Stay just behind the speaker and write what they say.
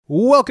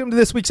Welcome to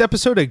this week's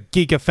episode of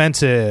Geek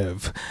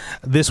Offensive.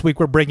 This week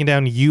we're breaking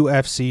down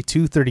UFC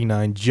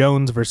 239,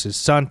 Jones versus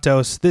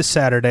Santos, this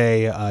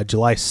Saturday,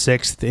 July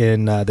 6th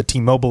in the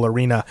T-Mobile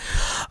Arena.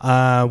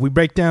 We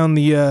break down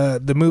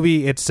the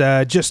movie. It's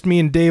just me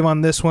and Dave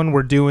on this one.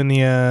 We're doing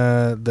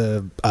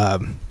God,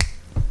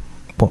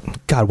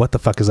 what the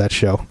fuck is that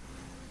show?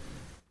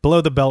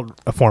 Below the Belt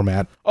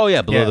format. Oh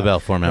yeah, Below the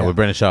Belt format with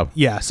Brendan Schaub.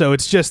 Yeah, so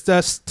it's just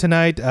us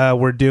tonight.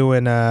 We're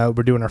doing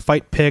our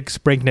fight picks,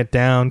 breaking it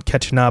down,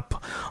 catching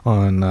up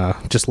on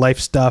just life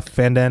stuff,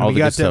 and then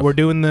we're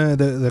doing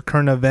the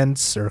current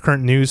events or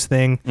current news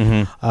thing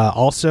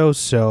also.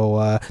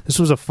 So this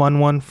was a fun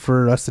one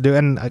for us to do,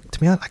 and to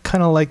be honest, I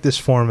kind of like this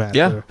format.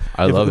 Yeah,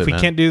 I love it. If we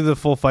can't do the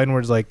full fight, where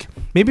it's like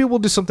maybe we'll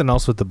do something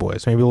else with the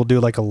boys. Maybe we'll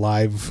do like a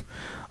live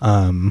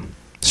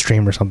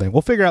stream or something.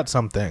 We'll figure out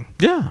something.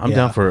 Yeah, I'm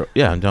down for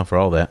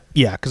all that.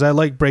 Yeah, because I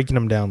like breaking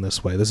them down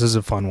this way. This is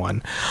a fun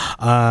one.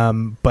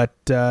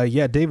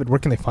 David, where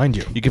can they find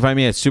you? You can find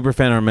me at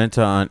Superfan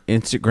Armenta on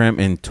Instagram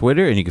and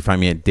Twitter, and you can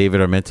find me at David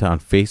Armenta on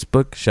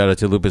Facebook. Shout out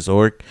to Lupus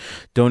Org.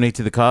 Donate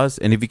to the cause,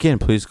 and if you can,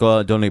 please go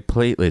out and donate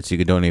platelets. You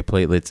can donate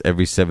platelets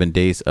every 7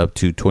 days up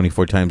to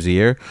 24 times a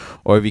year,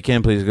 or if you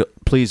can,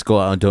 please go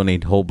out and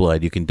donate whole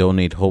blood. You can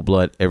donate whole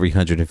blood every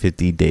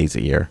 150 days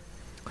a year.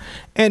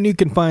 And you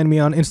can find me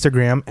on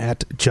Instagram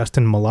at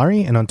Justin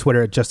Mallari and on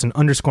Twitter at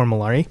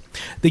Justin_Mallari.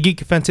 The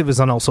Geek Offensive is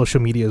on all social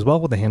media as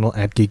well with the handle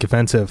at Geek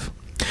Offensive.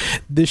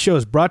 This show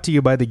is brought to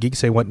you by the Geek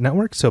Say What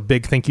Network, so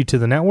big thank you to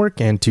the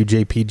network and to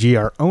JPG,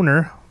 our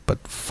owner.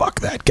 But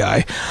fuck that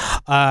guy.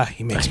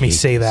 He makes me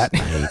say that. I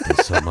hate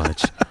this so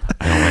much.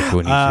 I don't like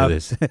when you say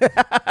this.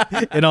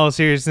 In all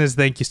seriousness,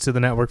 thank you to the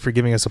network for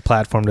giving us a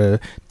platform to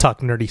talk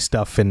nerdy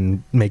stuff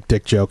and make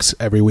dick jokes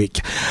every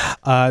week.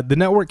 The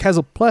network has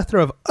a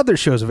plethora of other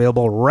shows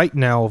available right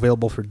now,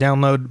 available for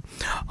download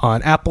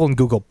on Apple and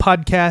Google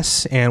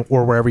Podcasts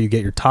or wherever you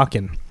get your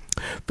talking.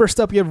 First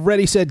up, you have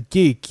Ready, Set,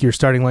 Geek, your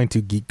starting line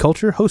to geek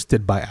culture,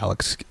 hosted by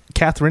Alex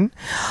Catherine.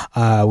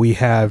 We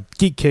have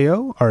Geek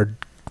KO, our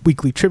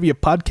weekly trivia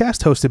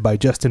podcast hosted by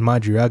Justin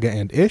Madriaga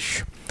and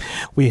Ish.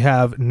 We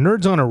have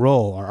Nerds on a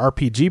Roll, our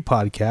RPG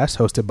podcast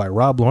hosted by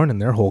Rob Lorne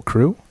and their whole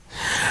crew.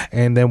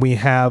 And then we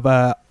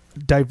have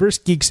Diverse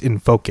Geeks in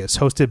Focus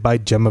hosted by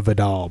Gemma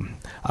Vidal,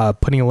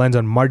 putting a lens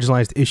on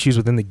marginalized issues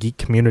within the geek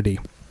community.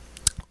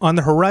 On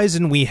the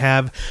horizon, we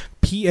have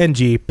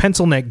PNG,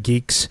 Pencil Neck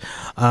Geeks,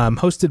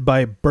 hosted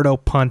by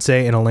Berto Ponce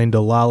and Elaine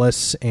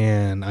Dolalis,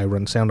 and I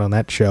run sound on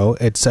that show.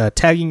 It's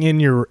tagging in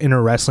your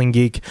inner wrestling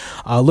geek.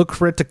 Look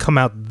for it to come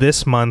out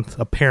this month,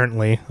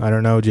 apparently. I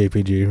don't know,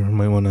 JPG. You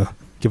might want to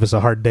give us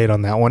a hard date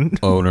on that one.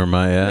 Owner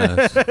my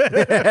ass.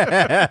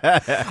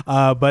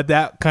 But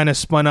that kind of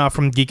spun off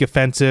from Geek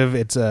Offensive.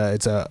 It's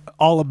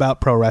all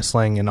about pro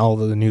wrestling and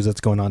all of the news that's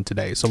going on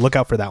today. So look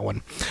out for that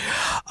one.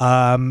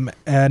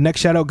 Next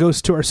shout out goes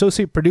to our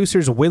associate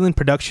producers, Wayland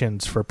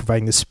Productions, for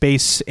providing the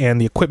space and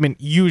the equipment,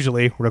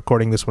 usually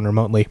recording this one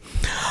remotely.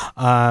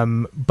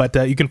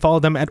 But you can follow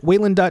them at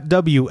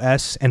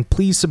wayland.ws, and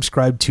please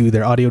subscribe to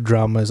their audio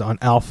dramas on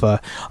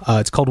Alpha.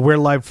 It's called We're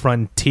Live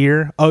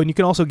Frontier. Oh, and you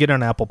can also get it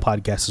on Apple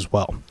Podcasts as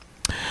well.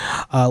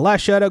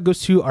 Last shout out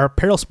goes to our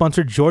apparel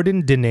sponsor,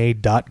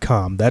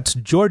 JordanDene.com. That's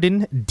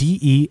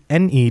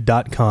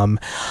JordanDene.com.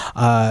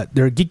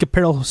 They're a geek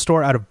apparel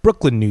store out of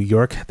Brooklyn, New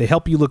York. They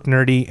help you look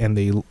nerdy, and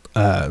they're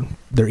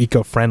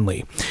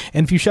eco-friendly.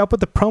 And if you shop with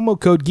the promo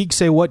code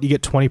GeekSayWhat, you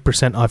get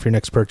 20% off your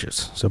next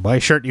purchase. So buy a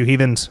shirt, you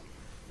heathens.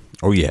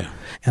 Oh yeah.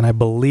 And I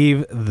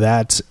believe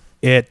that's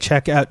it.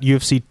 Check out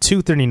UFC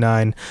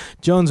 239,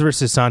 Jones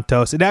versus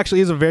Santos. It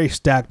actually is a very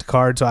stacked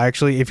card, so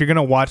actually, if you're going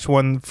to watch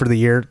one for the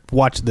year,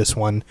 watch this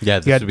one. Yeah,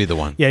 this would be the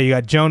one. Yeah, you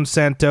got Jones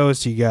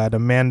Santos, you got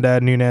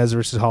Amanda Nunes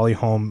versus Holly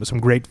Holm, some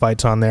great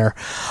fights on there.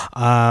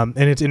 And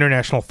it's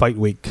International Fight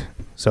Week,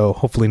 so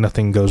hopefully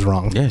nothing goes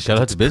wrong. Yeah, shout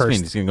out to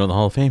Bisping. He's going to go in the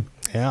Hall of Fame.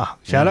 Yeah,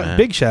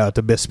 big shout out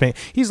to Bisping.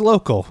 He's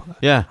local.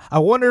 Yeah. I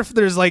wonder if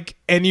there's like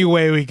any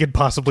way we could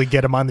possibly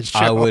get him on the show.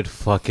 I would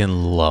fucking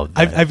love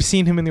that. I've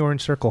seen him in the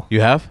Orange Circle.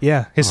 You have?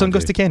 Yeah. His son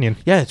goes to Canyon.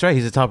 Yeah, that's right.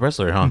 He's a top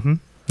wrestler, huh? Mm-hmm.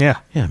 Yeah.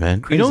 Yeah,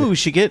 man. Crazy. You know who we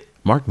should get?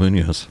 Mark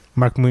Munoz.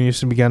 Mark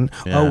Munoz began.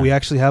 Yeah. Oh, we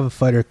actually have a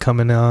fighter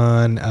coming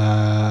on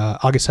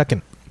August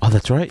 2nd. Oh,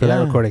 that's right. For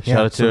that recording.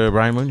 Shout out to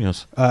Brian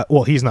Munoz.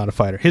 Well, he's not a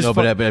fighter.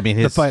 But I mean,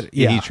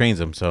 he trains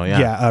him, so yeah.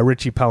 Yeah,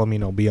 Richie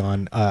Palomino will be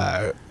on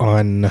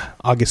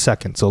August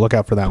 2nd, so look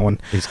out for that one.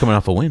 He's coming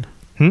off a win.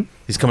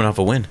 He's coming off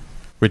a win.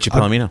 Richie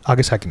Palomino.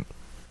 August 2nd.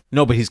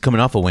 No, but he's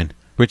coming off a win.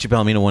 Richie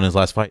Palomino won his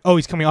last fight. Oh,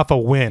 he's coming off a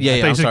win.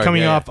 Yeah, he's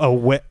coming off a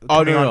win.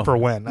 Oh, no. For a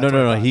win.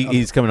 No.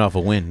 He's coming off a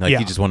win. Like,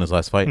 he just won his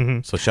last fight.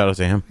 Mm-hmm. So shout out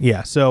to him.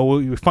 Yeah, so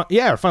we're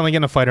finally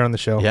getting a fighter on the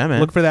show. Yeah, man.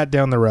 Look for that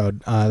down the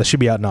road. That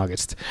should be out in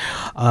August.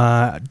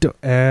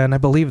 And I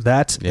believe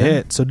that's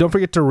it. So don't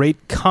forget to rate,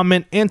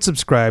 comment, and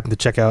subscribe to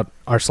check out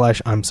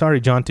 /I'm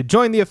Sorry John to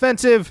join the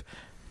offensive.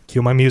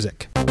 Cue my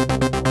music.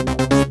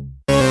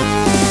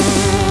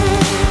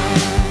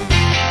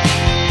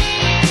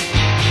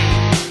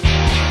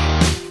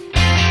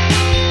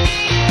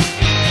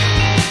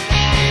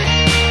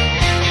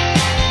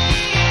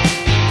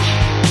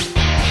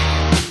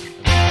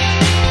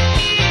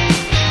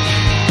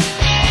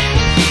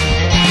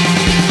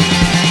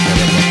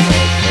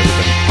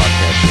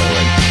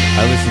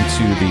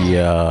 to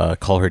the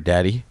Call Her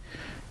Daddy?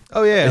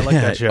 Oh yeah, I like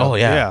that show. Oh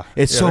yeah,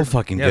 it's so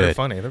fucking good. They're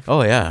funny.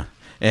 Oh yeah,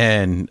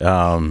 and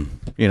being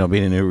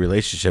in a new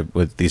relationship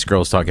with these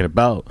girls talking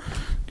about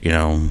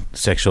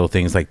sexual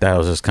things like that, I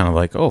was just kind of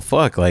like, oh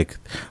fuck,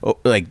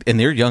 and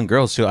they're young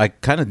girls, so I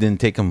kind of didn't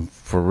take them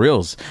for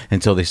reals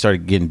until they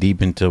started getting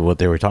deep into what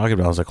they were talking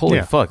about. I was like,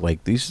 holy fuck,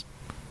 like these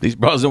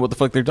bros know what the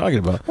fuck they're talking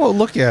about. Well,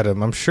 look at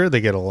them. I'm sure they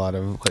get a lot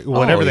of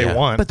whatever they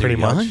want, but pretty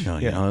young, much.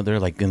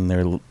 They're like in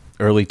their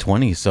early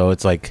 20s, so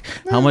it's like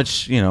how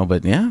much,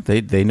 but yeah,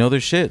 they know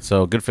their shit,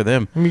 so good for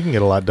them. You can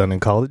get a lot done in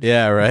college.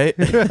 Yeah, right.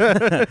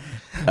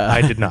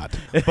 I did not.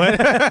 But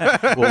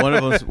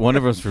well, one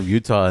of them's from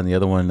Utah, and the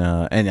other one,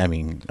 and I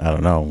mean, I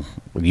don't know,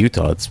 with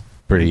Utah, it's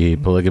pretty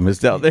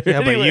polygamous out there. Yeah,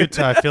 anyway. but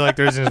Utah, I feel like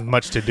there isn't as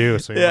much to do,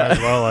 so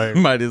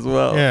you might as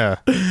well. Yeah.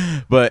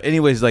 But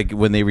anyways, like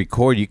when they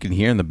record, you can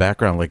hear in the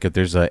background, like if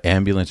there's an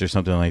ambulance or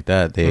something like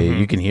that,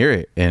 you can hear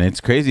it, and it's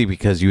crazy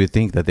because you would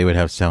think that they would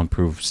have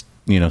soundproof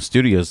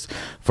studios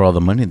for all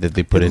the money that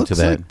they put into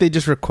that. Like they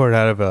just record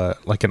out of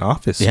an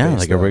office space. Yeah,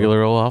 like a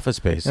regular old office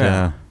space.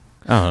 Yeah.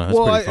 I don't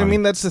know. Well, I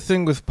mean, that's the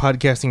thing with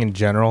podcasting in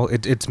general.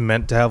 It's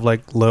meant to have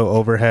like low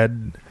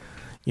overhead,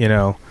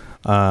 with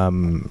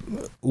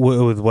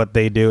what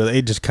they do.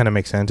 It just kind of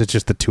makes sense. It's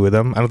just the two of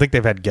them. I don't think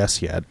they've had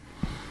guests yet.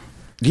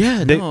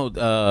 Yeah, they've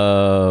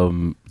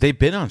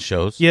been on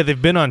shows. Yeah,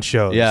 they've been on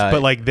shows. Yeah,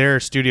 but like their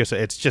studio, so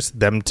it's just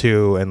them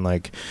two, and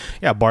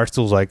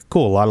Barstool's like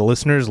cool. A lot of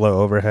listeners,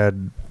 low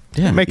overhead.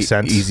 Yeah, it makes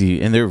sense.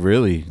 Easy, and they're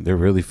really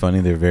funny.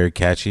 They're very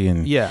catchy,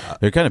 and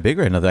they're kind of big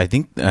right now. I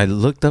think I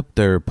looked up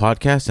their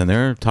podcast, and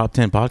they're top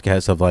 10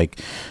 podcasts of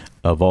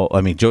all.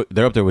 I mean,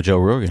 they're up there with Joe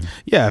Rogan.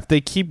 Yeah, if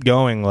they keep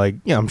going,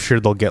 I'm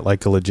sure they'll get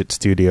like a legit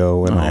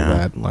studio and all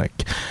that.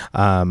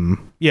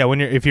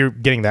 If you're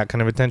getting that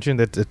kind of attention,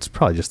 it's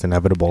probably just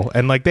inevitable.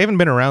 And they haven't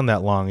been around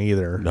that long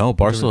either. No,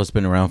 Barstool has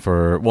been around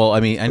for. Well, I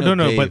mean, I know.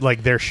 No, but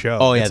their show.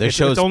 Oh yeah, their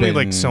show's it's only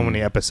been, so many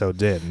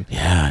episodes in.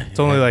 Yeah, it's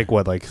only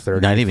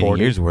 30. Not even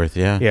 40. a year's worth.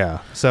 Yeah.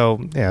 Yeah.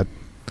 So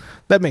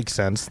that makes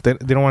sense. They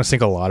don't want to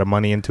sink a lot of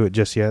money into it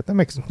just yet. That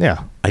makes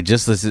I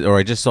just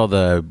saw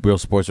the Real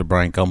Sports with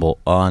Brian Gumbel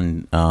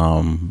on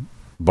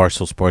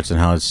Barstool Sports and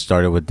how it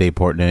started with Dave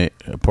Portnoy,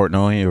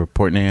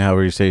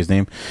 however you say his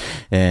name,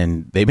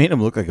 and they made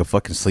him look like a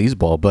fucking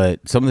sleazeball.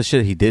 But some of the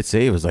shit he did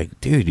say was like,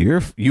 dude,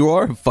 you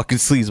are a fucking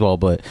sleazeball,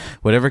 but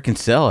whatever can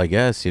sell, I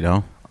guess.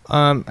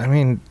 I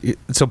mean,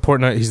 so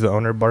Portnoy, he's the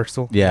owner of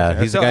Barstool?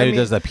 Yeah, he's the guy who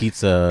does that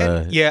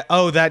pizza.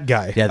 That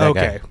guy. Yeah, that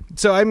guy.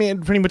 So, I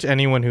mean, pretty much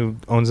anyone who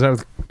owns a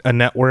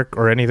network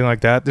or anything like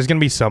that, there's going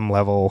to be some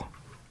level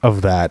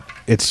of that.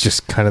 It's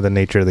just kind of the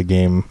nature of the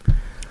game.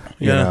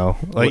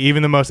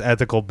 Even the most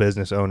ethical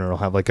business owner will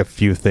have a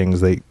few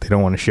things they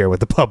don't want to share with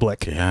the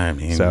public. Yeah, I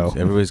mean,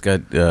 everybody's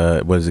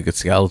got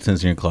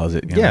skeletons in your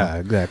closet. Yeah,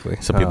 exactly.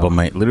 Some people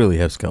might literally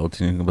have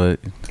skeletons, but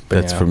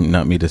that's from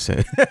not me to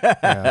say.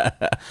 Yeah.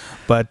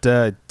 But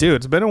dude,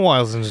 it's been a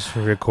while since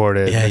we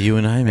recorded. Yeah, you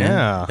and I,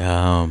 man.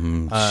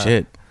 Yeah.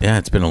 Shit. Yeah,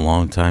 it's been a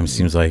long time.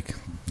 Seems like.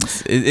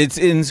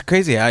 It's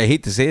crazy. I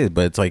hate to say it,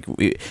 but it's like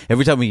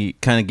every time we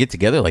kind of get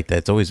together like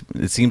that,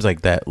 it seems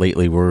like that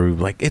lately. We're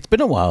like, it's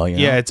been a while.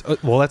 Yeah, it's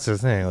that's the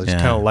thing. It's just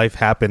kind of life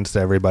happens to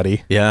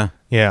everybody. Yeah.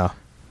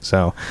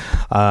 So,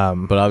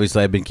 but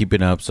obviously I've been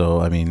keeping up.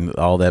 So I mean,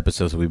 all the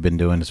episodes that we've been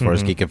doing as far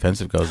as Geek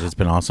Offensive goes, it's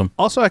been awesome.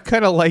 Also, I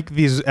kind of like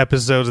these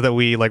episodes that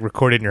we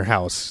recorded in your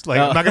house.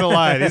 I'm not gonna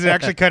lie, these are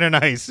actually kind of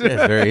nice. Yeah,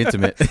 it's very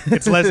intimate.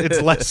 It's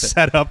less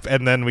set up,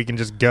 and then we can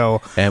just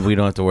go. And we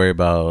don't have to worry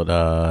about.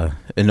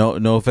 And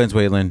no offense,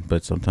 Waylon,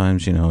 but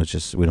sometimes it's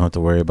just we don't have to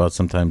worry about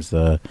sometimes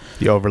the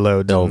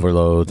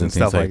overloads, and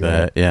things like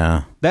that.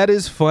 Yeah, that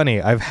is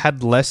funny. I've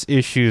had less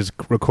issues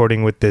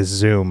recording with this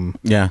Zoom.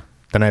 Yeah.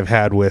 Than I've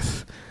had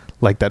with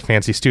that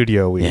fancy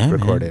studio we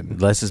recorded. Man.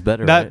 Less is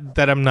better.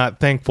 That I'm not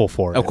thankful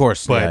for. Of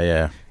course, but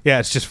yeah.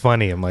 It's just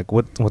funny. I'm like,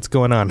 what's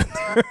going on?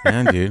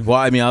 Yeah, dude. Well,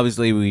 I mean,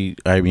 obviously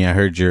I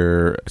heard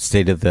your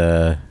state of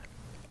the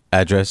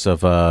address of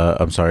the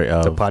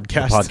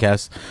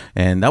podcast,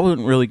 and that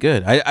wasn't really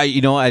good. I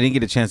didn't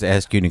get a chance to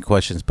ask you any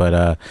questions, but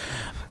do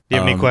you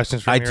have any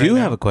questions for me? I do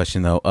have a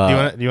question though. Do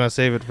you want to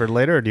save it for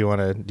later, or do you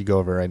want to go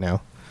over it right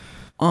now?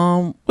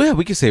 Yeah,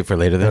 we can save it for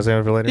later then.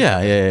 Save it for later?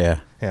 Yeah.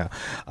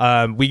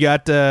 We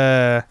got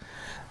this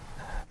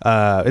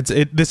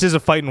is a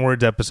Fightin'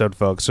 Words episode,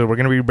 folks. So we're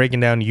going to be breaking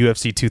down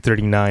UFC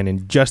 239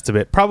 in just a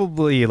bit,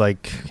 probably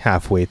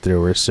halfway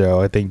through or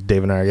so. I think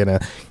Dave and I are going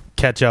to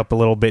catch up a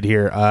little bit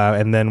here,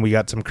 and then we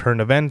got some current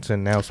events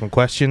and now some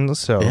questions,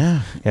 so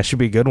it should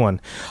be a good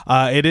one.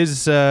 It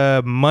is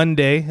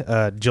Monday,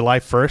 July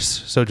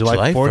 1st, so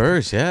July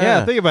 4th.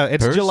 Yeah, think about it,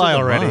 it's First July of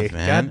the already.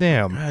 month, God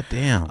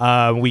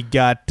damn. We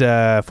got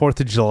 4th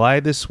of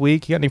July this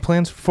week. You got any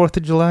plans for 4th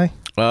of July?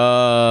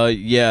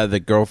 Yeah, the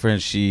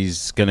girlfriend,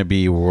 she's gonna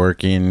be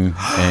working,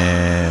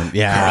 and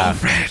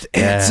Girlfriend,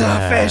 it's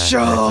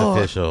official. It's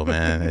official,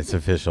 man. It's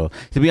official.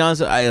 To be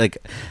honest, I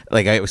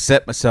I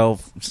set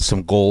myself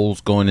some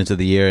goals going into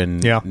the year,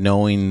 and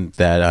knowing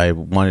that I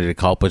wanted to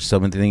accomplish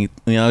something.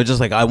 Just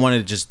like I wanted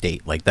to just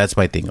date. Like that's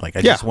my thing. Like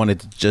I just wanted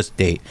to just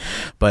date.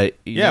 But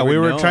we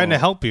were trying to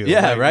help you.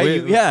 Yeah,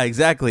 right. Yeah,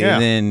 exactly. Yeah.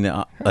 And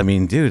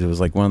then dude, it was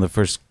like one of the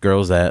first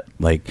girls that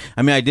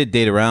I did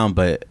date around,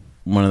 but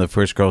one of the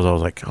first girls I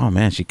was like, oh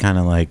man, she kind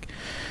of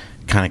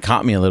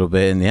caught me a little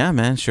bit, and yeah,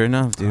 man, sure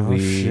enough,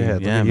 dude.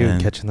 Shit, look at you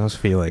catching those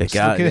feelings. She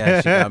got me,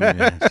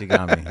 man. She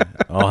got me.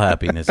 All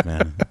happiness,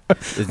 man.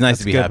 It's nice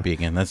to be happy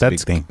again. That's a big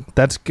thing.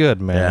 That's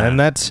good, man. Yeah. And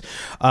that's,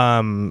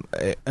 for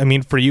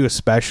you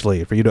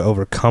especially, for you to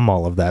overcome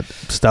all of that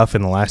stuff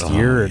in the last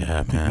year,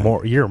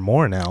 year or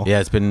more now.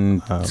 Yeah, it's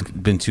been 2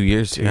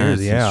 years. 2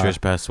 years, since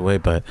Trish passed away,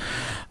 but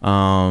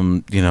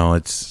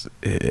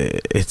it's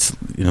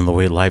the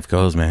way life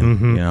goes, man.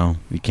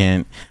 Mm-hmm. You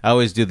can't. I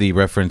always do the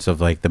reference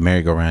of like the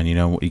merry-go-round.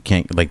 You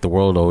can't, the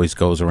world always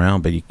goes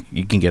around, but you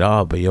can get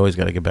off, but you always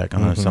got to get back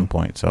on at some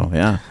point. So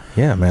yeah,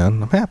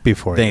 man, I'm happy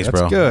for you. Thanks,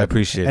 That's bro. good. I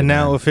appreciate it. And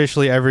now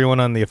officially everyone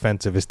on the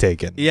offensive is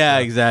taken. Yeah,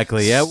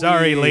 exactly. Yeah,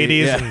 sorry,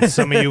 ladies, and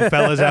some of you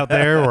fellas out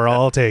there, we're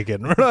all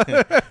taken.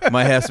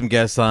 Might have some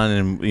guests on,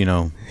 and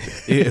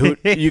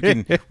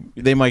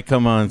they might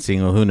come on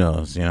single. Who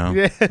knows?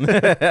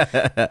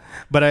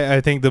 But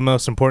I think the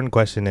most important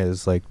question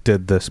is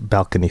did this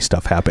balcony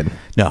stuff happen?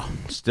 No,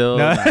 still.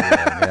 No.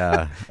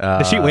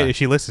 If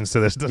she listens to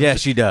this, yeah,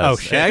 she does. Oh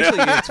shit!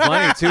 Actually, it's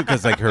funny too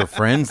because her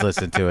friends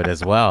listen to it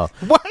as well.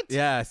 What?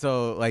 Yeah.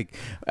 So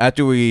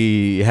after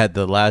we had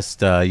the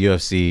last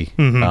UFC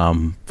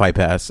fight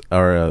pass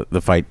or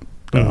the fight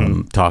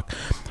talk.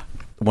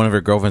 One of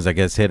her girlfriends, I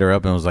guess, hit her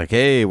up and was like,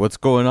 hey, what's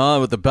going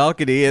on with the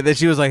balcony? And then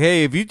she was like,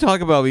 hey, if you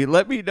talk about me,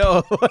 let me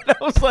know. And I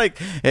was like,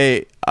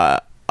 hey, I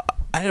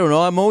don't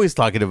know. I'm always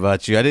talking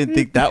about you. I didn't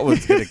think that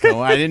was going to come.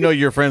 I didn't know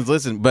your friends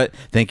listen. But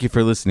thank you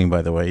for listening,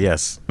 by the way.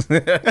 Yes. We're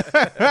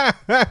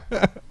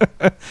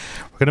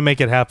going to make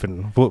it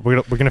happen. We're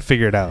going to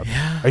figure it out.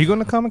 Yeah. Are you going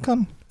to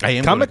Comic-Con? I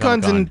am.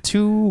 Comic-Con's in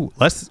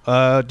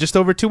just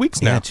over 2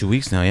 weeks now. Yeah, 2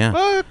 weeks now, yeah.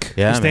 Fuck.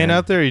 Yeah, you staying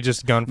out there, or you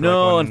just gone for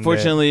No,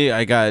 unfortunately,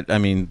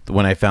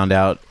 when I found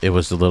out, it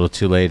was a little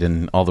too late,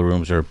 and all the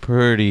rooms are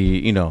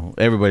pretty,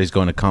 everybody's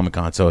going to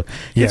Comic-Con, so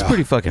it's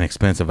pretty fucking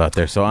expensive out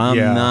there, so I'm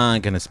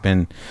not going to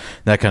spend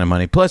that kind of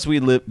money. Plus, we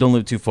don't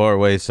live too far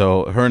away,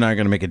 so her and I are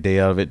going to make a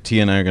day out of it.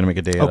 Tia and I are going to make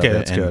a day out of it. Okay,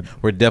 that's good.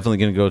 We're definitely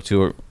going to go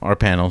to our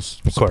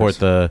panels, support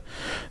the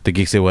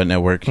Geek Say What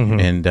Network,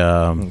 and,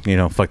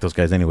 fuck those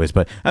guys anyways,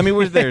 but,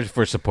 we're there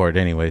for support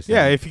anyways.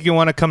 Yeah, if you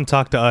want to come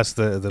talk to us,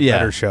 the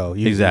better show,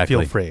 you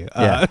feel free.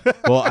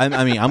 Well, I'm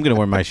going to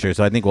wear my shirt,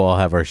 so I think we'll all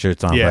have our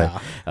shirts on.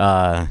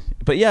 Yeah.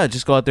 But yeah,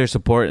 just go out there,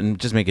 support, and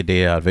just make a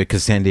day out of it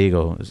because San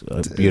Diego is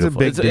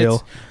beautiful. It's a big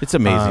deal. It's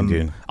amazing,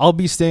 dude. I'll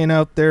be staying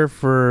out there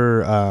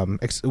for,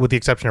 with the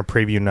exception of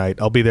preview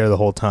night. I'll be there the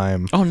whole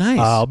time. Oh, nice.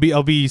 I'll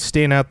be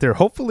staying out there.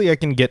 Hopefully, I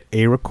can get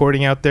a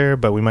recording out there,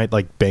 but we might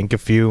bank a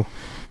few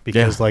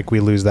because we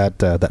lose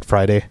that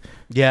Friday.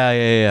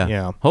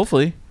 Yeah.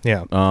 Hopefully.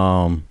 Yeah.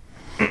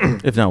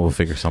 If not, we'll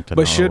figure something out.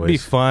 But should be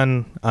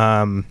fun.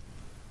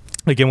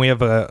 Again, we have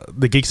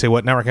the Geek Say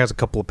What Network has a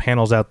couple of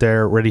panels out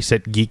there. Ready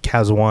Set Geek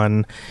has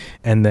one,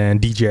 and then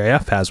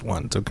DJIF has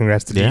one. So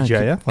congrats to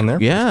DJIF on their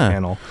first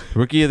panel.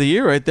 Rookie of the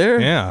Year right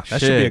there. Yeah, that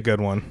should be a good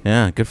one.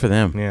 Yeah, good for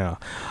them. Yeah.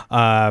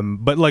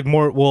 But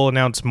we'll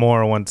announce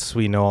more once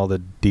we know all the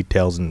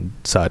details and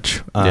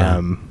such.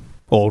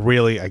 Well,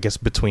 really, I guess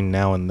between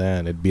now and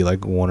then, it'd be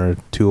one or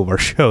two of our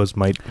shows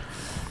might...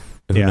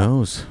 Who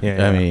knows?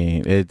 Yeah.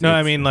 Do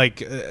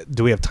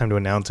we have time to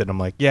announce it? I'm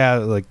like,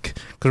 because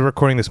we're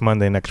recording this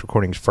Monday, next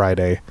recording's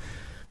Friday,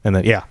 and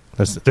then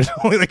there's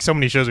only so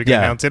many shows we can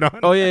announce it on.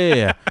 Oh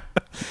yeah.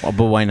 Well,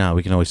 but why not?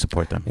 We can always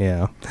support them.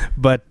 Yeah,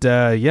 but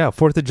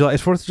 4th of July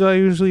is 4th of July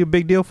usually a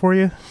big deal for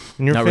you?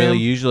 Not really.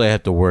 Usually I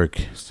have to work.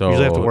 So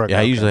usually have to work. Yeah,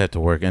 I usually have to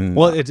work. And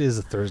it is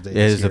a Thursday. It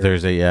is a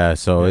Thursday. Yeah,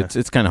 so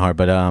it's kind of hard.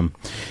 But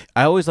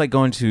I always like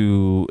going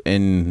to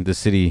in the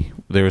city.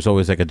 There's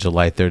always a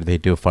July 3rd. They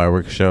do a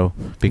fireworks show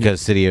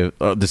because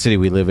the city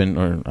we live in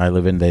or I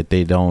live in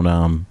they don't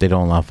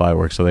allow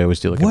fireworks. So they always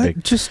do a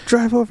big. Just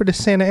drive over to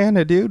Santa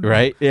Ana, dude.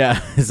 Right?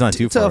 Yeah, it's not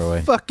too far away.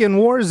 It's a fucking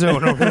war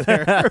zone over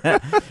there.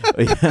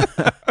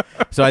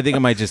 So I think I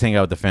might just hang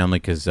out with the family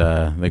because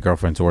the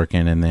girlfriend's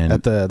working, and then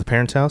at the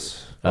parents'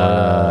 house.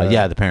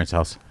 The parents'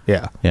 house.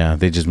 Yeah.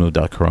 They just moved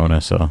out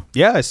Corona, so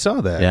I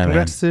saw that. Yeah,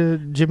 congrats to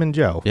Jim and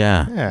Joe.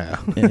 Yeah.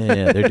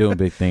 They're doing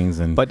big things,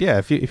 but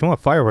if you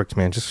want fireworks,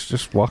 man,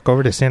 just walk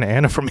over to Santa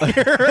Ana from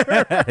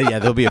here. Yeah,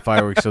 there'll be a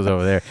fireworks shows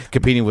over there,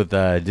 competing with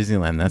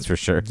Disneyland. That's for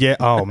sure. Yeah.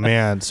 Oh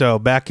man. So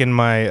back in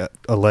my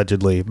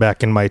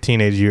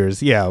teenage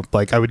years,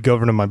 I would go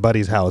over to my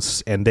buddy's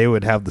house, and they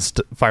would have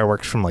the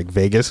fireworks from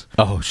Vegas.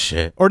 Oh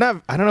shit. Or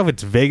not? I don't know if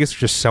it's Vegas or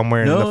just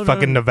somewhere in the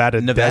fucking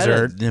Nevada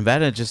desert.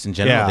 Nevada, just in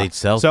general, they'd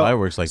sell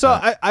fireworks like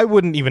that. So I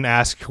wouldn't even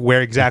ask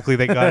where exactly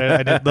they got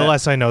it. The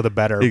less I know, the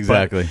better.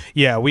 Exactly. But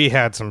yeah, we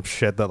had some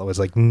shit that was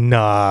like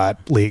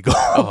not legal.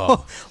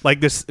 Oh. Like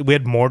this, we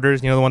had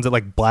mortars, the ones that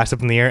like blast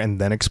up in the air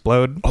and then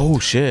explode. Oh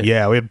shit.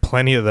 Yeah, we had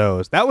plenty of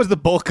those. That was the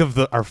bulk of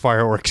our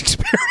fireworks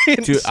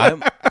experience.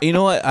 Dude, you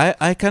know what?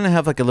 I kind of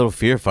have like a little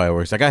fear of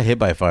fireworks. I got hit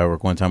by a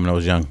firework one time when I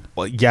was young.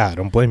 Well, yeah, I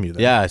don't blame you.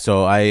 Then. Yeah,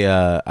 so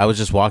I was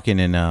just walking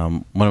and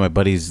one of my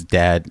buddies'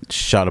 dad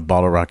shot a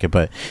bottle rocket,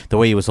 but the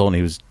way he was holding,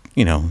 he was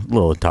a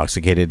little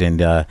intoxicated, and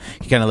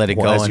he kind of let it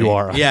go. As you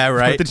are, yeah,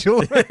 right.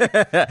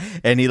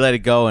 And he let it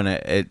go, and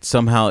it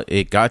somehow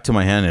got to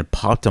my hand and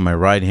popped on my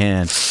right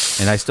hand,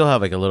 and I still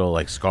have like a little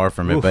like scar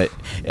from it. Oof. But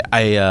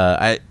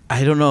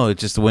I don't know. It's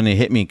just when it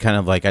hit me, kind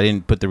of like I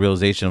didn't put the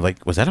realization of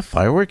like, was that a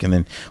firework? And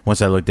then once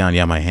I looked down,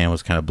 yeah, my hand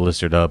was kind of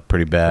blistered up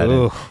pretty bad.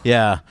 And,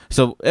 yeah.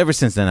 So ever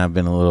since then, I've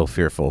been a little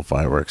fearful of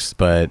fireworks.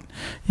 But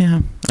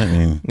yeah, I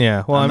mean,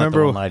 yeah. Well, I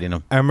remember lighting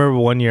them. I remember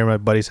one year at my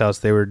buddy's house,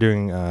 they were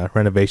doing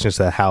renovations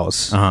to the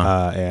house,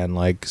 and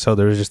like so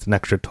there was just an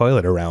extra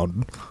toilet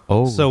around.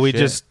 Oh, so we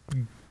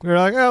were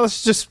like, oh,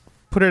 let's just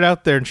put it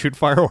out there and shoot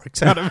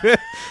fireworks out of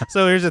it.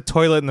 So there's a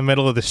toilet in the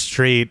middle of the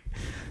street.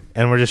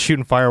 And we're just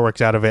shooting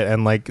fireworks out of it,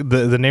 and like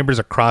the neighbors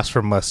across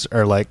from us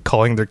are like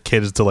calling their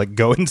kids to like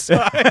go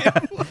inside.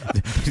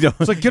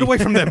 It's like, get away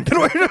from them! Get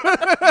away!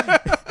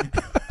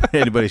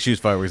 Anybody shoots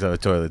fireworks out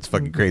of the toilet, it's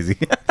fucking crazy.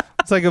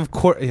 It's like, of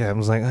course, yeah. I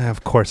was like,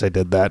 of course I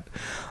did that.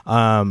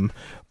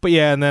 But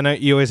yeah, and then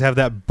you always have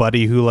that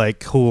buddy who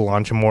will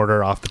launch a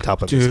mortar off the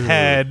top of his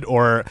head,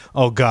 or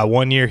oh god,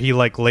 one year he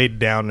like laid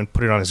down and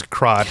put it on his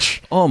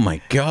crotch. Oh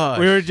my god,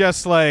 we were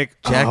just like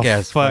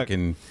jackass,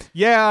 fucking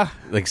yeah,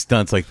 like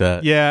stunts like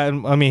that. Yeah,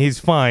 and I mean he's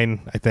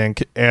fine, I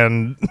think,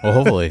 and well,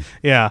 hopefully,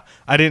 yeah,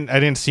 I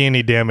didn't see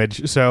any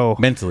damage, so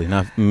mentally,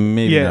 not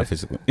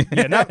physically.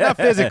 Yeah, not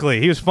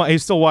physically. He was fine.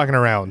 He's still walking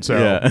around. So,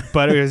 yeah.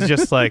 But it was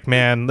just like,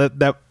 man,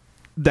 that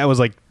was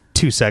like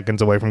 2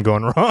 seconds away from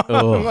going wrong.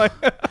 Like,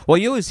 well,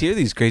 you always hear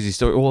these crazy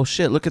stories. Well,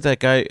 shit, look at that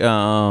guy,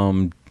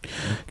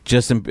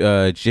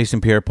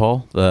 Jason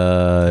Pierre-Paul.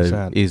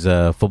 He's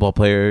a football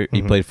player.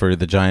 He played for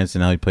the Giants,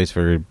 and now he plays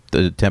for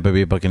the Tampa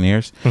Bay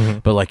Buccaneers.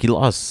 But like he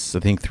lost,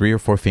 I think 3 or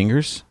 4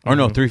 fingers, or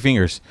no, 3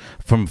 fingers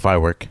from a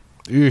firework.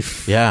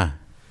 Oof. Yeah.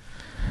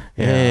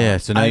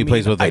 So now he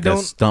plays with like a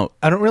stump.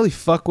 I don't really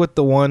fuck with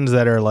the ones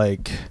that are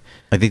like,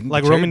 I think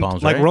like Roman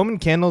bombs, like right? Roman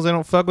candles. I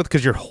don't fuck with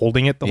because you're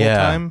holding it the whole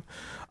time.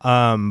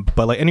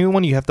 But like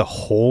anyone you have to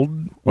hold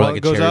or like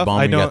a cherry bomb,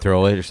 I don't, you gotta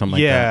throw it or something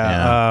like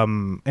that.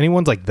 Yeah.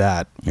 Anyone's like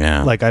that.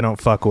 Yeah. Like I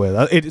don't fuck with.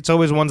 It's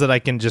always ones that I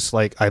can just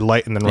like I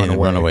light and then run away.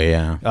 Run away.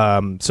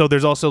 Yeah. So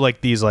there's also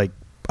like these like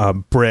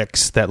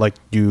bricks that like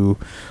you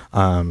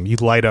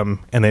light them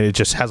and then it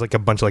just has like a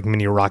bunch of like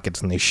mini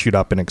rockets and they shoot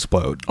up and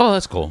explode. Oh,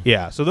 that's cool.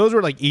 Yeah. So those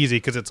were like easy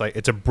because it's like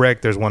it's a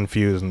brick. There's one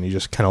fuse and you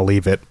just kind of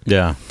leave it.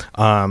 Yeah.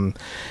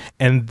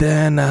 And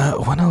then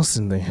what else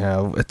did they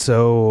have? It's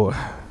so.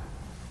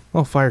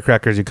 Well,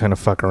 firecrackers you kind of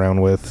fuck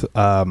around with.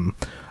 I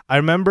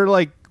remember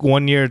like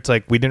one year it's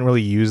like we didn't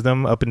really use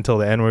them up until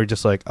the end. We were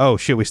just like, oh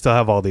shit, we still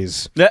have all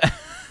these.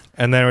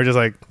 And then we're just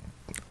like,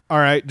 all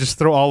right, just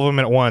throw all of them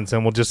at once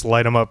and we'll just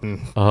light them up.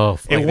 And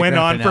it went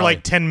on for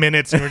like 10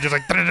 minutes and we're just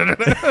like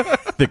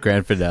the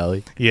grand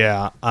finale.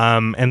 Yeah.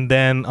 And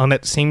then on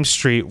that same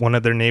street, one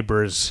of their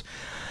neighbors,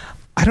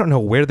 I don't know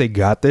where they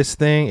got this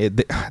thing.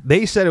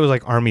 They said it was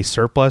like army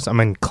surplus. I'm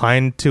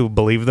inclined to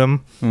believe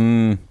them.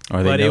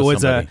 Or they know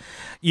somebody.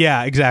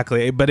 Yeah,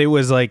 exactly. But it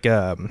was like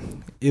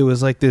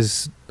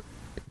this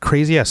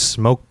crazy ass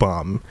smoke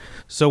bomb.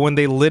 So when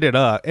they lit it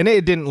up, and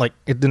it didn't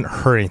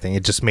hurt anything.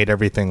 It just made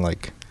everything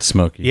like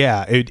smoky.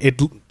 Yeah,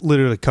 it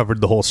literally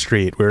covered the whole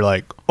street. We were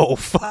like, oh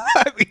fuck,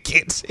 we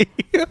can't see.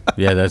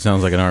 Yeah, that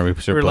sounds like an army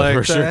surplus like,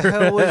 for sure. What the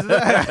hell was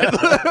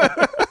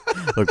that?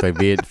 Looked like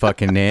Viet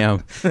fucking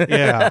Nam.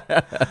 Yeah.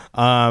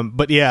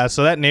 But yeah,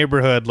 so that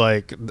neighborhood,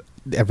 like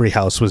every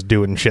house was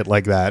doing shit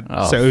like that.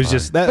 Oh, so it was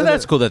just that. But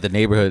that's cool that the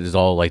neighborhood is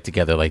all like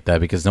together like that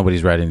because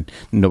nobody's ratting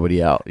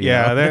nobody out.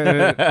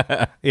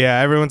 Yeah. Yeah,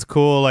 everyone's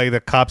cool. Like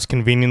the cops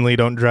conveniently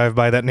don't drive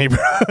by that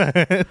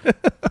neighborhood.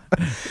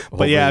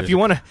 But yeah, if you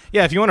want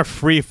a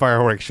free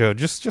fireworks show,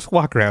 just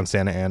walk around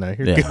Santa Ana.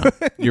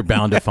 You're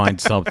bound to find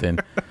something.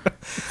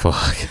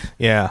 Fuck.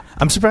 Yeah.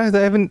 I'm surprised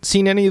I haven't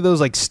seen any of those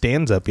like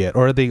stands up yet,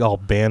 or are they all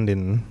banned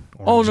in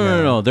Orange?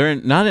 No. They're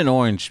not in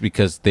Orange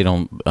because they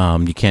don't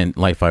you can't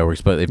light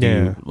fireworks, but if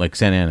you like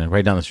Santa Ana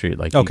right down the street,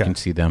 like you can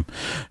see them.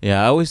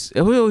 Yeah, it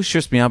always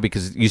trips me out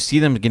because you see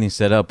them getting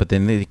set up, but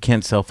then they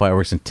can't sell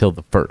fireworks until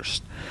the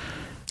 1st.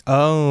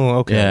 Oh,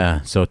 okay.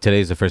 Yeah, so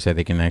today's the first day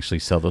they can actually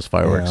sell those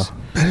fireworks. Yeah.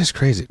 That is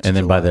crazy. And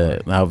then by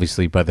the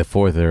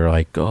 4th, they're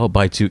like, oh,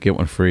 buy 2 get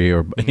 1 free,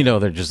 or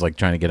they're just like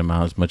trying to get them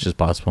out as much as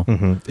possible.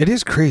 Mm-hmm. It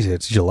is crazy.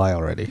 It's July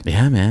already.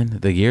 Yeah, man,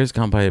 the year's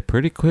gone by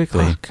pretty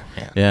quickly. Fuck,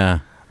 yeah.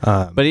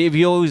 But if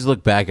you always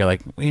look back, you're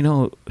like,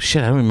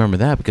 shit, I don't remember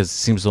that because it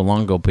seems so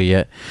long ago. But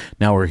yet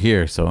now we're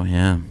here, so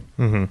yeah.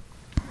 Mm-hmm.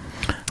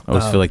 I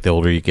always feel like the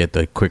older you get,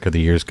 the quicker the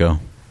years go.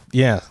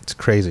 Yeah, it's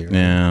crazy.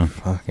 Yeah.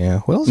 Fuck yeah.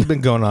 What else has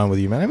been going on with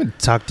you, man? I haven't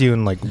talked to you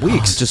in like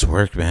weeks. Just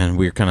work, man.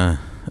 We're kind of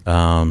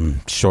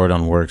short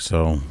on work,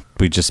 so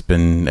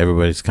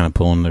everybody's kind of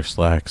pulling their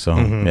slack. So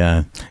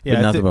yeah,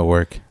 nothing but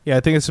work. Yeah, I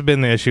think it's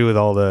been the issue with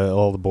all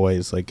the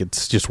boys. Like,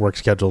 it's just work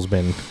schedule's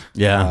been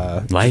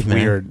life, man.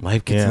 Weird.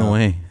 Life gets in the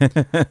way.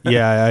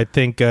 Yeah, I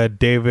think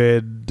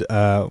David,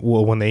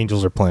 when the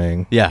Angels are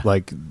playing,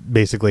 like,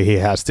 basically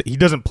he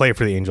doesn't play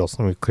for the Angels.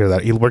 Let me clear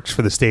that. He works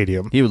for the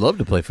stadium. He would love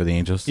to play for the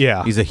Angels.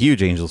 Yeah, he's a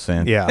huge Angels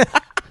fan. Yeah.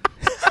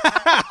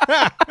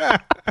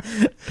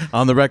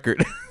 On the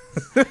record.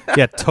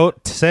 Yeah,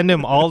 send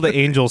him all the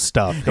Angels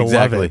stuff. He'll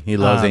love it. He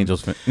loves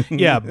Angels.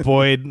 Yeah,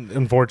 Boyd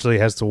unfortunately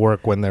has to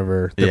work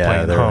whenever they're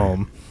playing at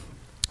home.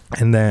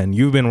 Right. And then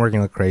you've been working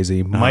like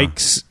crazy.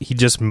 Mike's, he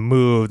just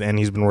moved and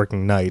he's been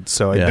working nights,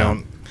 so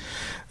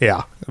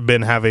I've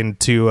been having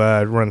to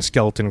run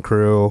skeleton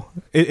crew.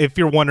 If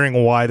you're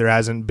wondering why there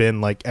hasn't been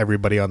like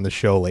everybody on the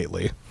show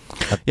lately.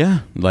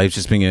 Yeah, life's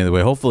just been getting in the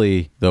way.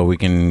 Hopefully, though, we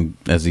can,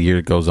 as the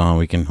year goes on,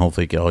 we can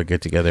hopefully all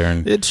get together.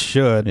 And it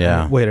should.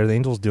 Yeah. Wait, are the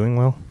Angels doing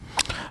well?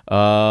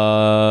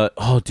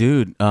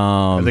 Dude.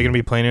 Are they going to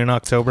be playing in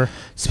October?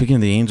 Speaking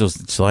of the Angels,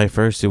 July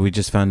 1st, we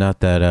just found out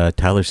that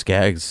Tyler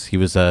Skaggs, he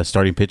was a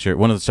starting pitcher,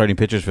 one of the starting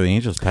pitchers for the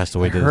Angels, passed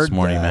away this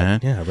morning, man.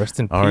 Yeah, rest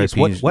in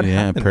peace. What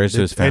happened? Prayers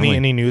to his family.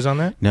 Any news on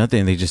that?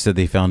 Nothing. They just said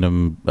they found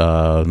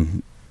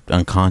him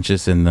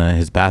unconscious in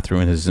his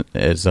bathroom, in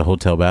his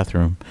hotel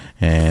bathroom,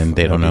 and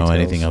they don't know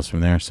anything else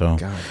from there. So,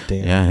 God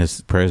damn. Yeah,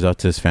 his prayers out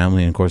to his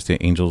family and of course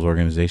the Angels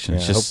organization.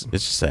 It's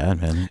just sad,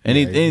 man.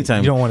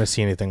 Anytime you don't want to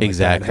see anything like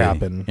that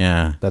happen.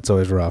 Yeah, that's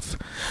always rough.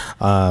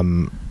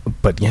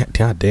 But yeah,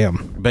 god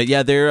damn. But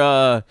yeah,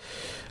 they're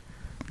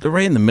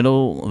right in the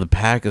middle of the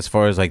pack as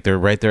far as like they're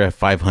right there at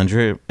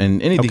 500 and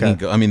anything can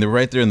go. I mean, they're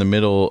right there in the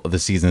middle of the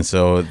season,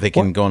 so they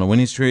can go on a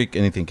winning streak.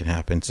 Anything can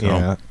happen. So.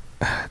 Yeah.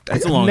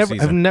 It's a long season.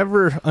 I've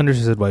never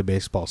understood why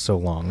baseball's so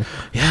long.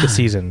 Yeah, the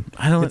season.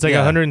 It's like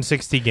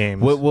 160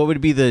 games. What would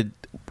be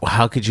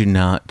how could you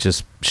not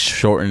just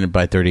shorten it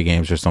by 30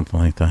 games or something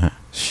like that?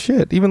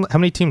 Shit. Even how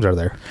many teams are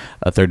there?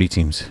 30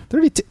 teams.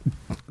 30.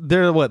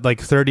 There are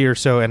like 30 or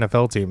so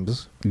NFL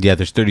teams. Yeah,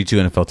 there's 32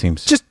 NFL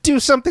teams. Just do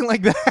something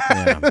like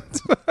that.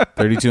 Yeah.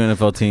 32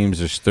 NFL teams.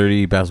 There's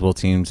 30 basketball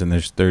teams, and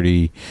there's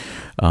 30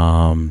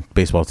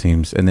 baseball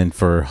teams. And then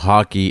for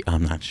hockey,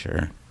 I'm not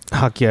sure.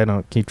 Hockey, I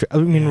don't keep track. I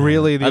mean,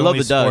 really, I love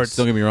the Ducks,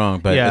 don't get me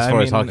wrong, but as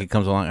far as hockey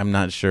comes along, I'm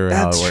not sure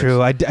how it works. That's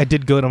true. I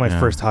did go to my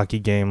first hockey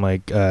game,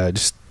 like,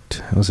 just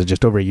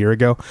over a year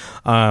ago.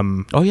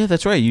 Oh, yeah,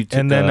 that's right. You took,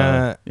 and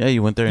then,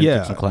 you went there and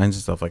took some clients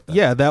and stuff like that.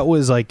 Yeah, that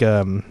was like...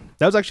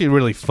 that was actually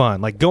really fun.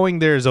 Like, going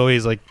there is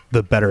always like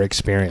the better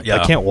experience.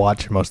 Yeah. I can't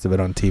watch most of it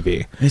on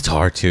TV. It's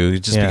hard to,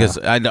 because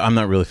I'm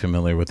not really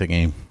familiar with the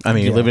game. I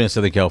mean, living in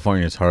Southern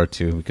California, it's hard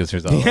to, because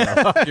there's a lot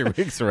of hockey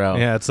rinks around.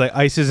 Yeah, it's like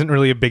ice isn't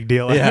really a big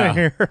deal out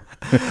here.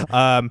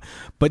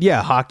 But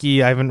yeah,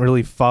 hockey I haven't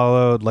really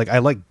followed. Like, I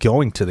like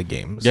going to the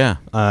games. Yeah.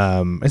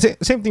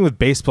 Same thing with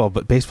baseball,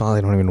 but baseball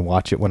I don't even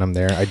watch it when I'm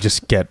there. I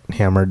just get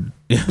hammered.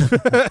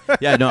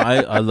 Yeah, no,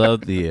 I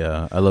love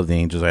the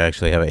Angels. I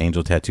actually have an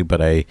Angel tattoo, but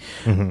I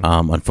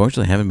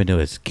unfortunately haven't been to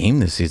a game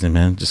this season,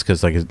 man. Just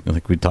because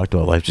like we talked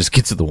about, life just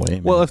gets in the way.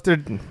 Man. Well, if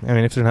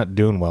they're not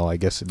doing well, I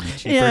guess it'd be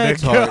cheaper. Yeah,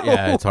 it's hard.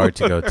 Yeah, it's hard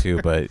to go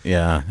to, but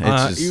yeah,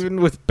 it's just,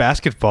 even with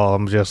basketball,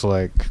 I'm just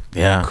like,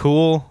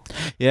 cool.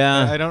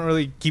 Yeah, I don't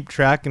really keep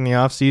track in the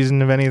off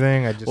season of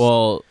anything. I guess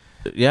all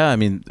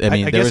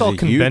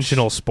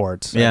conventional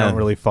sports. I don't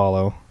really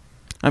follow.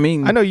 I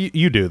mean, I know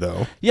you do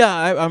though. Yeah,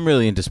 I'm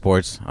really into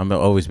sports. I've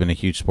always been a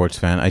huge sports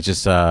fan. I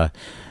just,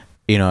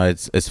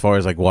 it's as far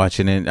as like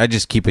watching it, I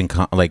just keep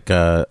up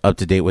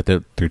to date with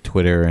it through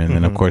Twitter and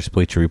then of course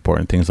Bleacher Report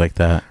and things like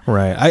that.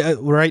 Right. I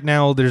right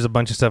now there's a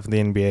bunch of stuff in the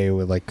NBA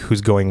with like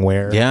who's going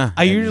where. Yeah.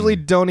 I usually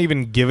don't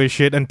even give a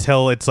shit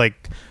until it's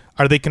like,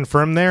 are they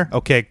confirmed there?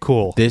 Okay,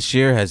 cool. This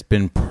year has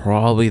been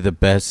probably the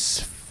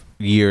best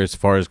year as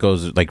far as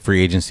goes like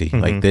free agency.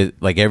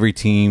 Like every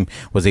team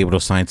was able to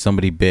sign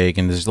somebody big,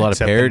 and there's a lot of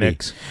parity.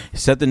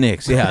 Except the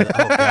Knicks. Yeah.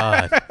 Oh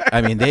god. I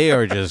mean, they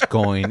are just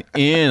going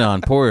in on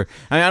poor.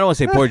 I mean, I don't want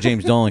to say poor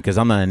James Dolan because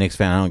I'm not a Knicks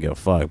fan. I don't give a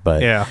fuck.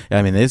 But yeah,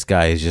 I mean, this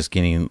guy is just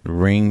getting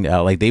ringed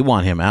out. Like they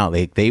want him out.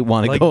 They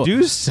want to go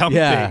do something.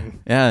 Yeah.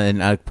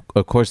 And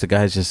of course the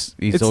guy's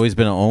he's always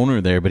been an owner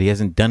there, but he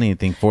hasn't done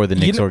anything for the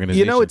Knicks organization.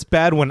 You know, it's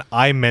bad when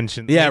I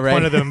mention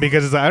one of them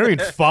because I don't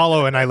even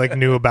follow, and I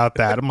knew about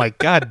that. I'm like,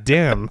 god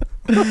damn.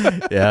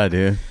 Yeah,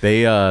 dude.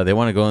 They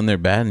want to go in there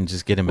bad and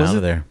just get him out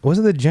of there. Was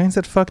it the Giants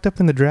that fucked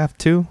up in the draft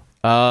too?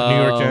 New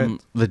York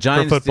Giants. The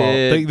Giants for football.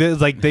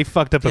 Did. They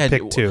fucked up a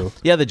pick too.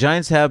 Yeah, the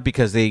Giants have,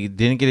 because they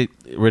didn't get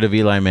rid of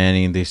Eli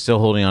Manning. They're still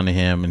holding on to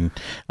him, and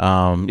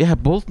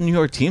both New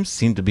York teams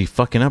seem to be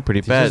fucking up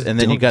pretty bad. And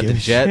then you got the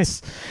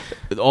Jets,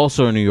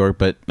 also in New York,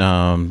 but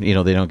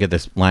they don't get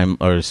this lime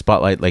or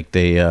spotlight like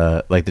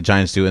the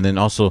Giants do. And then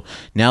also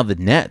now the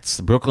Nets,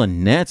 the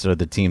Brooklyn Nets, are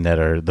the team that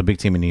are the big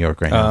team in New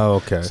York right now.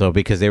 Oh, okay. So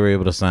because they were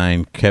able to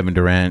sign Kevin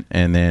Durant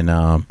and then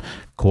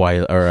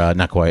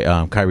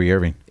Kyrie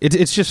Irving.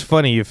 It's just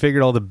funny. You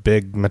figured all the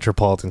big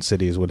metropolitan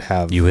cities would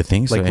have. You would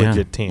think so,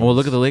 legit teams. Well,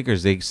 look at the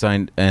Lakers. They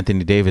signed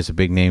Anthony Davis, a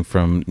big name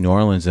from New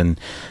Orleans, and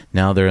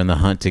now they're in the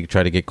hunt to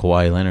try to get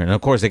Kawhi Leonard. And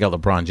of course, they got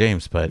LeBron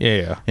James, but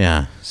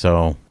yeah.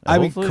 So I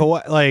mean,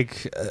 Kawhi,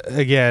 like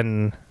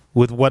again,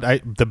 with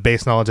the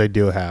base knowledge I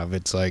do have,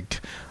 it's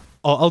like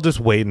I'll just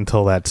wait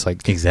until that's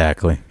like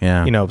exactly,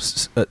 yeah,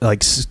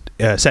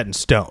 set in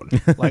stone.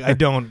 Like I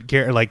don't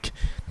care. Like,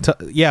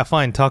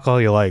 fine, talk all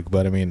you like,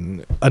 but I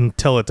mean,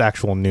 until it's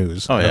actual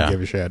news, I don't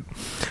give a shit.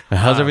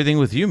 How's everything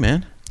with you,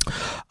 man?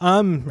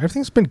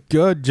 Everything's been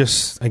good.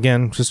 Just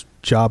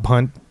job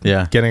hunt.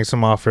 Yeah, getting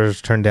some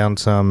offers, turned down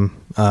some.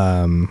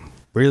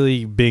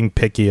 Really being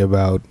picky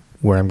about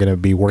where I'm going to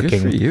be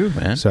working. Good for you,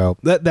 man. So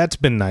that's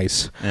been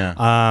nice. Yeah.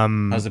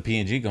 How's the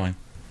P&G going?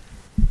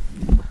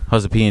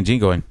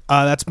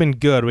 That's been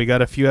good. We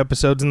got a few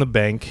episodes in the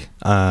bank.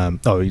 You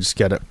just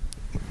get it.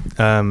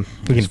 Don't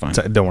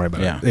worry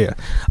about it.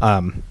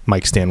 Yeah.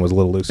 Mic stand was a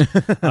little loose.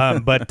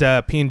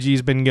 But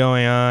P&G's been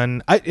going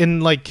on.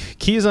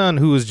 Keyzon,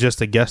 who was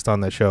just a guest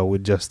on the show,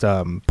 would just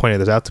pointed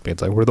this out to me.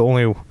 It's like we're the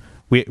only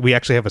we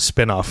actually have a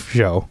spin-off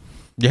show.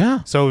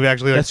 Yeah. So we've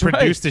actually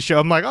produced a show.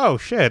 I'm like, oh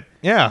shit.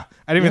 Yeah.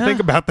 I didn't even think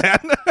about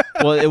that.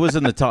 Well, it was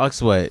in the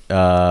talks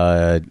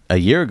a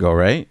year ago,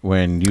 right?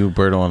 When you,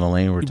 Berto, and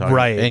Elaine were talking.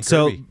 Right.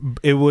 So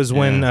it was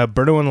when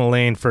Berto and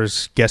Elaine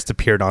first guest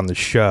appeared on the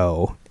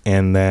show.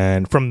 And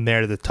then from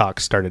there, the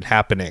talks started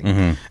happening.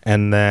 Mm-hmm.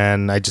 And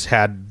then I just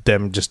had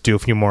them just do a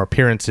few more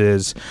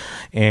appearances.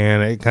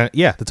 And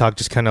the talk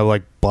just kind of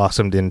like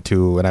blossomed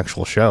into an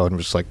actual show. And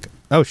just like,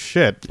 oh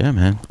shit. Yeah,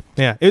 man.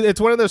 Yeah.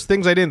 It's one of those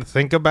things I didn't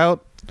think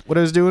about what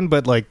I was doing,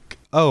 but like,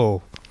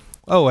 oh,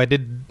 I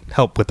did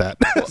help with that.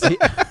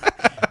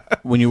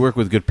 When you work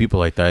with good people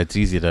like that, it's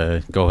easy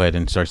to go ahead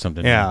and start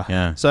something. Yeah. New.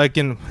 Yeah. So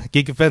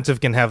Geek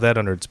Offensive can have that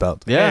under its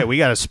belt. Yeah. Hey, we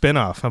got a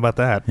spin-off. How about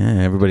that?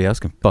 Yeah, everybody else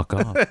can fuck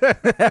off.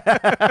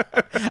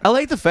 I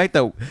like the fact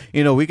that,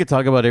 we could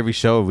talk about every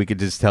show. We could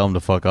just tell them to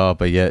fuck off,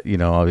 but yet,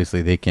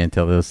 obviously they can't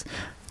tell us.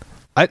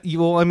 I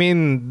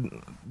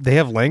mean, they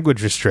have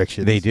language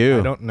restrictions. They do.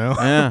 I don't know.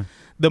 Yeah.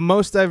 The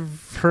most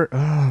I've heard...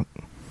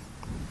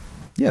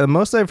 the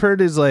most I've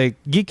heard is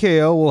like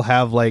GKO will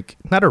have like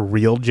not a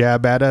real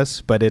jab at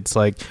us, but it's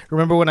like,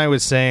 remember when I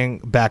was saying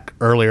back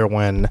earlier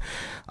when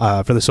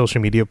for the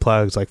social media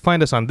plugs, like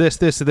find us on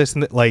this, and this,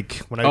 like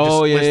when I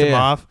just list them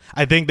off,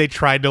 I think they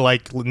tried to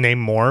like name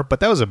more, but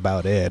that was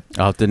about it.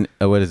 Often,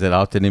 what is it?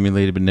 Often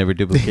emulated but never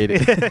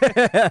duplicated.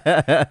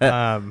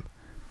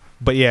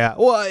 But yeah,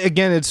 well,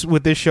 again, it's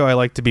with this show, I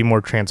like to be more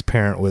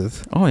transparent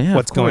with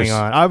what's going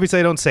on. Obviously,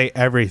 I don't say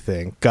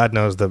everything. God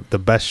knows the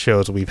best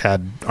shows we've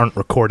had aren't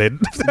recorded.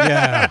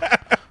 Yeah.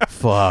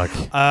 Fuck.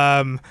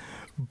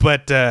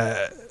 But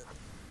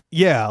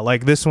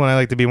like this one, I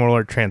like to be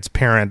more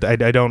transparent. I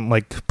don't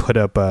like put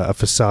up a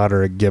facade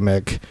or a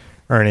gimmick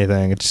or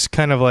anything. It's just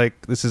kind of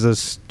like, this is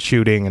us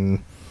shooting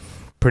and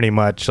pretty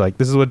much like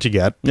this is what you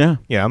get. Yeah.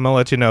 I'm gonna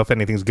let you know if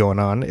anything's going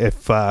on.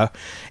 If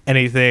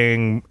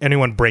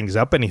anyone brings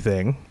up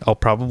anything, I'll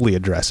probably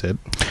address it.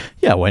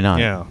 Yeah, why not?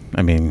 Yeah.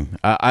 I mean,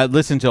 I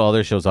listen to all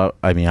their shows. I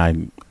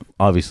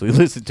obviously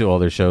listen to all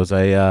their shows.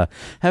 I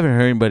haven't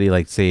heard anybody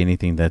like say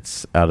anything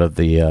that's out of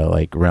the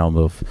like realm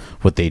of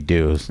what they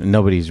do.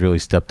 Nobody's really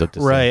stepped up to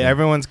right. say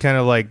Everyone's kind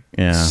of like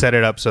set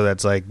it up so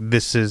that's like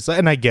this is,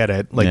 and I get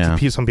it. Like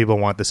some people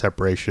want the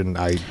separation.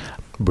 I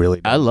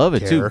love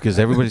it too because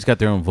everybody's got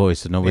their own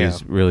voice, so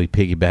nobody's really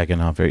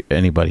piggybacking off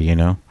anybody,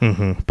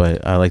 Mm-hmm.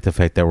 But I like the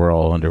fact that we're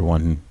all under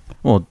one.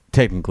 Well,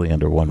 technically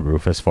under one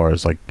roof as far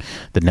as like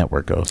the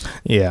network goes.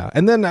 Yeah,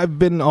 and then I've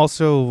been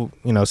also,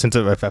 since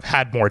I've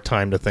had more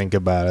time to think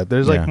about it.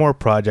 There's like more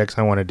projects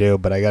I want to do,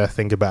 but I got to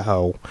think about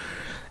how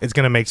it's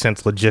going to make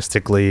sense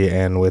logistically.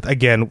 And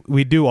again,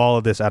 we do all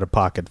of this out of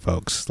pocket,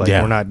 folks. Like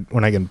we're not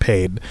getting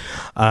paid.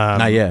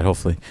 Not yet,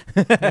 hopefully.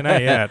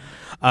 Not yet.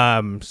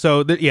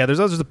 So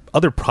there's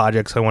other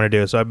projects I want to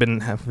do. So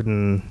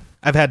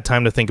I've had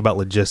time to think about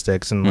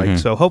logistics and like,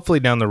 so hopefully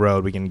down the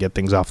road we can get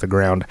things off the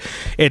ground.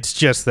 It's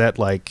just that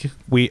like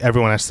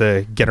everyone has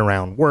to get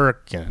around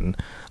work and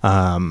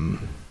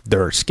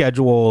their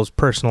schedules,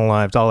 personal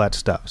lives, all that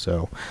stuff.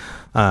 So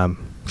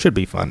should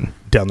be fun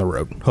down the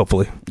road,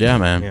 hopefully. Yeah,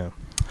 man. Yeah.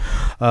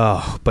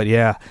 Oh, but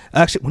yeah.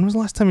 Actually, when was the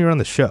last time you were on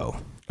the show?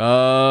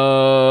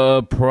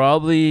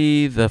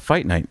 Probably the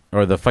fight night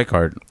or the fight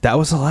card. That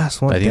was the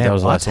last one. I think that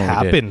was the last one we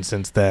did. Happened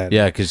since then.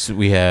 Yeah, because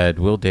we had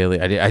Will Daly.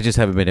 I just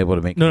haven't been able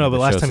to make. No, but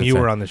last time you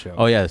were on the show.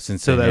 Oh yeah,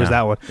 since so then, that was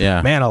that one.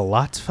 Yeah, man, a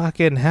lot's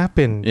fucking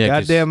happened. Yeah,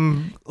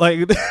 goddamn, like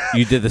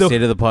you did the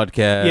state of the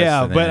podcast.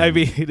 Yeah, but I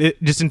mean,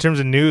 just in terms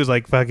of news,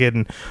 like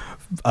fucking.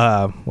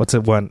 What's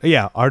it one?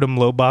 Yeah, Artem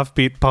Lobov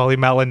beat Paulie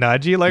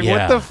Malignaggi. Like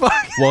what the fuck?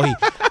 Well, he.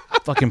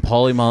 Fucking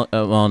Paulie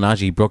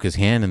Malignaggi broke his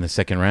hand in the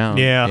second round.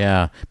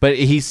 Yeah. But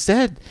he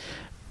said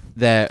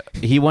that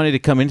he wanted to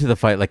come into the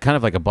fight like kind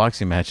of like a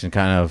boxing match and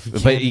kind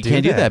of, but he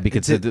can't do that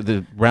because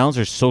the rounds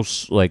are so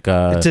like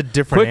it's a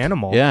different quick.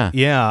 animal. Yeah.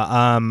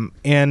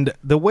 And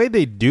the way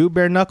they do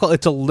bare knuckle,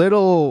 it's a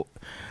little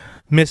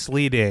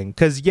misleading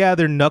because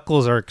their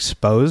knuckles are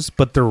exposed,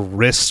 but their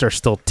wrists are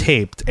still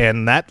taped,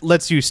 and that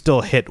lets you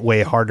still hit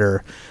way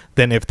harder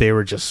than if they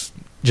were just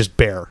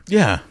bare.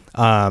 Yeah.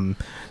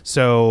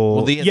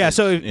 So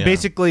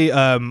basically,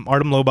 Artem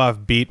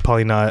Lobov beat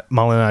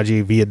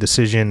Malignaggi via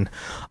decision.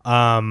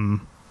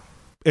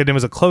 And it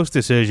was a close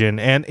decision.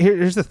 And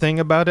here's the thing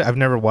about it. I've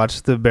never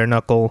watched the bare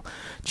knuckle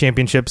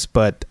championships,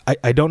 but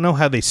I don't know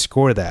how they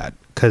score that.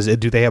 Because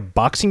do they have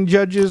boxing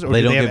judges or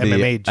do they have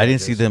MMA judges? I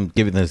didn't see them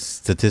giving the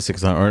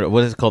statistics on, or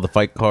what is it called, the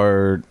fight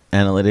card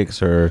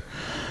analytics, or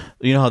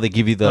you know how they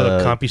give you the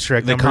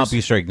CompuStrike numbers? The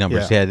CompuStrike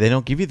numbers. Yeah, they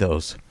don't give you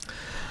those.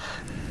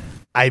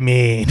 I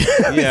mean,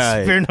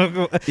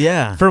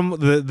 yeah, From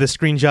the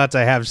screenshots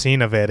I have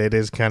seen of it, it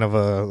is kind of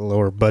a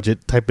lower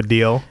budget type of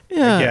deal.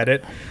 Yeah, I get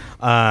it.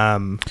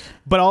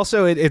 But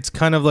also it's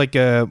kind of like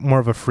a more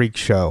of a freak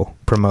show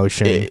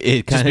promotion.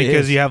 It just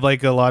because you have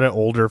like a lot of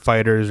older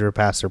fighters or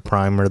past their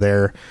prime are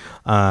there.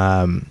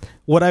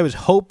 What I was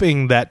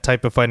hoping that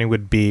type of fighting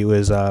would be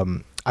was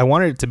I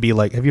wanted it to be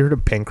like, have you heard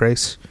of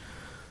Pancrase?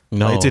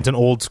 No, it's an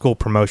old school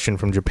promotion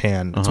from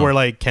Japan. It's where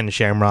like Ken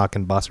Shamrock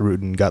and Bas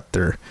Rutten got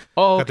their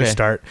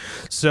start.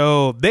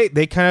 So they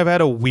kind of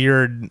had a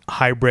weird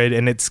hybrid,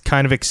 and it's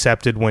kind of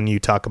accepted when you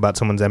talk about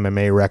someone's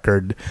MMA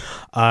record.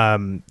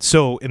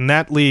 So in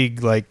that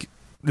league, like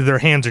their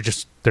hands are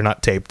they're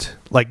not taped.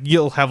 Like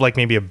you'll have like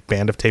maybe a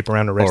band of tape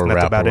around a wrist, and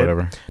that's about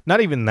it.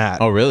 Not even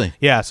that. Oh, really?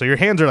 Yeah. So your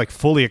hands are like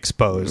fully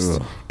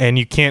exposed, and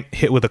you can't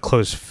hit with a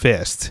closed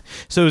fist.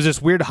 So it was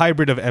this weird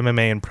hybrid of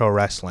MMA and pro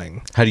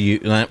wrestling. How do you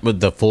with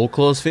the full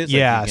closed fist?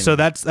 Yeah. So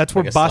that's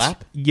where like Boss.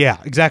 Slap? Yeah,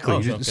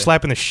 exactly. You're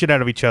slapping the shit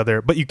out of each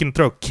other, but you can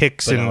throw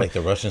kicks but and not like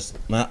the Russian,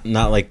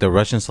 not like the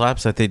Russian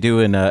slaps that they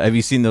do. And have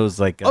you seen those?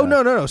 Like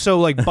no.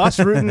 So like Bas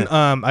Rutten,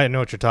 I know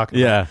what you're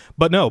talking about. Yeah.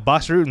 But no,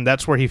 Bas Rutten,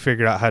 that's where he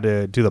figured out how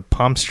to do the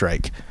palm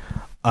strike.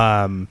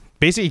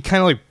 Basically, he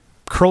kind of like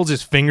curls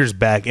his fingers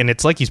back, and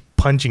it's like he's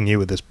punching you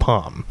with his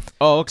palm.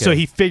 Oh, okay. So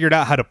he figured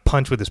out how to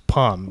punch with his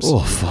palms. Oh,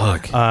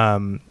 fuck.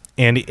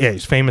 And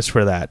he's famous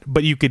for that.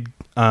 But you could,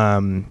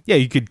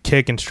 you could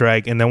kick and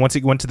strike, and then once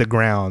it went to the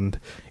ground,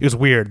 it was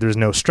weird. There's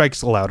no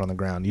strikes allowed on the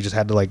ground. You just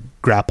had to like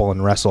grapple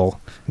and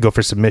wrestle, and go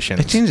for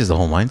submissions. It changes the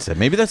whole mindset.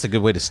 Maybe that's a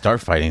good way to start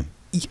fighting.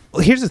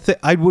 Here's the thing.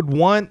 I would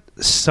want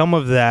some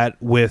of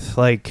that with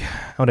like,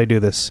 how would I do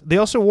this? They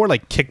also wore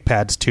like kick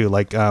pads too,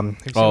 like like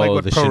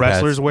what pro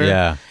wrestlers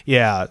wear.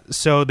 Yeah.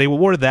 So they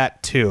wore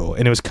that too,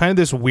 and it was kind of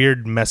this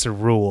weird mess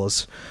of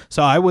rules.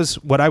 So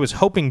what I was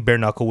hoping bare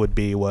knuckle would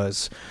be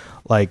was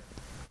like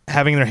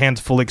having their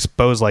hands fully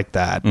exposed like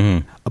that,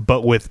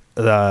 but with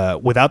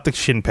without the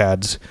shin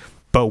pads,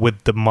 but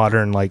with the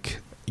modern like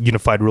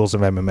unified rules of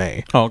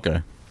MMA. Oh,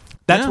 okay.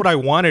 That's what I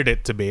wanted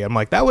it to be. I'm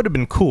like, that would have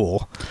been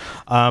cool.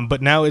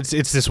 But now it's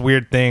this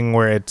weird thing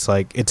where it's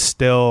like, it's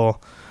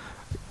still,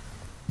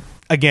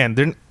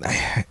 again,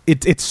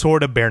 it's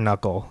sort of bare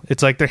knuckle.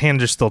 It's like their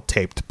hands are still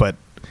taped, but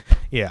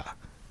yeah,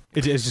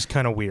 it's just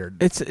kind of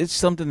weird. It's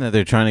something that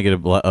they're trying to get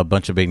a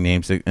bunch of big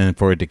names and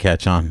for it to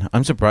catch on.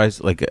 I'm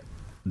surprised like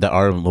that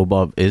Artem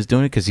Lobov is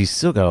doing it because he's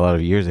still got a lot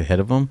of years ahead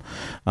of him.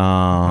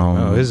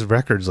 His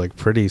record's like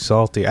pretty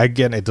salty.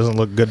 Again, it doesn't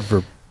look good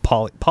for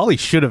Paulie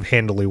should have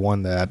handily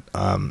won that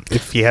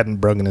if he hadn't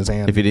broken his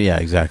hand. If he did, yeah,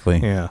 exactly.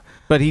 Yeah,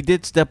 but he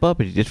did step up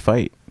and he did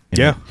fight.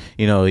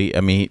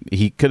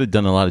 He could have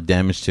done a lot of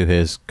damage to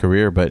his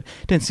career, but it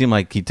didn't seem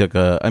like he took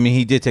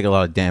he did take a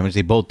lot of damage.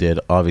 They both did,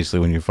 obviously,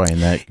 when you're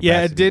fighting that.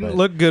 Yeah, it didn't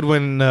look good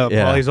when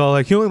Paulie's all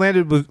like, he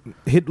only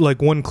hit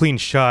like one clean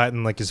shot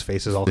and like his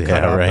face is all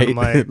cut up. Right.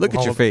 Like, look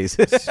at your face.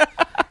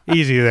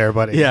 Easy there,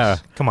 buddy. Yeah.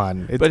 Come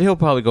on. But he'll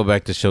probably go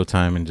back to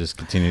Showtime and just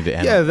continue to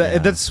end.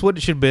 That's what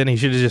it should have been. He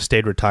should have just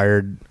stayed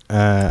retired.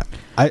 But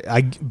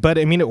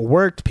I mean, it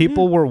worked.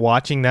 People were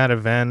watching that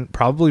event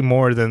probably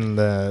more than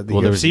the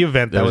UFC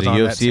event that was on that.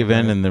 There was a UFC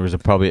event, and there was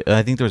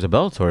I think there was a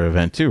Bellator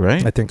event too,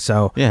 right? I think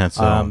so. Yeah.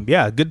 So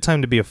good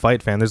time to be a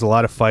fight fan. There's a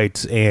lot of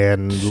fights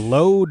and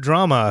low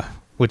drama,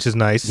 which is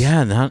nice.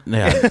 Yeah,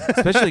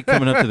 especially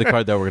coming up to the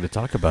card that we're going to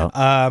talk about.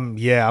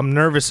 I'm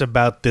nervous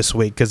about this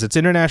week because it's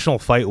International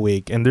Fight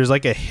Week, and there's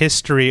like a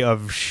history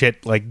of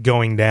shit like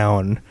going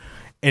down,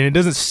 and it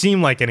doesn't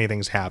seem like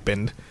anything's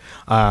happened.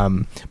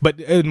 But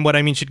what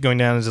I mean shit going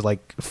down is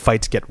like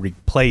fights get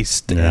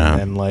replaced,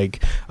 and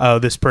like, oh,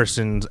 this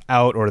person's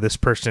out or this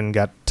person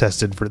got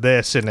tested for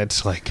this, and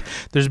it's like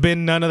there's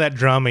been none of that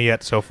drama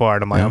yet so far.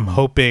 And I'm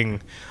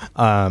hoping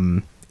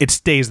it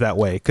stays that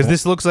way because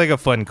this looks like a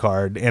fun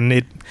card,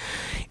 and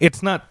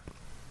it's not.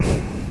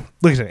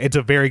 Listen, it's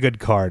a very good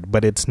card,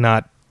 but it's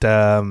not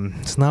a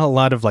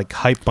lot of like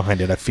hype behind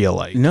it. I feel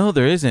like no,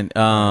 there isn't.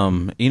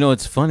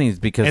 It's funny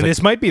because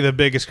this might be the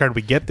biggest card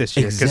we get this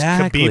year.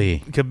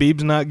 Exactly,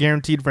 Khabib's not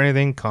guaranteed for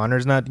anything.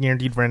 Connor's not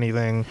guaranteed for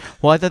anything.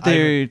 Well, I thought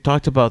they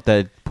talked about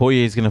that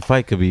Poirier's going to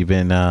fight Khabib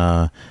in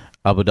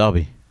Abu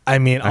Dhabi. I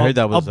mean, I heard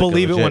that was I'll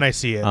believe it when I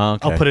see it.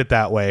 Okay. I'll put it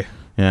that way.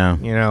 Yeah,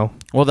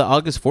 Well, the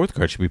August 4th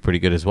card should be pretty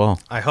good as well.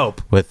 I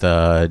hope. With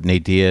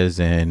Nate Diaz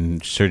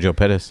and Sergio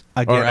Pettis.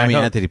 Again,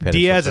 Anthony Pettis.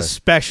 Diaz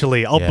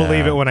especially. I'll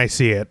believe it when I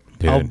see it.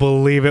 Dude. I'll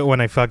believe it when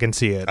I fucking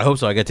see it. I hope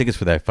so. I got tickets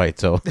for that fight,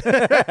 so.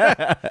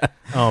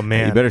 Oh,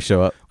 man. You better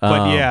show up.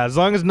 But yeah, as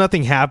long as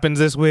nothing happens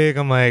this week,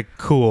 I'm like,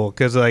 cool.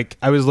 Because like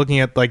I was looking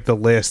at like the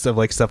list of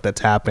like stuff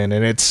that's happened,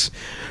 and it's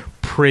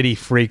pretty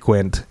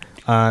frequent.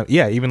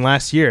 Even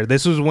last year.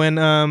 This was when,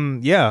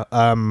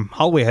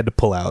 Holloway had to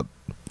pull out.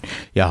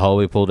 Yeah,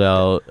 Holloway pulled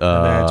out.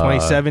 And then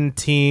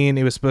 2017,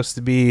 it was supposed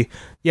to be,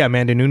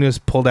 Amanda Nunes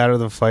pulled out of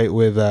the fight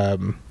with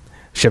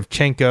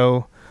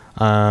Shevchenko.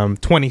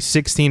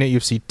 2016 at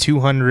UFC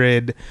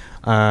 200.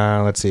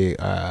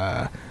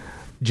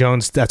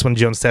 Jones. That's when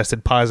Jones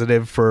tested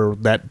positive for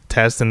that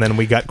test, and then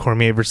we got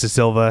Cormier versus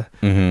Silva.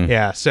 Mm-hmm.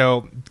 Yeah.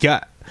 So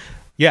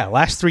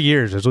last 3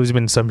 years, there's always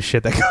been some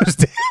shit that goes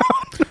down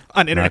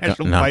on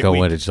international fight week.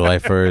 What, July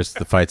 1st,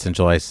 the fight's in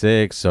July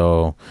 6th,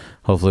 so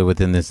hopefully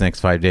within this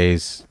next 5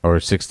 days or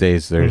 6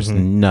 days, there's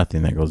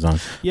nothing that goes on.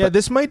 Yeah, but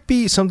this might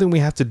be something we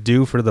have to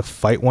do for the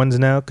fight ones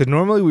now, because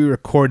normally we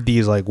record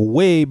these like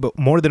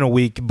more than a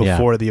week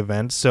before the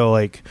event, so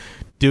like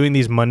doing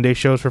these Monday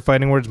shows for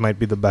Fighting Words might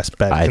be the best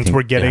bet, since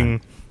we're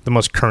getting the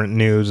most current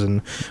news,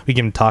 and we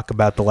can talk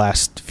about the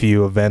last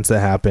few events that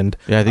happened.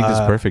 Yeah, I think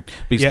that's perfect,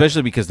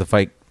 especially because the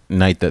fight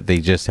night that they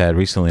just had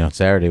recently on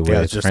Saturday. I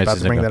was just about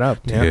to bring that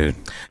up. Dude.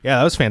 Yeah,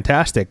 that was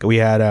fantastic. We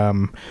had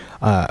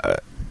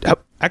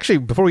actually,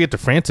 before we get to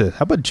Francis,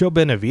 how about Joe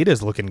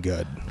Benavidez looking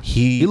good?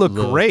 He looked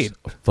great.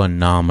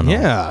 Phenomenal.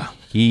 Yeah.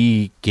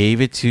 He gave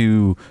it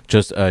to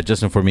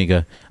Justin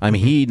Formiga. I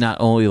mean, he not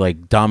only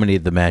like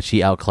dominated the match,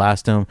 he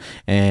outclassed him,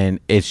 and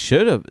it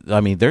should have.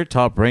 I mean, they're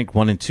top ranked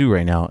 1 and 2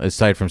 right now,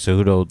 aside from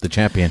Cejudo, the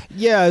champion.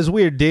 Yeah, it's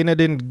weird. Dana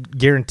didn't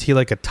guarantee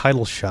like a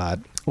title shot.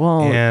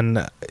 Well, and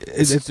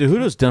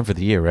Cejudo's done for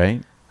the year,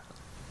 right?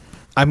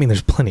 I mean,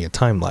 there's plenty of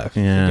time left.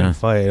 Yeah. He can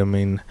fight. I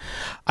mean,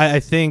 I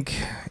think,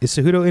 is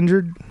Cejudo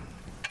injured?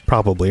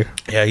 Probably.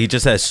 Yeah, he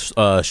just has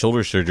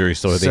shoulder surgery,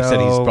 so they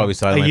said he's probably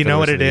sidelined. You know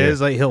what it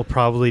is? Like, he'll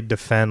probably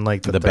defend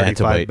like the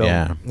 35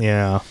 belt.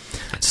 Yeah.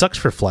 Sucks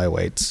for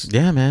flyweights.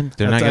 Yeah, man,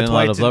 they're not getting a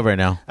lot of love right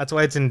now. That's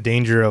why it's in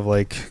danger of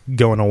like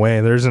going away.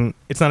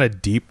 It's not a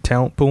deep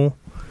talent pool.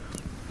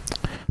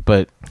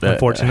 But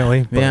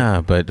unfortunately,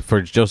 but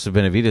for Joseph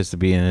Benavidez to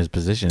be in his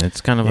position, it's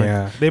kind of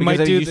like they might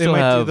do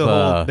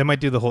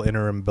the whole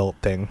interim belt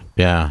thing.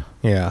 Yeah.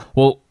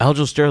 Well,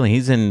 Aljamain Sterling,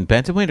 he's in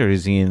bantamweight or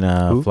is he in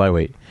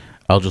flyweight?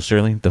 Aljamain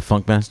Sterling, the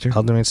Funk Master.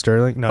 Aljamain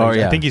Sterling? No,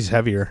 I think he's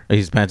heavier.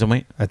 He's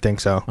bantamweight. I think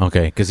so.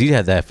 Okay, because he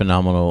had that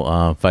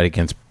phenomenal fight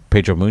against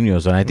Pedro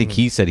Munoz, and I think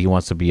he said he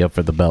wants to be up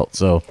for the belt.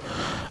 So.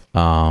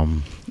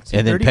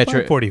 And then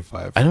 35,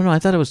 45. I don't know. I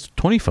thought it was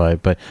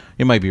 25, but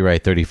you might be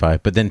right,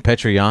 35. But then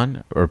Petr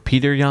Yan or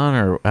Peter Yan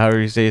or however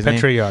you say his name.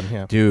 Petr Yan,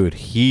 yeah. Dude,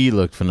 he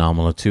looked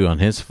phenomenal too on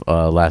his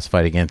last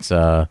fight against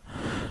who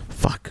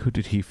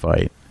did he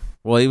fight?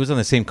 Well, he was on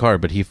the same card,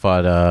 but he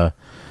fought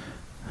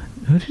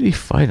who did he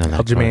fight on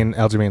that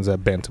Aljamain's a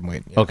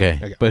bantamweight. Yeah.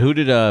 Okay. But who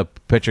did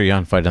Petr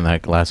Yan fight on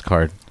that last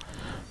card?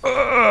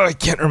 I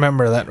can't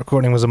remember. That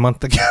recording was a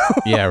month ago.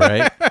 Yeah,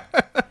 right.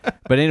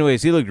 But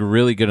anyways, he looked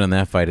really good on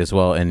that fight as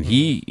well, and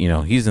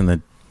he's in the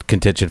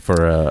contention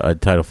for a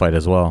title fight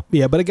as well.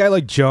 Yeah, but a guy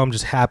like Joe, I'm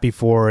just happy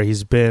for.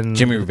 He's been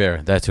Jimmy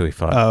Rivera. That's who he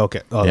fought. Oh,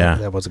 okay. Oh, yeah,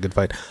 that was a good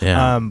fight.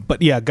 Yeah.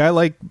 But yeah, a guy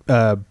like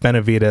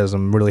Benavidez,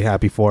 I'm really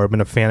happy for. I've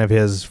been a fan of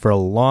his for a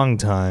long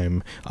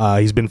time.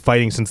 He's been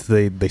fighting since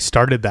they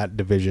started that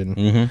division.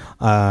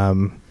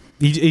 Mm-hmm.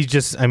 He's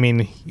just, I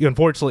mean,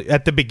 unfortunately,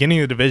 at the beginning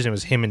of the division, it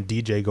was him and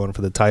DJ going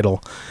for the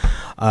title.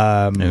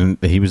 And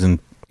he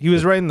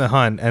was right in the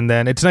hunt, and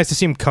then it's nice to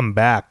see him come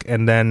back.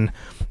 And then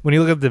when you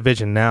look at the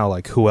division now,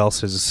 like who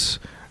else is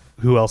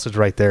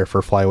right there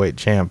for flyweight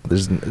champ?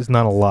 There's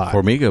not a lot.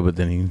 Formiga, but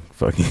then he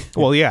fucking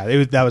well, yeah,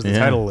 that was the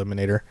title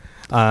eliminator.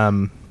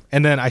 And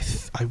then I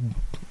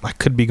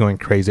could be going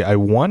crazy. I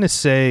want to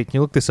say, can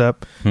you look this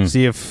up?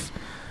 See if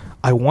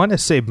I want to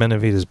say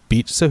Benavidez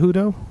beat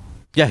Cejudo.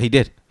 Yeah, he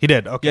did. He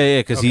did. Okay. Yeah,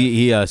 because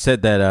he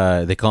said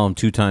that they call him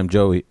two-time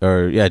Joey,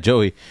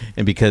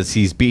 and because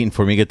he's beaten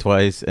Formiga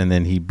twice, and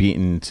then he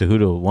beaten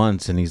Cejudo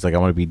once, and he's like, I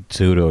want to beat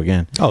Cejudo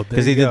again. Oh,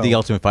 because they did the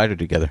Ultimate Fighter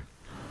together.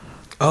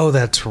 Oh,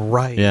 that's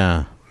right.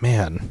 Yeah,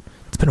 man,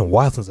 it's been a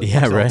while since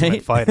I've watched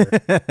Ultimate Fighter.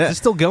 Is it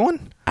still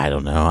going? I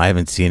don't know. I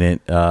haven't seen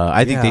it.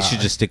 I think they should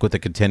just stick with the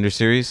Contender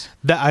Series.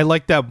 I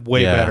like that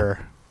way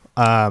better.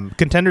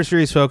 Contender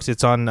Series, folks,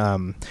 it's on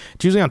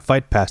it's usually on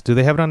Fight Pass. Do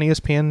they have it on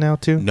ESPN now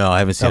too? No, I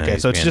haven't seen it. Okay,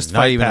 so it's just not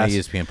Fight even Pass. on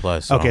ESPN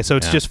Plus. So, okay, so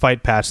it's just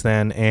Fight Pass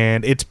then,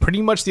 and it's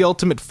pretty much the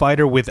Ultimate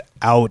Fighter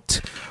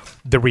without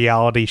the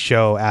reality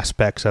show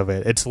aspects of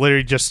it. It's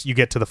literally just you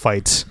get to the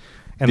fights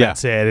and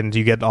that's it, and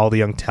you get all the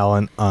young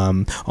talent.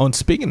 And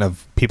speaking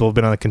of people who've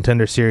been on the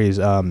Contender Series,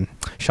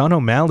 Sean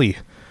O'Malley,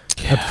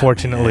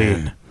 unfortunately,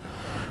 man.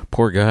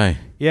 Poor guy.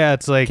 Yeah,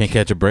 it's like can't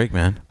catch a break,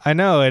 man. I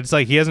know. It's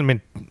like he hasn't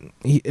been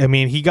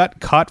he got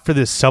caught for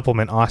this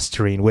supplement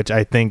Osterine, which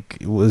I don't think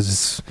it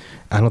was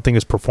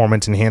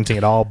performance enhancing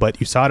at all, but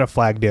USADA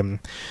flagged him.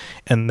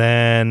 And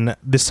then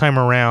this time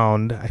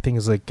around, I think it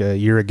was like a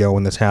year ago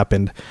when this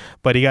happened,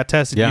 but he got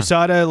tested. Yeah.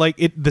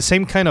 USADA, the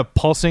same kind of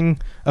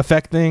pulsing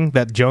effect thing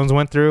that Jones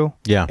went through.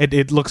 Yeah.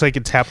 It looks like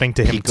it's happening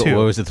to him too.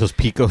 What was it? Those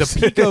picos?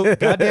 The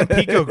goddamn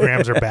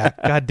picograms are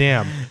back.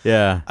 Goddamn.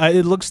 Yeah.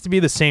 It looks to be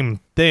the same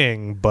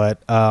thing,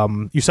 but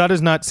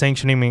USADA's not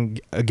sanctioning him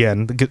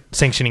again,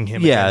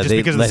 just they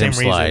because of the let same him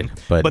slide,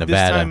 reason. but this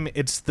Nevada. time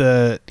it's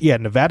the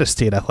Nevada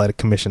State Athletic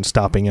Commission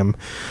stopping him,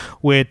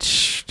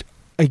 which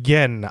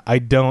again, I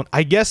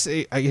guess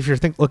if you're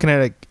looking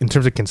at it in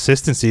terms of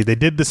consistency, they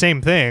did the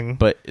same thing.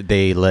 But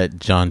they let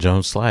John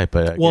Jones slide.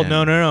 But well,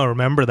 no.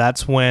 Remember,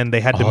 that's when they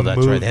had to move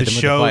the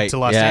show to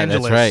Los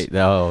Angeles. That's right.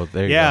 Oh,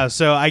 there you go.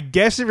 So I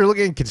guess if you're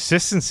looking at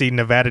consistency,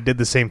 Nevada did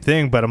the same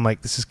thing. But I'm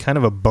like, this is kind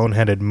of a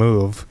boneheaded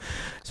move.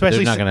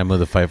 Especially they're not going to move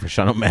the fight for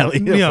Sean O'Malley.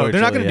 No,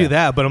 they're not going to do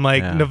that. But I'm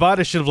like, Yeah.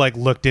 Nevada should have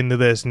looked into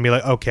this and be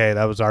like, okay,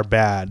 that was our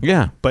bad.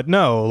 Yeah. But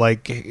no,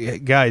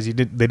 guys, they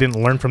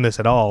didn't learn from this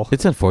at all.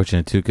 It's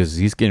unfortunate too because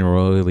he's getting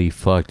really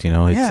fucked. It's, he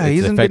it's hasn't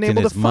been affecting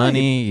able his to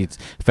money. It's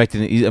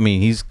affecting.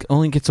 He's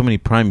only get so many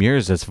prime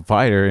years as a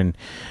fighter, and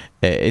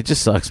it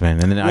just sucks,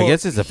 man. And then I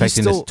guess it's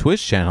affecting his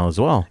Twitch channel as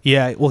well.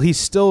 Yeah. Well, he's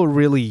still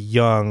really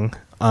young.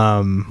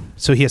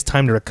 So he has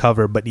time to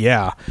recover. But the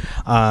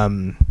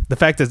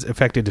fact that it's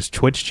affected his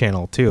Twitch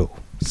channel too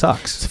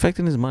sucks. It's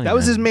affecting his money. That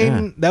was his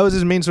main. Yeah. That was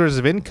his main source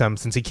of income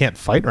since he can't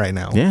fight right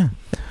now. Yeah.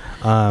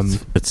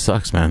 It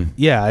sucks, man.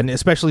 Yeah, and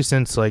especially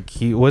since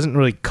he wasn't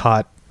really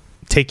caught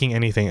taking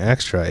anything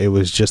extra. It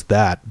was just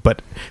that.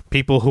 But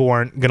people who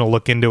aren't going to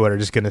look into it are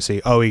just going to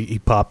see, oh, he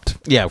popped.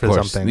 Yeah, of for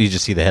course. something. You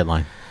just see the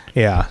headline.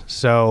 Yeah.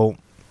 So.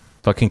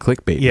 Fucking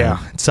clickbait. Yeah,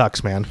 man. it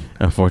sucks, man.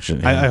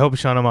 Unfortunately. I hope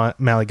Sean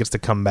O'Malley gets to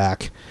come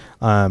back.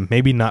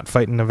 Maybe not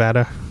fight in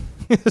Nevada.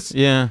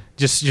 Yeah.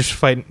 Just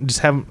fight.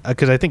 Just have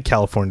because I think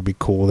California would be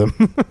cool with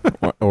him.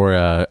 or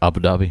Abu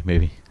Dhabi,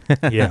 maybe.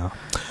 Yeah,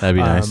 that'd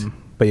be nice.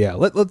 But yeah,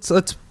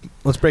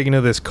 let's break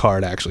into this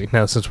card actually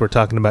now since we're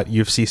talking about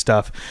UFC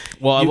stuff.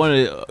 Well, I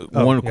wanted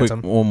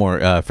one more.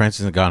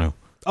 Francis Ngannou.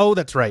 Oh,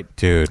 that's right,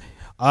 dude.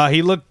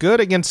 He looked good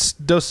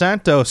against Dos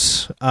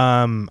Santos.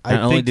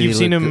 I think you've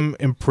seen him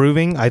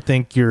improving. I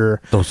think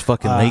those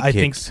fucking leg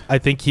kicks. I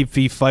think if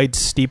he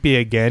fights Stipe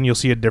again, you'll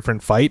see a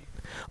different fight.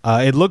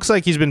 It looks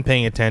like he's been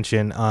paying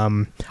attention.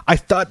 I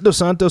thought Dos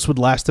Santos would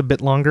last a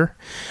bit longer.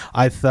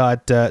 I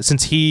thought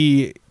since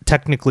he,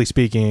 technically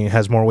speaking,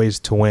 has more ways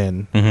to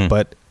win,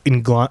 but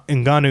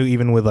Ngannou,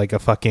 even with a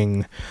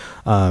fucking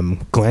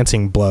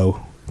glancing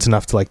blow, it's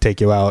enough to take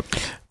you out.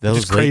 That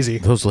was crazy.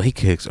 Those leg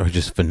kicks are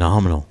just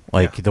phenomenal.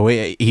 The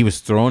way he was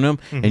throwing them,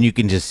 and you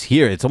can just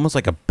hear it. It's almost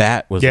like a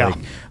bat was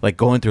like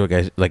going through a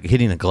guy, like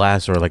hitting a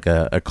glass or like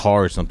a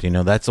car or something.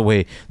 That's the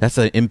way. That's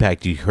the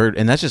impact you heard,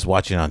 and that's just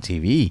watching it on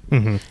TV.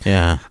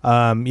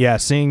 Yeah.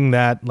 Seeing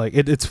that,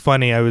 it's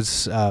funny. I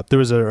was there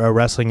was a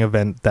wrestling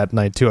event that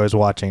night too. I was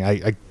watching.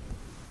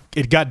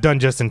 It got done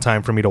just in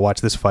time for me to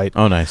watch this fight.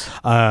 Oh, nice.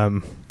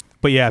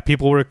 But yeah,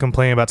 people were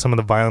complaining about some of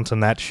the violence on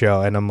that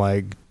show, and I'm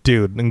like,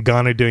 dude,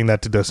 Ngannou doing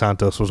that to Dos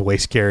Santos was way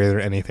scarier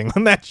than anything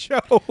on that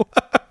show.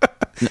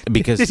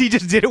 Because he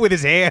just did it with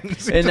his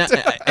hands,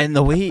 and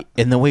the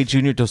way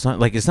Junior Dos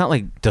Santos, it's not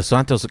like Dos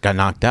Santos got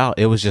knocked out.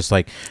 It was just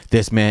like,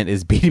 this man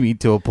is beating me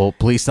to a pulp.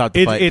 Please stop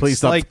the fight. Please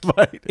stop the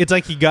fight. It's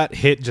like he got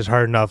hit just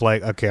hard enough.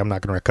 Okay, I'm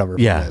not going to recover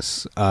from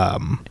this.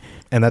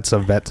 And that's a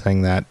vet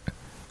saying that.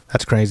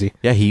 That's crazy.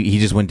 Yeah, he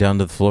just went down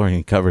to the floor and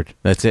he covered.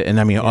 That's it. And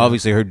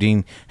obviously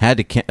Herdine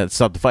had to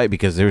stop the fight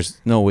because there's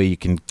no way you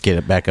can get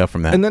it back up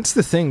from that. And that's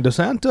the thing. Dos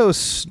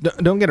Santos,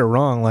 don't get it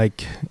wrong.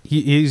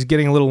 He's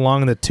getting a little long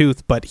in the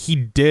tooth, but he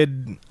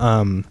did beat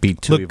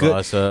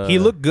Tuivasa. He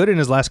looked good in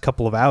his last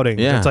couple of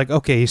outings. Yeah. It's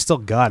okay, he still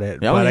got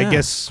it. But I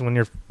guess when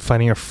you're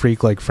fighting a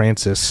freak like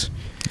Francis,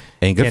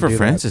 and good for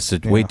Francis to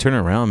turn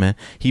around, man.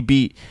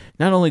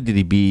 Not only did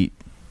he beat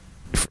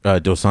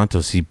Dos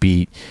Santos, he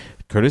beat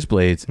Curtis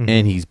Blades,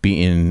 and he's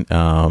beaten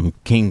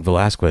King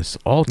Velasquez.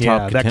 All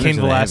top that King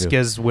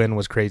Velasquez win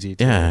was crazy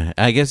too. Yeah,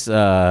 I guess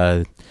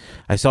I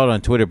saw it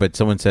on Twitter, but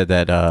someone said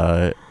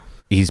that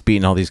he's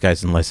beaten all these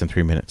guys in less than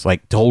 3 minutes,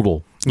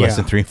 total less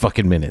than 3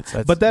 fucking minutes.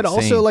 That's but that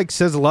insane. also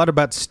says a lot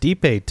about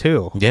Stipe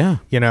too. Yeah,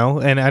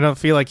 and I don't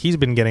feel like he's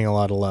been getting a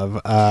lot of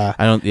love. I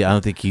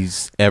don't think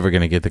he's ever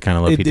going to get the kind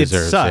of love he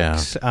deserves. It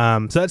sucks.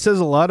 Yeah. So that says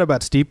a lot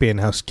about Stipe and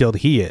how skilled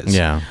he is.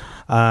 Yeah.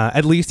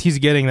 At least he's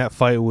getting that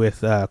fight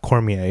with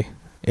Cormier.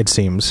 It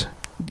seems.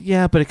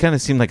 Yeah, but it kind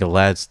of seemed like a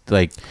lad's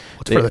it's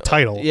for the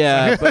title.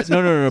 Yeah, but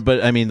no.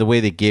 But I mean, the way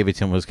they gave it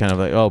to him was kind of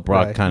like, oh,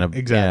 Brock, right, kind of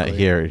exactly.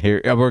 Yeah,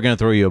 here, we're gonna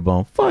throw you a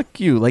bone.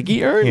 Fuck you!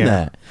 He earned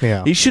that.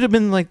 Yeah, he should have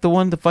been the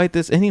one to fight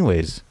this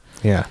anyways.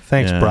 Yeah,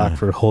 thanks, Brock,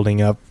 for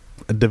holding up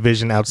a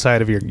division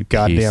outside of your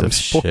goddamn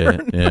sport.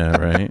 Shit. Yeah,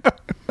 right.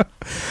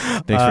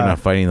 Thanks for not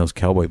fighting those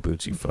cowboy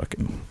boots, you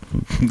fucking.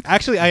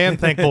 Actually, I am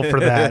thankful for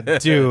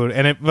that, dude.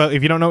 And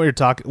if you don't know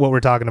what we're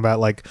talking about,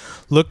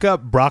 look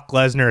up Brock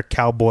Lesnar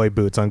cowboy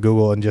boots on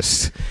Google and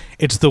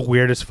it's the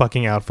weirdest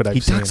fucking outfit I've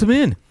seen. He tucks them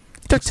in.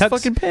 tucks his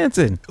fucking pants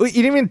in. He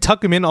didn't even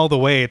tuck him in all the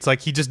way. It's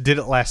like he just did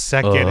it last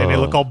second, and it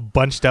looked all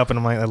bunched up, and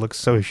I'm like, that looks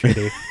so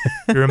shitty.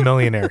 You're a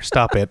millionaire.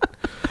 Stop it.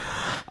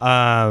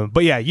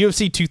 But yeah,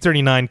 UFC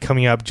 239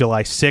 coming up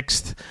July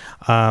 6th.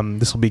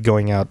 This will be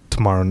going out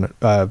tomorrow.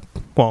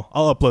 Well,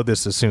 I'll upload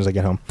this as soon as I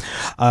get home.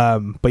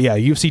 But yeah,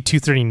 UFC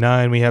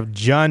 239, we have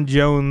John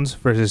Jones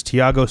versus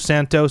Thiago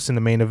Santos in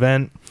the main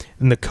event.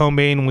 In the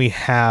co-main, we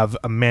have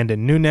Amanda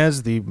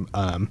Nunes,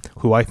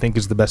 who I think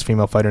is the best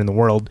female fighter in the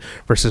world,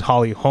 versus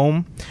Holly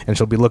Holm, and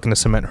she'll be looking to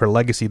cement her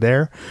legacy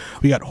there.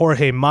 We got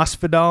Jorge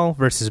Masvidal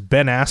versus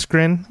Ben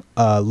Askren,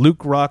 Luke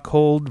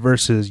Rockhold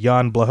versus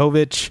Jan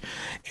Blachowicz,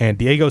 and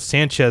Diego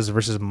Sanchez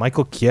versus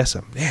Michael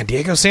Chiesa. Man,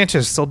 Diego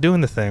Sanchez is still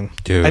doing the thing.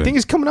 Dude. I think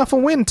he's coming off a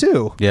win,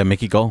 too. Yeah,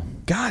 Mickey Gall.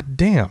 God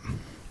damn.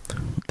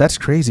 That's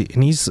crazy.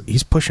 And he's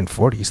pushing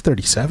 40. He's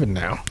 37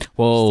 now.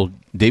 Well,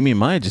 Damian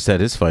Maia just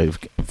had his fight,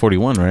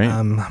 41, right?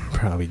 I'm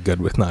probably good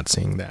with not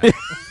seeing that.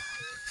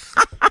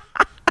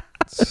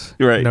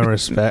 You're right. No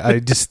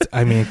respect.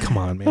 I mean, come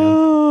on,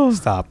 man.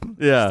 Stop.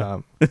 Yeah.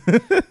 Stop.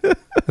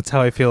 That's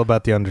how I feel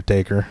about The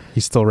Undertaker.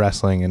 He's still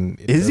wrestling. And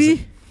Is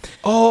he?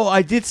 Oh,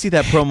 I did see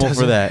that promo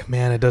for that.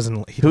 Man, it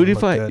doesn't. Who did he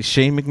fight? Good.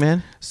 Shane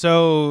McMahon?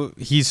 So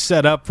he's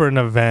set up for an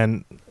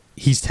event.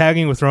 He's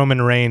tagging with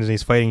Roman Reigns, and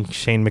he's fighting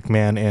Shane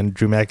McMahon and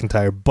Drew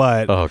McIntyre.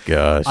 But oh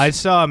gosh, I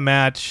saw a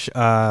match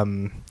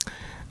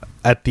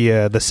at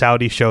the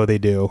Saudi show they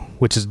do,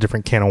 which is a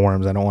different can of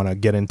worms I don't want to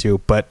get into.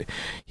 But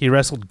he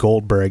wrestled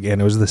Goldberg,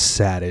 and it was the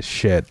saddest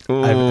shit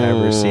I've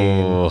ever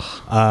seen.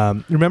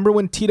 Remember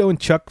when Tito and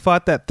Chuck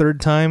fought that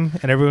third time,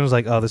 and everyone was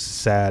like, "Oh, this is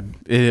sad."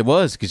 It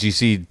was, because you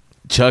see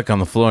Chuck on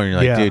the floor, and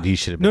you're like, dude, he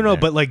should have been there.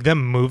 But like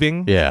them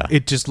moving, yeah,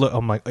 it just looked.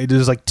 I'm like, it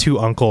was like two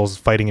uncles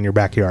fighting in your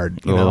backyard,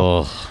 you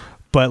know.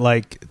 But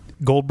like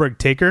Goldberg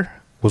Taker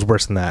was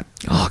worse than that.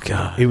 Oh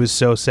god, it was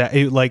so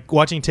sad. Like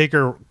watching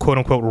Taker quote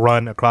unquote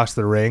run across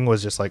the ring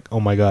was just like,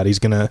 oh my god,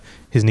 his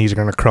knees are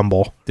gonna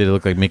crumble. Did it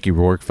look like Mickey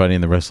Rourke fighting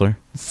the wrestler?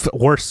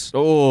 Worse.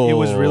 Oh, it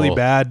was really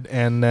bad.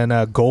 And then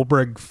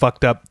Goldberg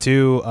fucked up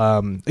too.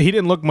 He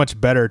didn't look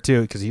much better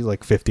too because he's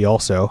like 50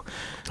 also.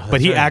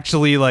 But he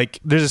actually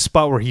there's a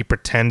spot where he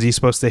pretends he's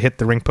supposed to hit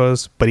the ring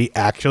post, but he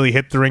actually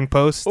hit the ring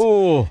post.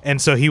 Oh,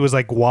 and so he was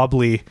like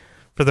wobbly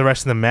for the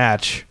rest of the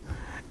match.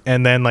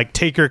 And then like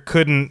Taker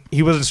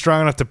he wasn't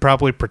strong enough to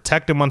properly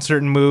protect him on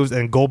certain moves,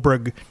 and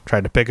Goldberg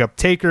tried to pick up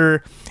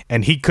Taker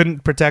and he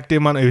couldn't protect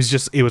him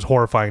it was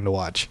horrifying to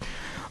watch.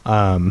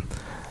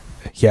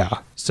 Yeah.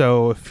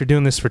 So if you're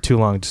doing this for too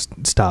long,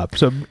 just stop.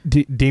 So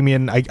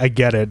Damian, I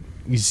get it.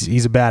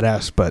 He's a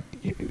badass, but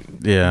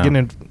yeah.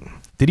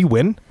 Did he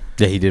win?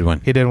 Yeah, he did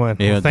win. He did win.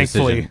 Well,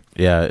 thankfully. Decision.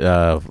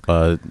 Yeah.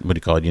 What do you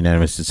call it?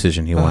 Unanimous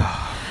decision. He won.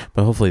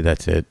 But hopefully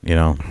that's it. You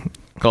know.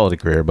 Call it a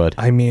career, bud.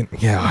 I mean,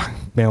 yeah,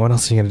 man. What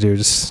else are you gonna do?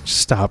 Just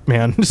stop,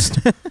 man.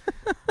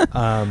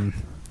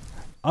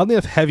 Oddly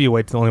enough,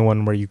 heavyweight's the only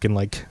one where you can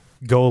like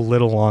go a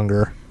little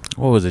longer.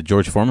 What was it?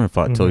 George Foreman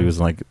fought till he was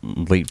like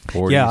late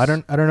 40s. Yeah, I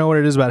don't know what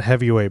it is about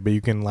heavyweight, but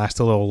you can last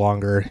a little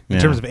longer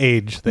in terms of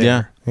age.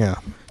 Yeah.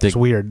 It's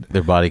weird.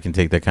 Their body can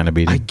take that kind of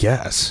beating. I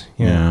guess.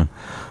 Yeah.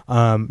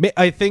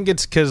 I think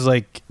it's because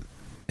like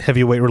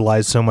heavyweight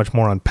relies so much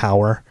more on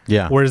power.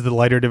 Yeah. Whereas the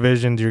lighter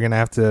divisions, you're gonna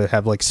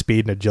have like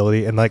speed and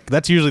agility, and like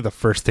that's usually the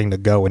first thing to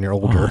go when you're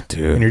older,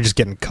 dude. And you're just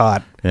getting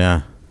caught.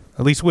 Yeah.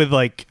 At least with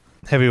like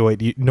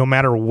heavyweight, no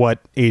matter what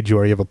age you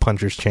are, you have a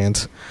puncher's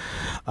chance.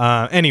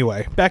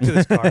 Anyway, back to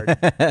this card.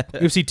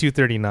 UFC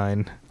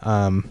 239.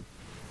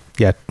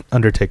 Yeah,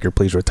 Undertaker,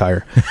 please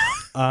retire.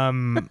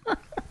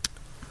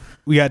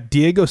 We got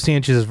Diego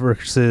Sanchez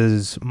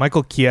versus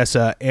Michael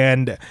Chiesa,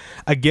 and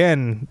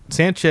again,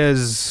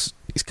 Sanchez.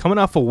 He's coming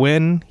off a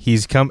win. He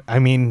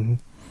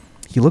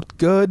looked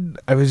good.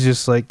 I was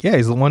just like, yeah,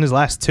 he's won his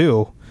last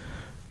two.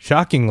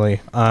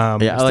 Shockingly.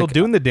 Still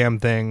doing the damn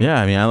thing.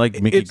 Yeah, I mean, I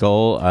like Mickey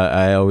Gall.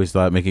 I always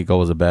thought Mickey Gall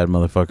was a bad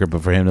motherfucker,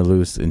 but for him to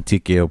lose in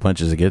TKO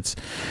punches against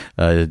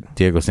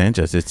Diego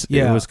Sanchez, it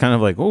was kind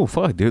of like, oh,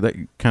 fuck, dude. That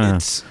kind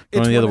of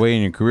going the other way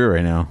in your career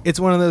right now. It's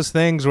one of those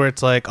things where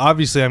it's like,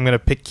 obviously, I'm going to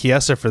pick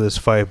Chiesa for this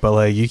fight, but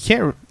like, you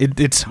can't,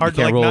 it's hard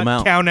to like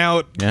not count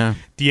out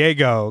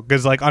Diego,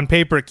 because like on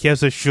paper,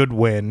 Chiesa should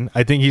win.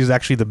 I think he's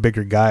actually the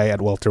bigger guy at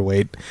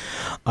welterweight.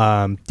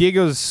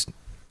 Diego's,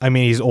 I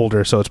mean, he's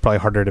older, so it's probably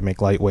harder to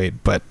make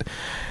lightweight. But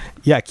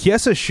yeah,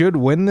 Chiesa should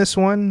win this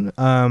one.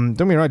 Don't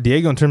get me wrong,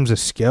 Diego in terms of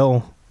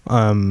skill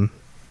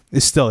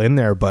is still in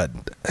there, but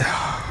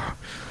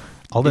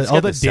all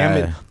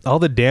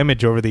the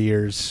damage over the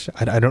years,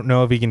 I don't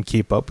know if he can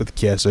keep up with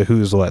Chiesa,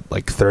 who's what,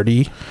 like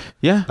 30?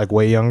 Yeah, like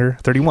way younger,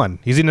 31.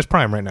 He's in his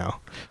prime right now.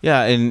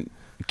 Yeah, and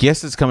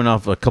Chiesa's coming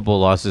off a couple of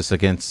losses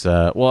against.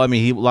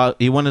 He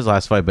won his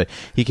last fight, but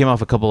he came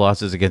off a couple of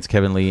losses against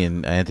Kevin Lee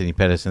and Anthony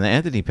Pettis. And the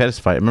Anthony Pettis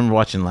fight, I remember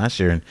watching last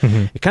year, and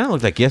it kind of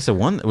looked like Chiesa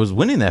was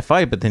winning that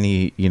fight, but then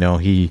he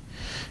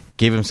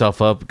gave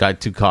himself up, got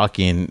too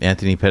cocky, and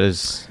Anthony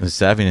Pettis'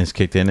 savviness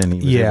kicked in, and he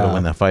was able to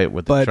win that fight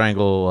with the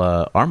triangle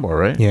armbar,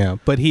 right? Yeah,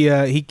 but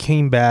he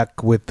came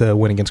back with the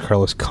win against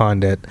Carlos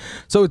Condit.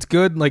 So it's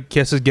good. Like,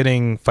 Kiesa's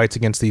getting fights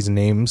against these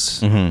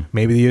names. Mm-hmm.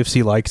 Maybe the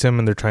UFC likes him,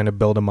 and they're trying to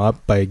build him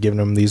up by giving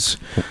him these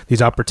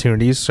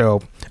opportunities.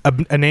 So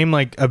a name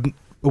like... A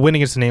win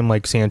against a name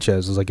like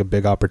Sanchez is like a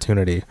big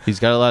opportunity. He's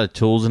got a lot of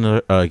tools in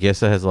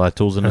Kesa has a lot of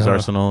tools in his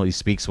arsenal. He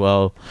speaks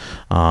well,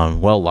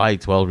 well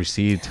liked, well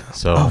received.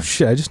 So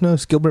shit! I just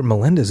noticed Gilbert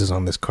Melendez is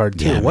on this card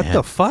too. Yeah, what man.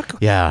 the fuck?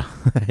 Yeah,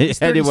 I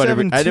didn't want to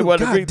bring that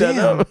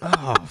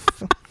up.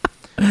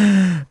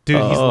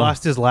 Dude, he's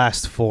lost his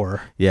last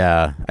 4.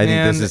 Yeah, I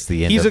think this is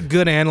the end. He's a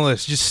good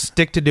analyst. Just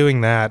stick to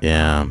doing that.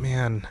 Yeah,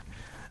 man.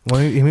 Well,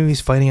 maybe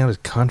he's fighting out his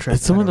contract.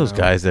 It's some of those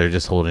guys that are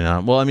just holding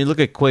on. Well, I mean, look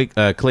at Clay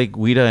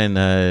Guida and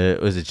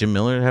was it Jim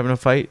Miller having a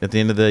fight at the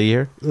end of the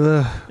year?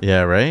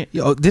 Yeah, right.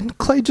 Yo, didn't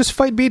Clay just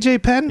fight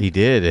BJ Penn? He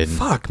did. And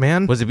fuck,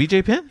 man. Was it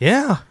BJ Penn?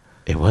 Yeah,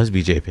 it was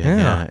BJ Penn.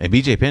 Yeah, and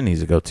BJ Penn needs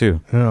to go too.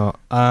 Yeah.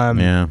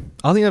 Yeah.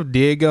 Oddly enough,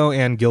 Diego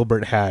and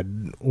Gilbert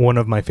had one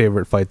of my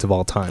favorite fights of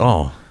all time.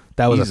 Oh,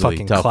 that was easily a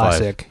fucking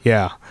classic. 5.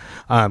 Yeah.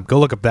 Go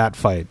look up that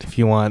fight if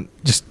you want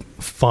just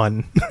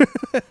fun.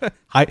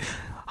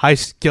 High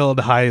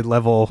skilled, high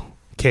level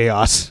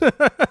chaos. But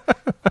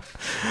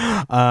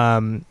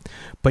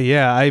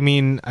yeah, I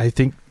mean, I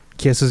think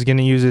Kiesa's going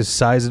to use his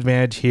size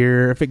advantage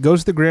here. If it goes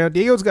to the ground,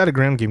 Diego's got a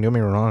ground game, don't get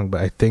me wrong, but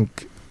I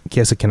think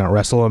Chiesa cannot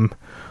wrestle him.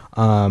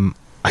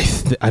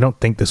 I don't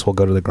think this will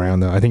go to the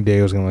ground, though. I think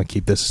Diego's going to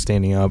keep this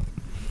standing up.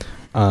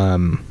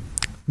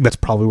 That's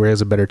probably where he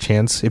has a better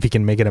chance, if he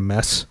can make it a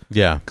mess.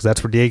 Yeah. Because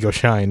that's where Diego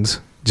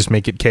shines. Just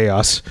make it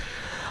chaos.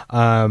 But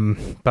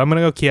I'm going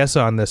to go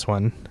Chiesa on this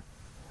one.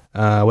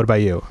 What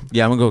about you?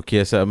 Yeah, I'm going to go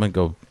Chiesa. I'm going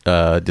to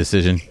go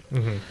decision.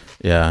 Mm-hmm.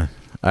 Yeah.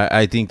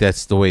 I think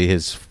that's the way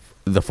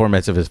the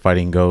formats of his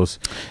fighting goes.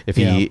 If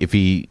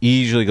he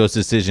usually goes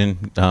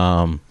decision,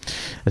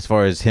 as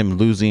far as him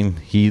losing,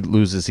 he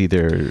loses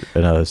either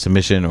a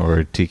submission or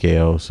a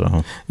TKO.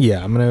 So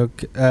yeah,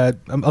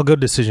 I'll go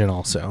decision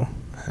also.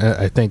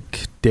 I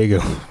think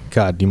Diego.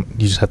 God, you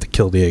just have to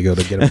kill Diego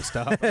to get him to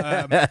stop.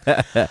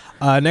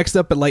 Next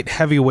up at light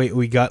heavyweight,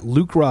 we got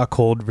Luke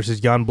Rockhold versus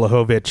Jan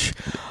Blachowicz.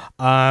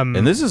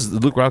 And this is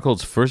Luke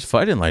Rockhold's first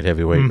fight in light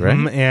heavyweight,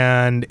 right?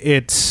 And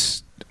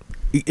it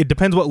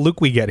depends what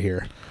Luke we get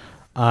here.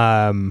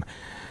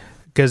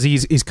 Because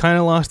he's kind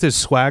of lost his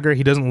swagger.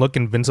 He doesn't look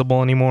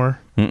invincible anymore.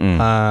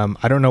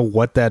 I don't know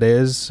what that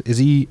is.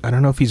 I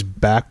don't know if he's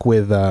back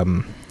with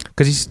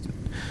because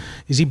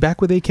is he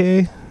back with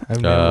AKA?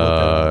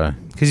 Because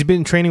he's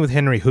been training with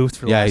Henry Hooft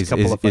for the last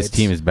couple of fights. His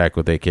team is back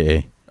with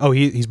AKA. Oh,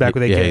 he's back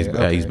with AKA.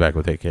 Yeah, he's back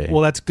with AKA.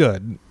 Well, that's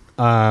good.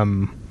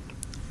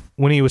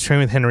 When he was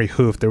training with Henry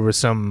Hooft, there was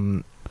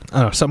something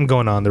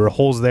going on. There were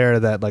holes there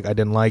that I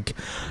didn't like.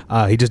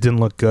 He just didn't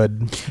look good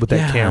with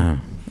that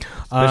camp.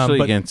 Especially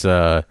against,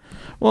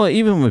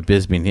 even with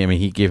Bisping, I mean,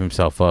 he gave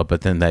himself up,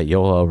 but then that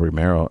Yoel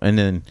Romero, and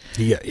then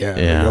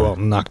Yoel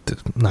knocked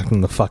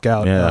him the fuck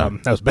out. Yeah.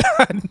 That was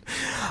bad.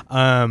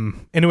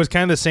 And it was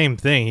kind of the same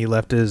thing. He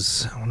left I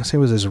want to say it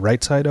was his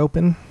right side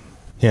open.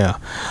 Yeah.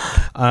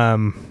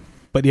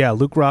 But yeah,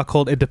 Luke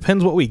Rockhold. It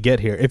depends what we get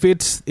here. If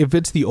it's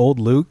the old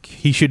Luke,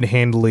 he should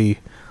handily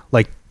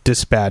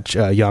dispatch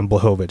Jan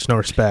Blachowicz. No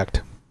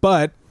respect.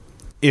 But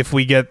if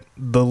we get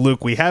the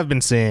Luke we have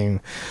been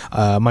seeing,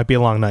 might be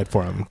a long night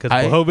for him because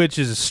Blachowicz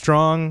is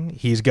strong.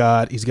 He's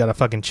got a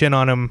fucking chin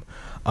on him,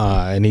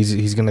 and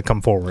he's gonna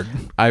come forward.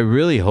 I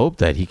really hope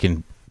that he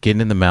can get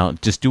in the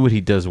mount, just do what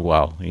he does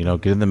well.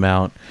 Get in the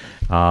mount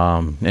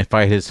and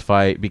fight his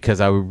fight,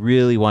 because I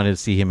really wanted to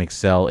see him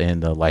excel in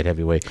the light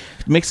heavyweight.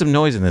 Make some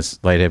noise in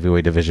this light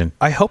heavyweight division.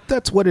 I hope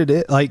that's what it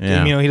is. He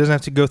doesn't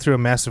have to go through a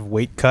massive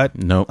weight cut.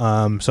 Nope.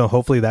 So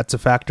hopefully that's a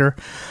factor.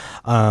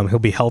 He'll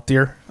be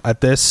healthier at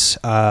this.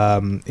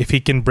 If he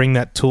can bring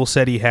that tool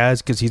set he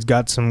has, because he's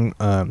got some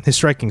his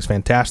striking's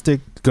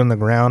fantastic, good on the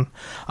ground.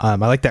 I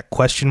like that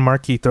question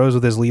mark he throws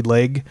with his lead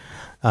leg.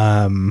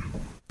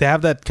 To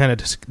have that kind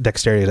of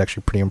dexterity is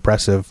actually pretty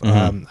impressive.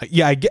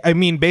 I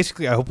mean,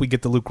 basically, I hope we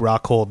get the Luke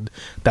Rockhold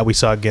that we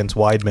saw against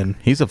Weidman.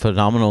 He's a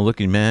phenomenal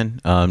looking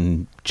man.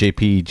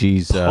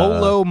 JPG's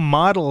polo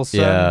model,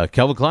 son. Yeah,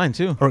 Calvin Klein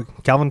too. Or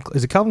Calvin?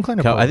 Is it Calvin Klein?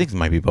 Or I think it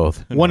might be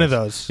both. One of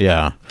those.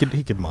 Yeah,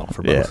 he could model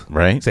for both. Yeah,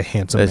 right. He's a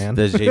handsome man.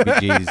 That's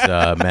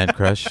JPG's man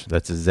crush.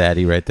 That's his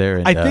zaddy right there.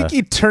 And, I think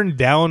he turned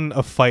down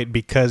a fight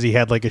because he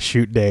had a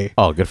shoot day.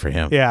 Oh, good for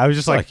him. Yeah, I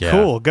was just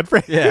cool, good for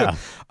him. Yeah.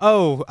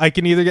 Oh, I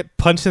can either get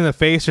punched in the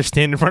face or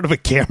stand in front of a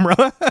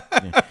camera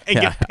and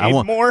get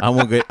paid more. I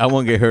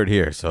won't get hurt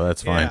here, so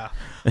that's fine. Yeah.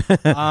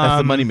 That's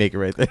the moneymaker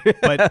right there.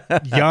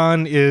 But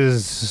Jan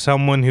is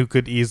someone who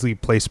could easily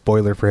play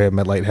spoiler for him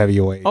at light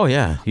heavyweight. Oh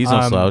yeah, he's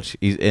no slouch.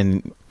 He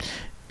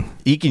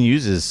can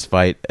use his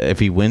fight, if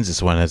he wins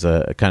this one, as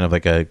a kind of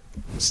a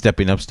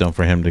stepping up stone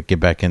for him to get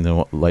back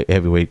into light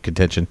heavyweight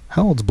contention.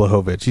 How old's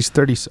Blachowicz? He's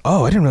 30.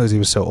 Oh, I didn't realize he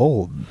was so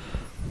old.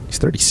 He's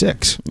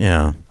 36.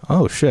 Yeah.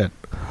 Oh shit.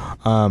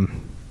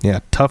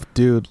 Yeah, tough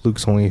dude.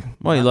 Luke's only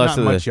lost not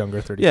to much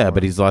younger, 34. Yeah,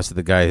 but he's lost to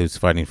the guy who's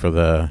fighting for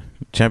the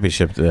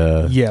championship.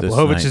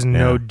 Blachowicz is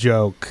no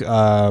joke.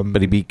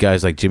 But he beat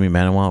guys like Jimmy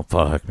Manuel.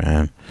 Fuck,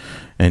 man.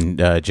 And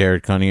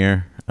Jared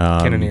Cannonier.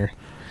 Cannonier.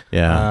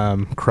 Yeah.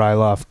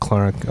 Krylov,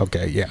 Clark.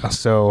 Okay, yeah.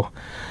 So,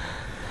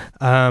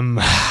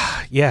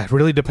 yeah, it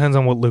really depends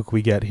on what Luke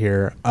we get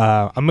here.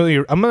 I'm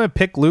gonna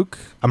pick Luke.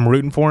 I'm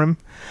rooting for him.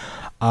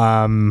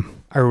 I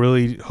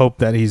really hope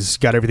that he's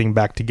got everything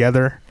back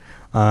together.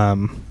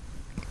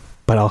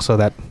 But also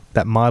that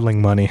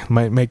modeling money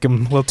might make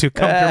him a little too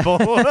comfortable.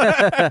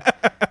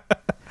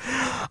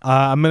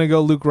 I'm going to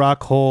go Luke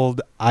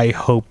Rockhold. I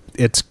hope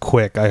it's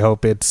quick. I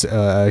hope it's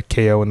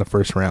KO in the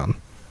first round.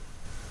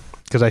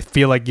 Because I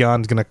feel like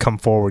Jan's going to come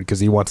forward because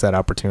he wants that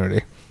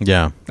opportunity.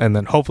 Yeah. And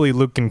then hopefully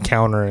Luke can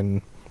counter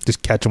and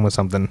just catch him with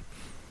something.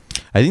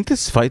 I think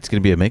this fight's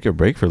going to be a make or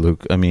break for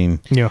Luke. I mean,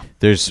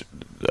 there's,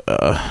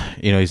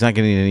 he's not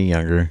getting any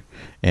younger.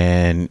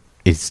 And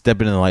he's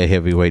stepping in the light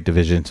heavyweight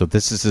division, so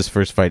this is his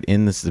first fight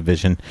in this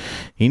division.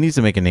 He needs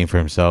to make a name for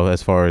himself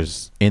as far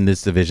as in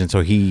this division.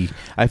 So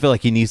I feel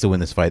like he needs to win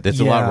this fight. There's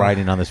a lot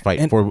riding on this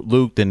fight for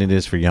Luke than it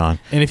is for Jan.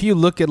 And if you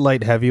look at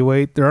light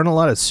heavyweight, there aren't a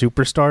lot of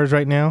superstars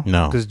right now.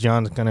 No, because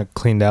Jan's kind of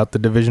cleaned out the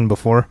division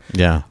before.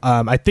 Yeah,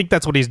 I think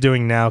that's what he's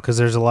doing now because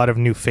there's a lot of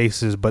new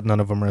faces, but none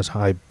of them are as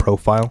high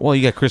profile. Well,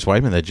 you got Chris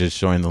Weidman that just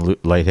joined the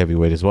light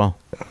heavyweight as well,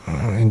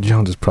 and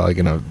Jones is probably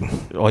gonna.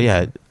 Oh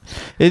yeah.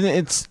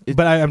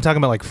 But I'm talking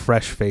about like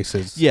fresh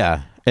faces.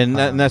 Yeah, and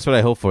that's what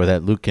I hope for,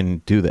 that Luke can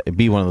do that,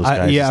 be one of those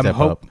guys to step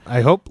up.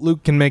 I hope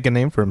Luke can make a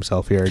name for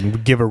himself here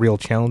and give a real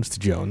challenge to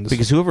Jones.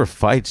 Because whoever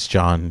fights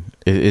John,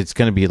 it's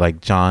going to be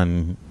like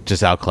John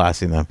just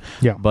outclassing them.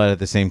 Yeah. But at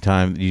the same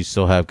time, you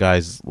still have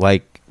guys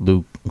like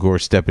Luke who are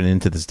stepping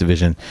into this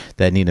division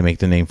that need to make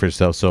the name for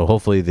themselves. So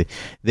hopefully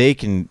they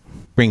can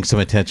bring some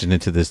attention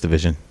into this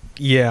division.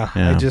 Yeah.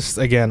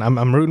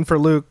 I'm rooting for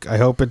Luke. I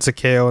hope it's a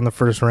KO in the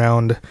first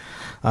round.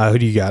 Who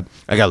do you got?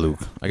 I got Luke.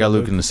 I got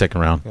Luke in the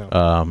second round.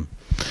 Yeah.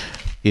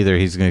 Either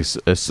he's going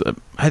to...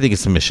 I think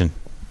it's submission.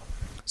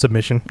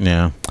 Submission?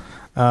 Yeah.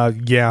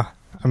 Yeah.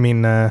 I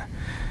mean,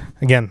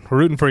 again, we're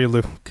rooting for you,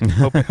 Luke.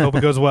 Hope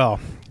it goes well.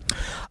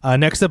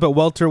 Next up at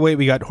welterweight,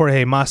 we got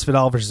Jorge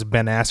Masvidal versus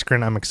Ben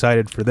Askren. I'm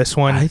excited for this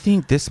one. I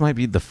think this might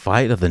be the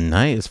fight of the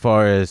night as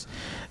far as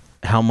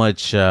how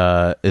much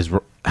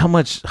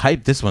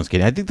hype this one's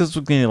getting. I think this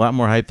one's getting a lot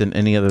more hype than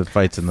any other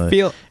fights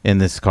in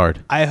this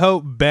card. I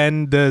hope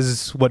Ben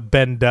does what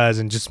Ben does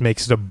and just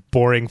makes it a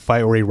boring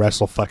fight where he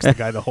wrestle fucks the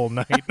guy the whole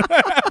night.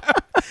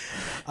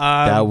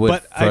 That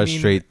would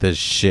frustrate the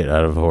shit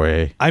out of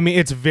Jorge. I mean,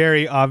 it's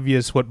very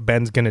obvious what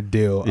Ben's going to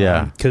do.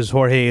 Yeah. Because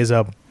Jorge is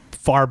a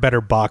far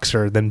better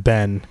boxer than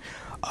Ben.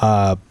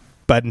 But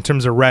in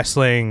terms of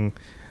wrestling,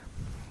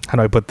 how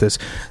do I put this?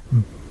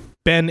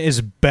 Ben is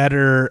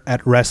better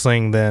at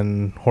wrestling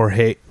than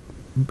Jorge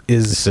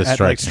is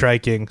at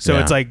striking. So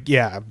it's like,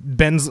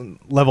 Ben's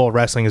level of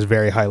wrestling is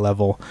very high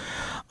level.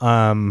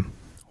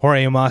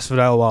 Jorge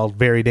Masvidal, while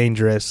very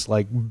dangerous,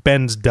 like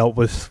Ben's dealt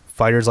with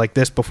fighters like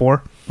this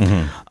before.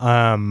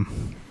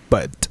 Mm-hmm.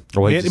 But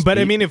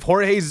I mean, if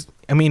Jorge's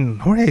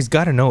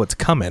got to know what's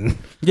coming.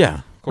 Yeah,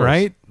 of course.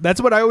 Right. That's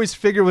what I always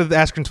figure with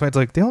Askren's fights.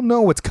 Like they'll know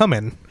what's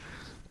coming,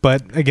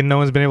 but again, no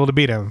one's been able to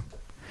beat him.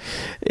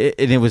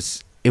 It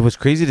was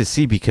crazy to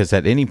see because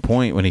at any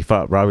point when he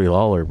fought Robbie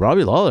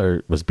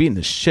Lawler was beating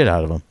the shit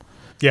out of him.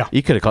 Yeah.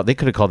 They could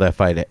have called that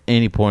fight at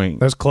any point.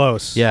 That was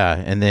close.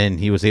 Yeah, and then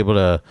he was able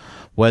to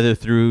weather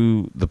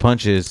through the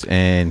punches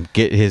and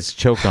get his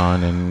choke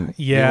on. And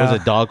it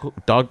was a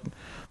dog.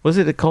 Was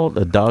it called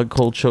a dog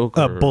cold choke?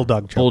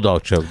 Bulldog choke.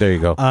 Bulldog choke. There you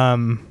go.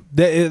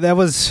 That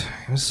was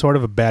sort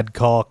of a bad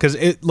call because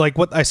it, like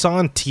what I saw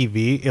on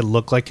TV, it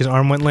looked like his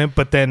arm went limp,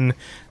 but then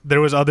there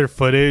was other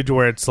footage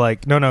where it's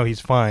like, no, he's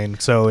fine.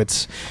 So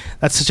that's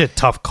such a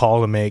tough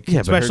call to make,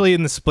 especially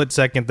in the split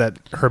second that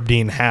Herb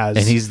Dean has.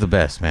 And he's the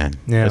best, man.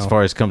 Yeah. As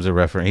far as comes to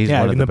referee, he's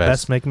one of the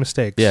best. Make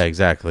mistakes. Yeah,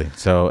 exactly.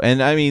 So,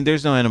 and I mean,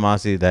 there's no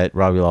animosity that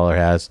Robbie Lawler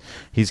has.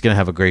 He's gonna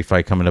have a great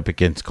fight coming up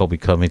against Colby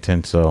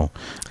Covington. So,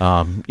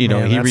 he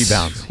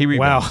rebounds.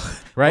 Wow.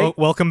 Right?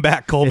 Welcome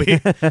back, Colby.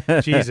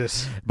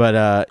 Jesus.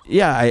 But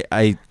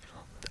I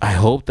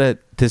hope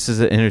that this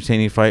is an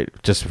entertaining fight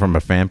just from a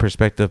fan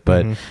perspective.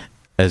 But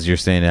as you're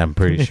saying, I'm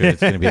pretty sure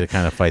it's going to be the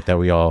kind of fight that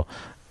we all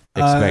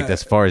expect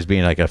as far as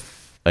being like a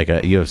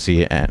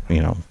UFC and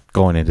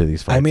going into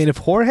these fights. I mean, if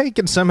Jorge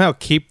can somehow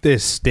keep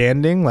this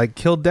standing, like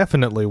he'll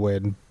definitely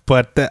win.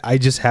 But I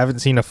just haven't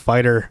seen a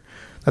fighter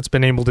that's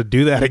been able to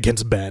do that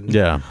against Ben.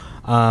 Yeah.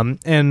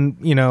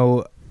 And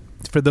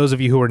for those of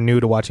you who are new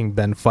to watching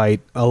Ben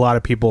fight, a lot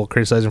of people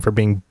criticize him for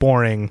being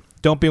boring.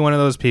 Don't be one of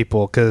those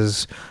people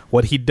because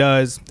what he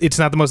does, it's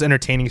not the most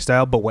entertaining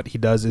style, but what he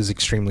does is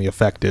extremely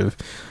effective.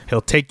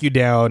 He'll take you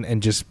down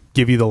and just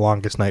give you the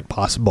longest night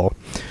possible.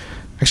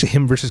 Actually,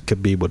 him versus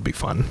Khabib would be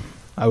fun.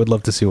 I would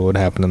love to see what would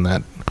happen in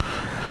that.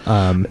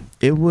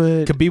 It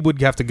would. Khabib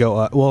would have to go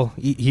up. Well,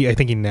 I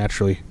think he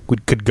naturally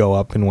could go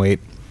up in weight.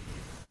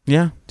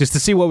 Yeah. Just to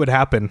see what would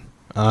happen.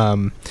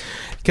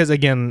 Because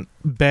again,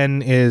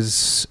 Ben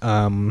is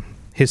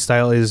his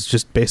style is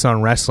just based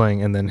on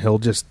wrestling, and then he'll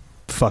just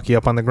fuck you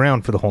up on the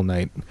ground for the whole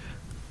night.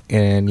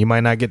 And you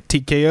might not get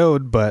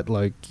TKO'd, but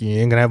like you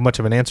ain't gonna have much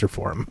of an answer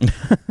for him.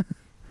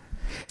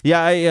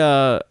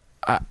 Yeah,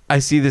 I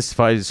see this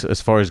fight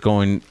as far as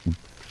going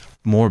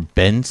more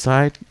Ben's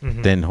side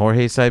than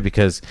Jorge's side,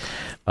 because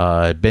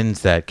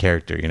Ben's that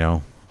character, you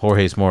know.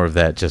 Jorge's more of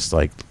that, just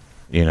like,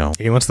 you know,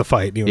 he wants to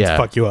fight. He wants to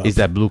fuck you up. He's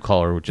that blue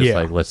collar, just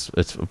like let's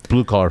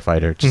blue collar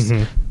fighter. Just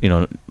you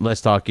know, less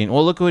talking.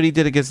 Well, look what he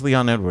did against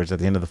Leon Edwards at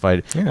the end of the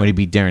fight when he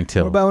beat Darren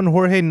Till. What about when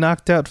Jorge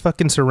knocked out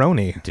fucking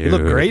Cerrone? Dude, he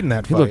looked great in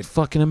that fight. He looked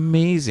fucking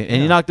amazing,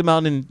 and he knocked him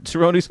out in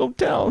Cerrone's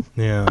hometown.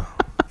 Yeah.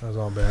 That was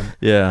all bad.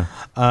 Yeah.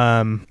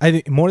 I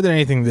think more than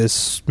anything,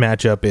 this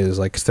matchup is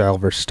like style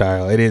versus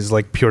style. It is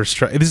like pure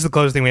strike. This is the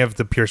closest thing we have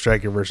to pure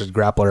striker versus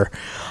grappler.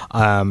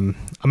 I'm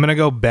gonna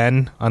go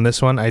Ben on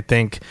this one. I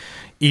think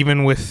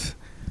even with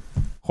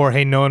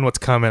Jorge knowing what's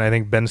coming, I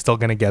think Ben's still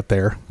gonna get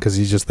there because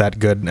he's just that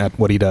good at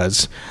what he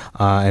does,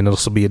 and it'll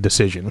still be a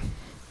decision.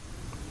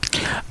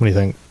 What do you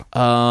think?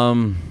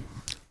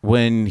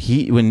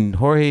 When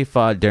Jorge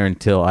fought Darren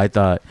Till, I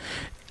thought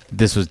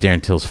this was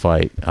Darren Till's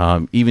fight.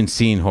 Even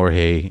seeing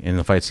Jorge in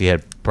the fights he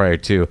had prior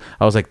to,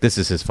 I was like, this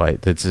is his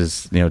fight. This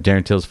is, you know,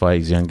 Darren Till's fight.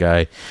 He's a young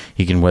guy.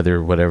 He can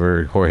weather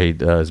whatever Jorge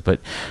does. But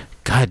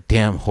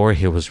goddamn,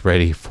 Jorge was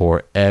ready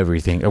for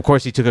everything. Of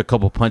course, he took a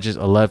couple punches,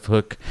 a left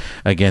hook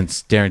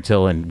against Darren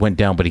Till and went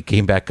down, but he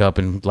came back up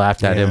and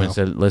laughed at him and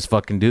said, let's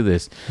fucking do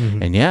this.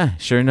 And yeah,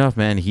 sure enough,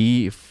 man,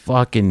 he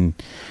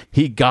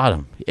got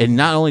him. And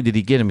not only did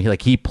he get him,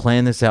 he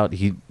planned this out.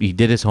 He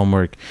did his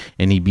homework,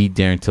 and he beat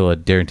Darren Till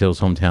at Darren Till's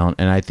hometown.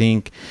 And I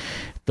think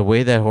the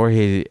way that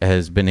Jorge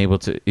has been able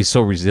to, is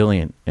so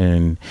resilient,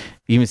 and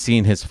even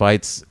seeing his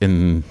fights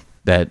in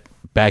that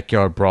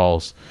backyard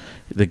brawls,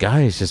 the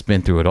guy has just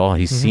been through it all.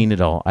 He's seen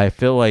it all. I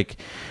feel like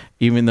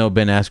even though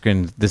Ben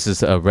Askren, this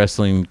is a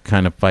wrestling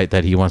kind of fight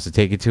that he wants to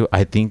take it to,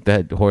 I think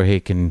that Jorge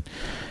can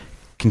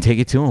take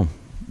it to him.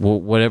 Well,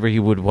 whatever he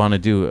would want to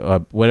do,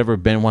 whatever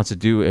Ben wants to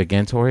do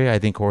against Jorge, I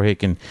think Jorge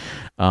can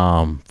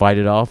fight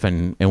it off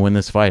and win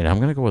this fight. I'm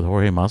going to go with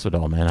Jorge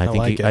Masvidal, man.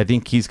 I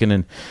think he's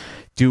going to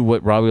do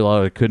what Robbie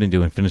Lawler couldn't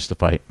do and finish the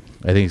fight.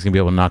 I think he's going to be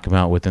able to knock him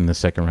out within the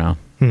second round.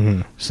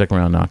 Second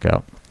round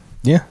knockout.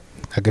 Yeah.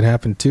 That could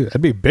happen too.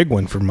 That'd be a big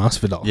one for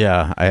Masvidal.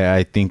 Yeah,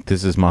 I think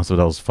this is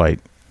Masvidal's fight.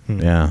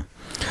 Yeah,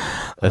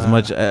 as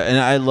much, and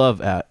I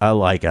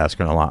like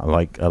Askren a lot.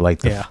 I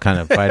like the kind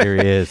of fighter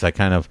he is.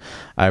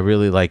 I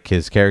really like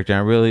his character.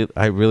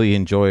 I really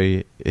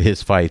enjoy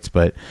his fights.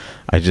 But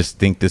I just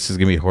think this is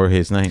gonna be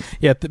Jorge's night.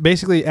 Yeah,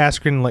 basically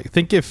Askren.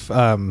 Think if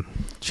Chael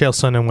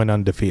Sonnen went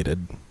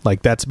undefeated.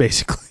 That's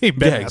basically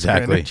Ben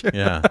exactly.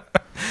 Askren.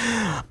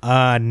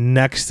 Yeah.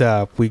 Next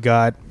up, we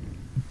got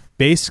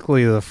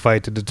basically the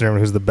fight to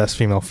determine who's the best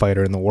female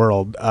fighter in the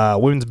world.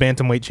 Women's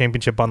bantamweight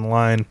championship on the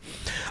line.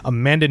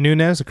 Amanda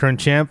Nunes, a current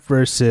champ,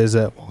 versus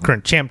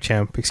current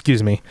champ,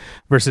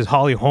 versus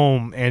Holly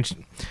Holm,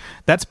 and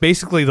that's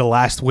basically the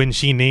last win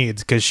she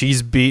needs because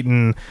she's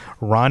beaten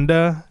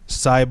Ronda,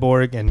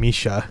 Cyborg, and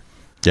Misha.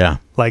 Yeah,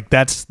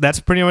 that's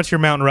pretty much your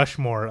Mount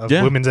Rushmore of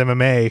women's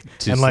MMA.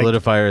 To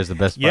solidify her as the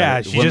best fighter.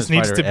 Yeah, she just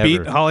needs to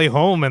beat Holly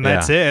Holm, and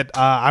that's it.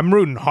 I'm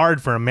rooting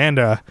hard for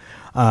Amanda,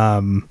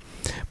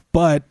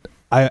 but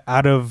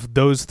out of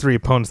those three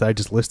opponents that I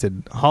just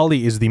listed,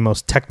 Holly is the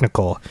most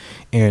technical,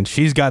 and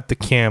she's got the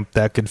camp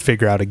that could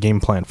figure out a game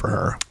plan for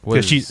her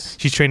because she's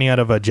training out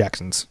of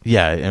Jackson's.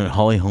 Yeah, and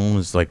Holly Holm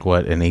is an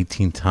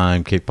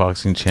 18-time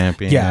kickboxing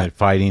champion,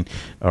 fighting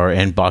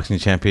and boxing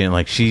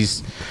champion.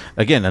 She's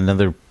again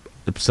another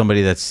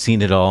somebody that's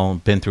seen it all,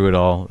 been through it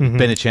all,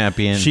 been a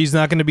champion. She's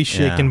not going to be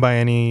shaken by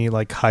any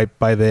hype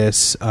by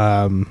this.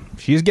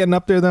 She's getting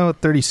up there though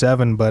at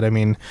 37, but I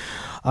mean.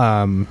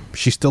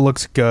 She still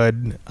looks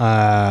good.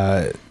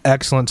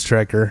 Excellent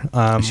striker.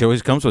 She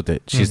always comes with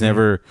it. She's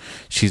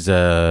she's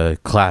a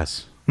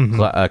class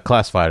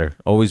fighter,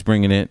 always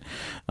bringing it.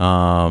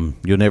 You'll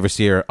never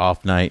see her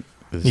off night.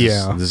 This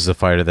is a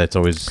fighter that's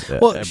always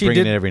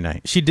bringing it every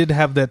night. She did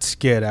have that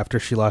skid after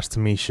she lost to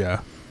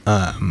Misha.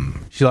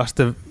 She lost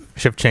to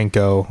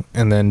Shevchenko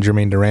and then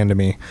Jermaine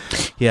Durandamy.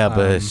 Yeah,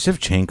 but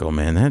Shevchenko,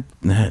 man,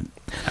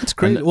 that's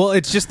great. Well,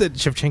 it's just that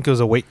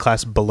Shevchenko's a weight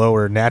class below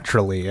her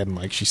naturally,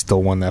 and she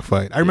still won that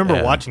fight. I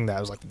remember watching that.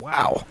 I was like,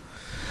 wow.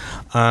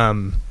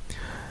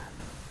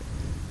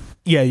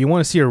 Yeah, you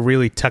want to see a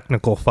really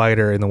technical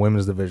fighter in the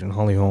women's division.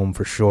 Holly Holm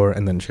for sure,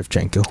 and then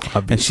Shevchenko,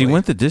 obviously. And she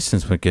went the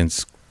distance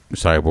against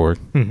Cyborg.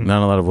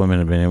 Not a lot of women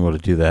have been able to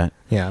do that.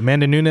 Yeah,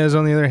 Amanda Nunes,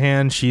 on the other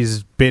hand,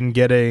 she's been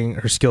getting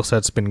her skill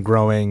set's been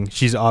growing.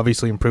 She's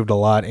obviously improved a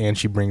lot, and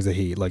she brings the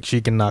heat.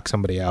 She can knock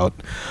somebody out.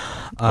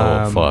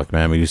 Fuck,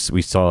 man! We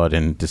saw it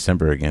in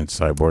December against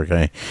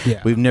Cyborg.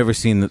 We've never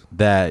seen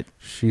that.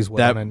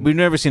 We've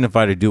never seen a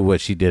fighter do what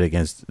she did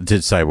did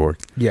Cyborg.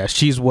 Yeah,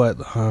 she's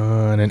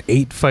on an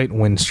 8-fight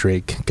win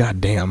streak.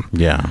 God damn.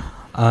 Yeah.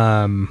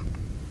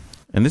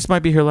 And this might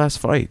be her last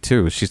fight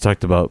too. She's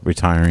talked about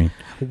retiring.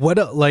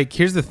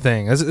 Here's the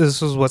thing. This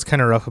is what's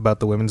kind of rough about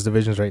the women's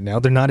divisions right now.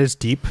 They're not as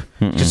deep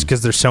just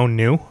because they're so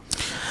new.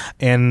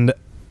 And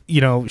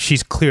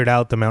she's cleared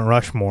out the Mount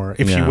Rushmore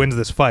if she wins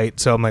this fight.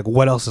 So I'm like,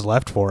 what else is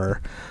left for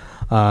her?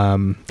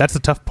 That's the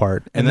tough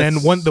part. And then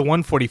the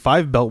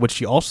 145 belt, which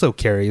she also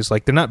carries,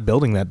 like they're not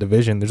building that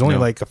division. There's only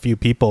like a few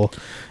people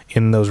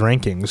in those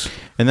rankings.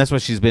 And that's why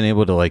she's been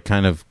able to like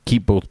kind of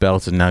keep both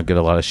belts and not get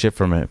a lot of shit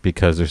from it,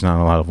 because there's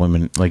not a lot of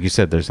women, like you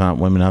said, there's not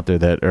women out there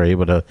that are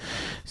able to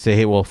say,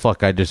 hey, well,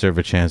 fuck, I deserve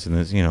a chance in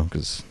this,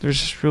 because there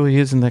just really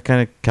isn't that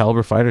kind of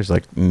caliber fighters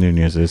like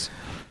Nunes is.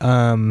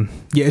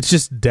 It's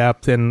just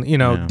depth, and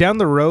down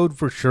the road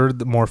for sure,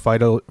 the more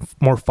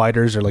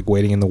fighters are like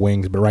waiting in the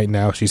wings. But right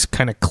now, she's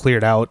kind of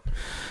cleared out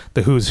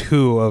the who's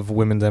who of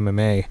women's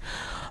MMA.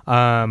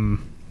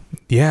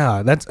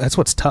 That's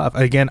what's tough.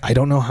 Again, I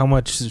don't know how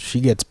much she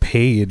gets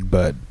paid,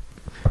 but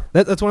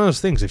that's one of those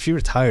things. If she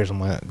retires,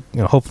 I'm like,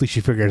 hopefully she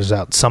figures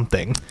out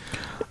something.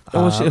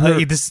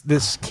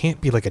 This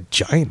can't be like a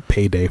giant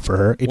payday for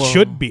her. It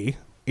should be.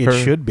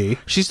 Should be.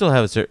 She still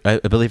has, I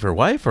believe, her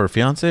wife or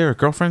fiance or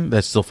girlfiend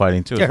that's still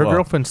fighting too. Yeah, her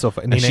girlfriend's still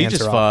fighting. And she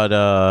just fought.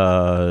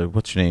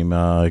 What's her name?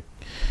 Nina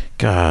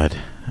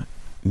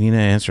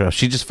Ansaroff.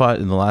 She just fought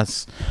in the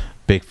last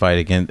big fight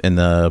again in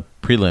the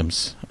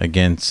prelims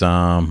against.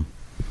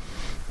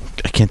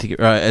 I can't think of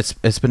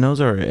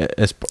Espinoza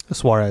or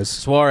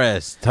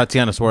Suarez.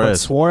 Tatiana Suarez. But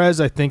Suarez,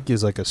 I think,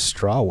 is like a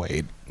straw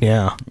weight.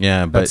 Yeah,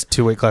 but that's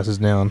 2 weight classes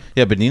down.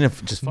 Yeah, but Nina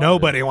just fought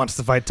nobody wants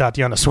to fight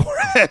Tatiana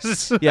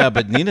Suarez. Yeah,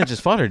 but Nina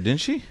just fought her,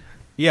 didn't she?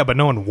 Yeah, but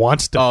no one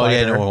wants to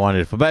fight her. No one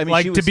wanted to. But I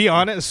mean, to be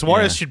honest,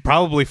 Suarez should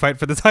probably fight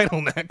for the title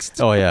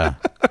next. Oh yeah,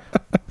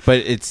 but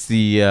it's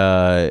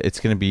it's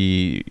going to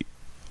be.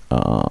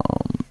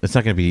 It's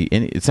not going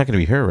to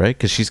be her, right?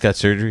 Because she's got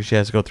surgery she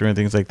has to go through and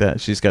things like that.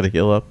 She's got to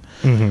heal up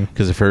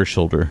because of her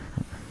shoulder,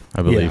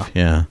 I believe.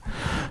 Yeah.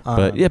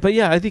 But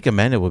I think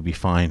Amanda would be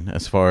fine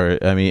as far.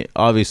 I mean,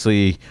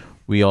 obviously,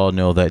 we all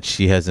know that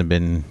she hasn't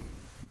been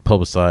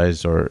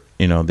publicized, or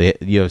the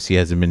UFC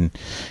hasn't been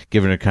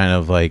giving her kind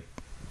of like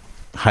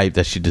hype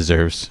that she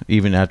deserves,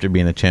 even after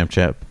being a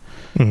champ.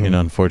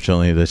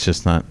 Unfortunately, that's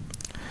just not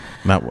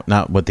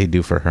what they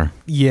do for her.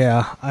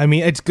 Yeah, I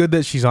mean, it's good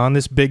that she's on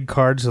this big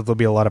card, so there'll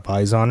be a lot of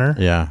eyes on her.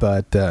 Yeah,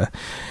 but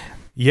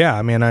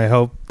I mean, I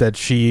hope that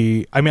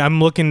I'm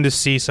looking to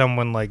see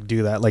someone like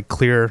do that, like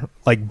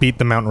beat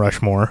the Mount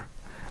Rushmore,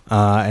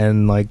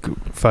 and like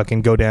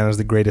fucking go down as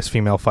the greatest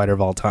female fighter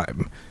of all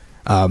time.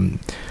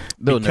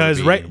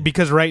 Because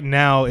right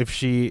now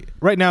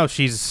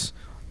she's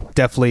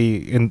definitely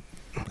in.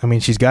 I mean,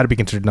 she's got to be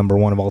considered number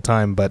one of all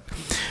time, but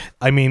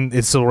I mean,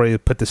 it's still ready to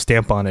put the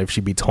stamp on it if she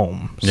beats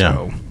Holm.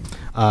 So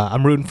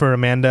I'm rooting for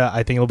Amanda.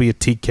 I think it'll be a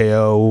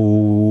TKO.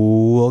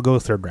 We'll go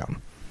third round.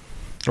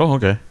 Oh,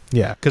 okay.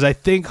 Yeah, because I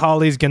think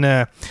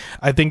I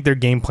think their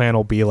game plan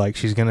will be like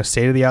she's gonna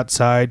stay to the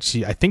outside.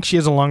 I think she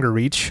has a longer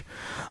reach,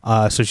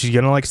 so she's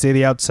gonna like stay to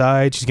the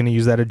outside. She's gonna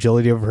use that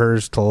agility of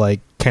hers to like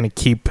kind of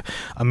keep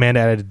Amanda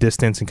at a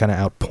distance and kind of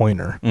outpoint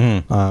her.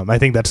 Mm-hmm. I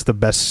think that's the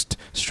best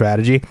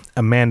strategy.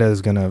 Amanda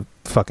is gonna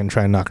fucking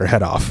try and knock her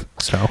head off.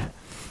 So.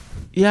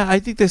 Yeah, I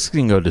think this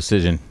can go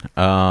decision.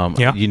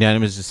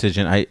 Unanimous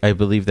decision. I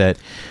believe that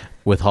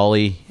with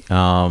Holly,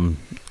 and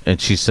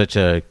she's such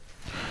a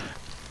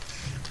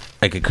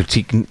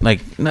critique,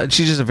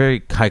 she's just a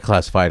very high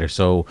class fighter.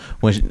 So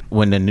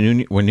when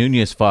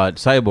Nunes fought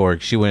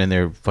Cyborg, she went in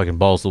there fucking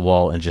balls to the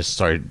wall and just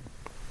started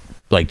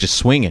just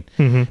swinging,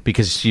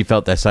 because she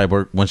felt that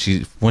Cyborg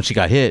once she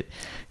got hit,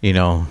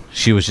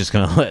 she was just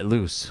gonna let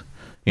loose.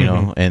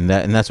 And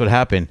that's what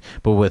happened.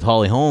 But with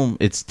Holly Holm,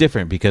 it's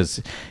different,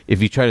 because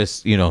if you try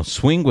to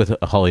swing with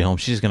Holly Holm,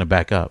 she's gonna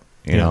back up,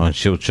 and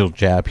she'll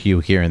jab you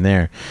here and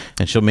there,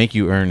 and she'll make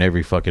you earn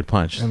every fucking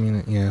punch. I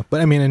mean, yeah,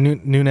 but I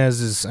mean,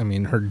 Nunes is,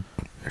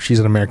 she's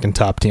an American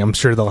top team. I'm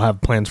sure they'll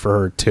have plans for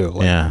her too.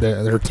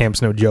 Her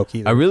camp's no joke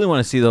either. I really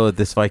want to see though if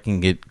this fight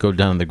can go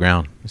down on the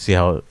ground, see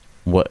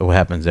what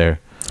happens there.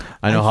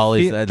 I know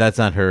Holly's that's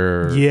not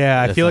her.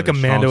 Yeah, I feel like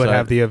Amanda would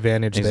have the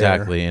advantage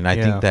exactly, there. And I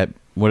think that.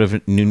 What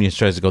if Nunes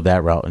tries to go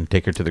that route and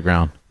take her to the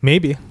ground?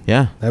 Maybe.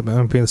 Yeah. That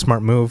might be a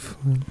smart move.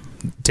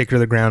 Take her to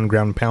the ground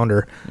and pound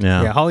her.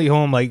 Yeah. Yeah. Holly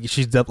Holm, like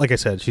I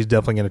said, she's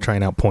definitely going to try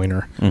and outpoint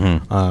her.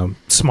 Mm-hmm.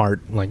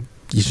 Smart.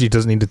 She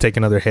doesn't need to take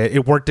another hit.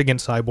 It worked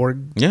against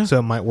Cyborg, so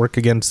it might work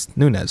against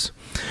Nunes.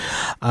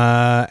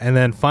 And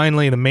then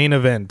finally, the main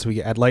event.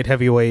 We at light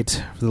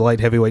heavyweight, for the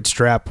light heavyweight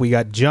strap, we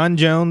got John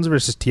Jones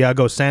versus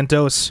Thiago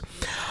Santos.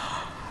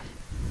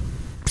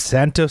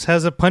 Santos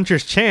has a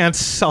puncher's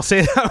chance. I'll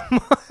say that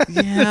much.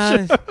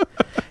 Yeah,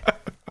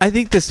 I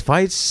think this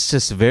fight's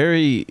just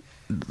very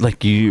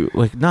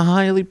not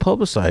highly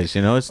publicized.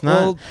 It's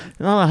not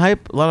a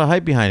lot of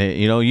hype behind it.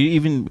 You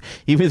even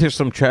there's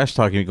some trash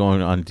talking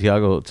going on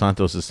Thiago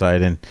Santos'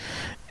 side, and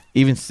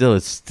even still,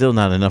 it's still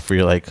not enough for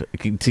you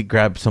to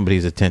grab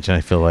somebody's attention.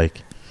 I feel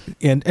like.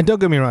 And don't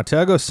get me wrong,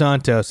 Thiago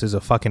Santos is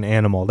a fucking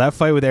animal. That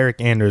fight with Eric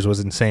Anders was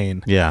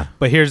insane. Yeah,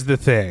 but here's the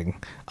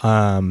thing.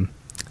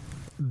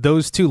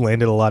 Those two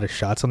landed a lot of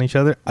shots on each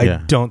other. I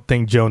don't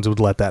think Jones would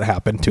let that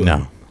happen to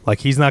him.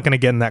 He's not going to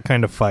get in that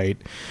kind of fight.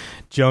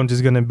 Jones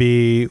is going to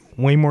be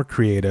way more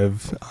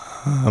creative.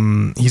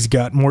 He's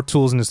got more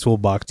tools in his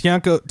toolbox.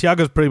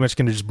 Thiago's pretty much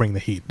going to just bring the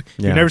heat.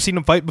 Yeah. You've never seen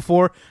him fight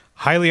before.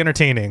 Highly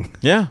entertaining.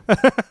 Yeah.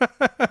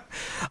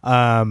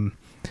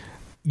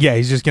 Yeah,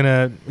 he's just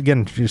gonna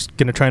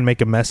try and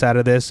make a mess out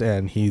of this,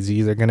 and he's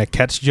either gonna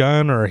catch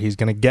John or he's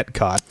gonna get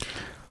caught.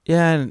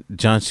 Yeah, and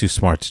John's too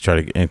smart to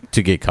try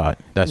to get caught.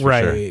 That's for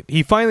sure. Right.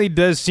 He finally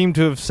does seem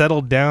to have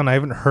settled down. I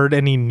haven't heard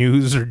any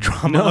news or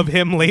drama of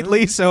him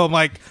lately, so I'm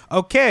like,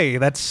 okay,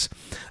 that's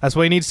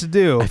what he needs to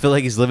do. I feel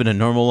like he's living a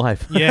normal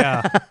life.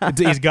 Yeah,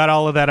 he's got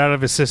all of that out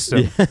of his system.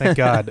 Yeah. Thank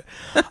God.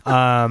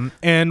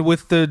 And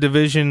with the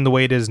division the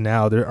way it is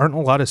now, there aren't a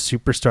lot of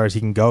superstars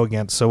he can go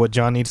against. So what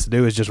John needs to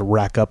do is just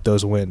rack up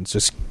those wins.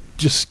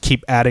 Just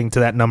keep adding to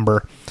that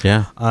number.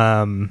 Yeah.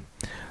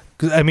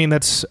 I mean,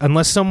 that's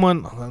unless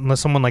someone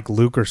like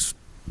Luke or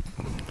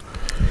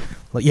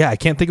I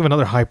can't think of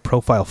another high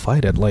profile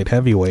fight at light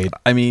heavyweight.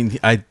 I mean,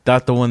 I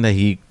thought the one that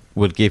he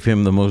would give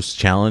him the most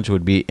challenge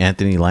would be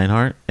Anthony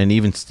Lionheart, and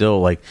even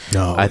still, I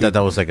thought that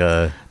was like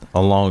a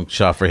long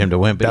shot for him to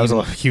win. But that was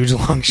a huge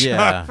long shot.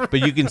 Yeah, but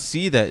you can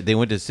see that they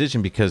went to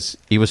decision because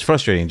he was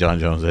frustrating John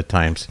Jones at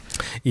times.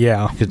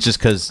 Yeah,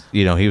 because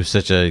he was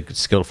such a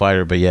skilled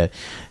fighter, but yet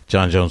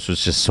John Jones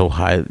was just so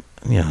high.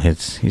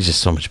 He's just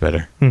so much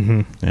better.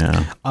 Mm-hmm.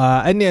 Yeah.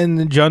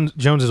 And John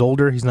Jones is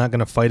older. He's not going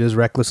to fight as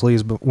recklessly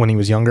as when he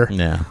was younger.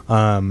 Yeah.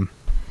 God,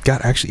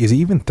 actually, is he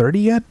even 30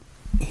 yet?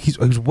 He's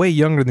way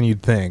younger than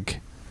you'd think.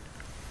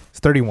 He's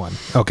 31.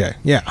 Okay.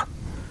 Yeah.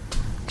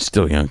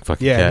 Still young.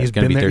 Fucking yeah. cat. He's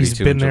been there. He's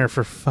been there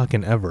for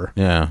fucking ever.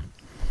 Yeah.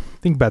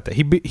 Think about that.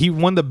 He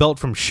won the belt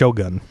from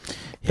Shogun.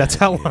 That's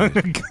how long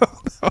ago,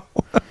 though.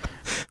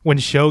 When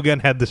Shogun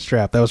had the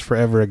strap, that was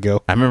forever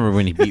ago. I remember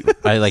when he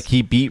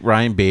beat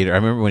Ryan Bader. I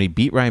remember when he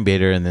beat Ryan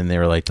Bader, and then they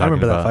were like talking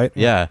about that fight.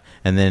 Yeah,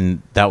 and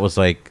then that was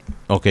like,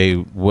 okay,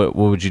 what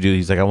would you do?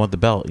 He's like, I want the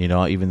belt.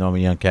 Even though I'm a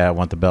young cat, I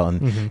want the belt.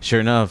 And sure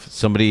enough,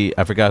 somebody,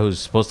 I forgot who's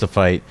supposed to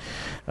fight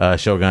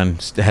Shogun,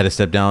 had to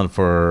step down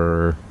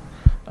for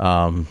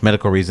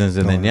medical reasons,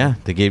 and then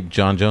they gave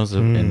John Jones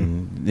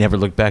and never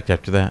looked back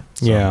after that.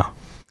 So. Yeah.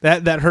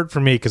 That hurt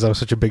for me because I was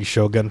such a big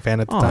Shogun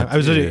fan at the time. I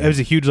was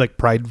a huge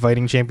Pride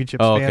Fighting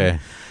Championships fan. Okay.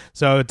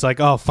 So it's like,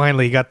 oh,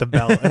 finally you got the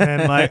belt, and then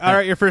all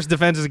right, your first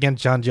defense is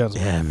against John Jones.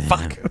 Yeah, man.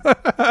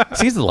 Fuck.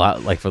 Seems a lot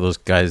for those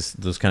guys,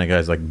 those kind of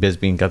guys. Like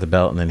Bisbee got the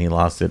belt and then he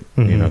lost it,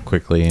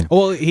 quickly.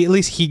 Well, at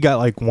least he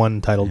got one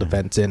title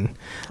defense in.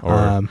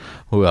 Or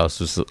who else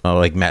was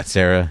like Matt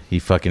Serra? He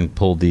fucking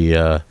pulled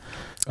the.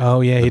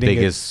 He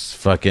biggest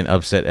fucking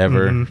upset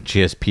ever,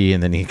 GSP,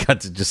 and then he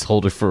got to just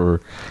hold it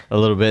for a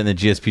little bit, and then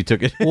GSP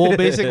took it. Well,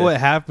 basically what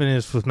happened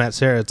is with Matt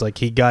Serra, it's like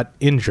he got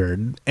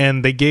injured,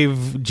 and they gave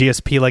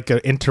GSP an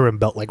interim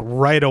belt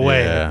right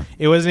away. Yeah.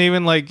 It wasn't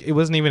even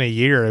a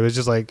year. It was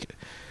just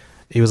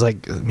it was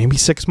maybe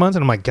 6 months,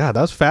 and I'm like, God,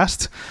 that was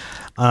fast.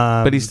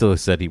 But he still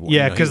said he won.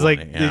 Yeah, because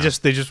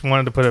they just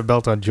wanted to put a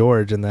belt on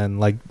George, and then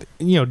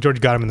George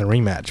got him in the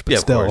rematch, but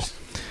still. Of course.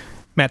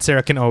 Matt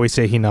Serra can always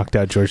say he knocked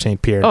out George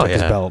St. Pierre and took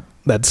his belt.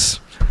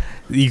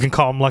 You can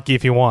call him lucky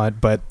if you want,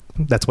 but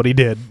that's what he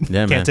did.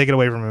 Yeah, Can't take it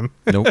away from him.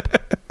 Nope.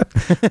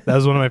 That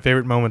was one of my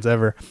favorite moments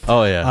ever.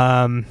 Oh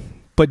yeah.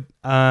 But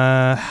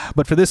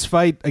for this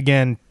fight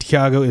again,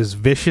 Thiago is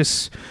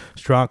vicious,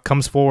 strong,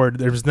 comes forward.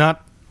 There's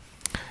not.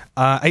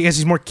 I guess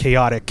he's more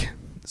chaotic,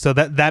 so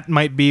that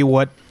might be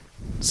what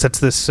sets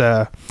this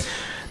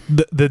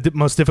the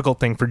most difficult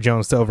thing for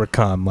Jones to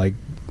overcome.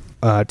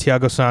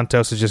 Thiago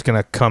Santos is just going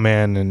to come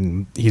in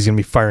and he's going to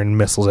be firing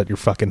missiles at your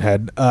fucking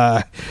head.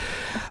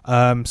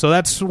 So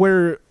that's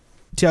where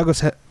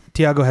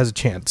Thiago has a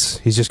chance.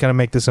 He's just going to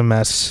make this a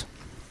mess.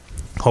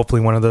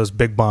 Hopefully one of those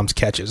big bombs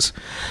catches.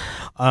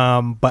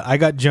 But I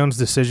got Jones'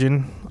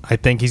 decision. I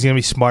think he's going to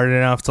be smart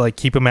enough to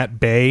keep him at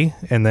bay.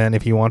 And then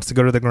if he wants to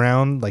go to the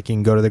ground, he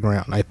can go to the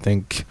ground. I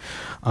think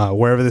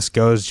wherever this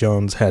goes,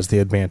 Jones has the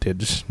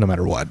advantage no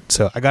matter what.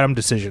 So I got him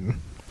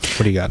decision.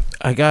 What do you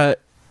got?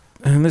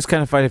 In this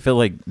kind of fight, I feel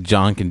like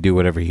John can do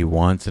whatever he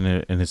wants in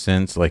a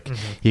sense.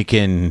 He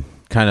can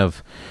kind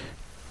of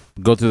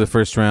go through the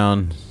first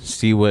round,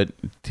 see what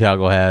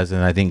Thiago has,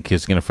 and I think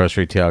it's going to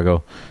frustrate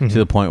Thiago to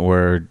the point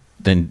where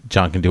then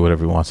John can do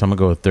whatever he wants. I'm going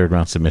to go with third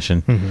round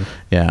submission.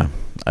 Yeah.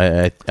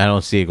 I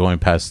don't see it going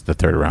past the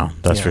third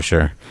round. That's for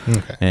sure.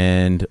 Okay.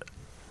 And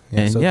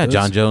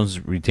John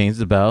Jones retains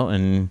the belt,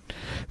 and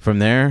from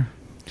there,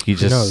 he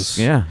just... Who knows?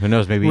 Yeah, who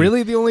knows? Maybe...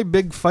 Really, the only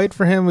big fight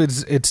for him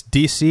is it's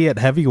DC at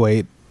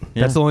heavyweight.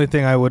 Yeah. That's the only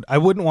thing I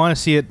wouldn't want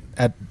to see it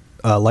at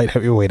light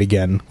heavyweight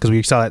again because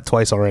we saw that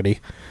twice already.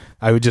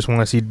 I would just want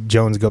to see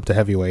Jones go up to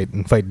heavyweight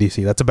and fight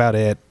DC. That's about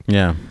it.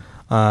 Yeah.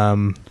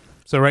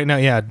 So right now,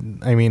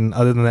 I mean,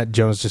 other than that,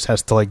 Jones just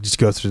has to just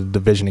go through the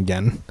division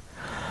again.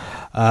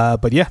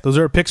 But yeah, those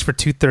are our picks for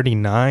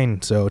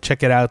 239. So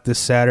check it out this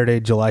Saturday,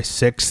 July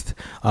 6th.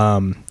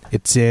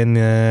 It's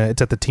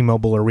at the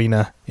T-Mobile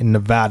Arena in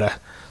Nevada.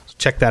 So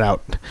check that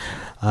out.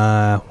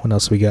 What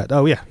else we got?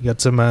 Oh yeah, you got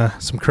some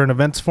current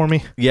events for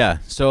me? Yeah.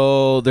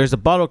 So there's a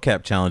bottle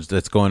cap challenge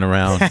that's going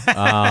around,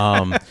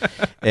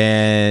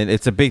 and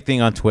it's a big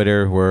thing on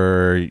Twitter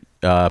where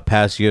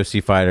past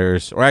UFC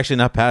fighters, or actually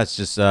not past,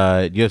 just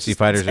UFC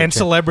fighters and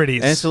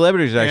celebrities. And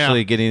celebrities are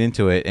actually getting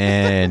into it.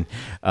 And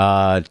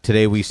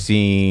today we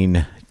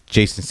seen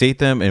Jason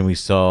Statham, and we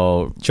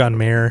saw John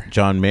Mayer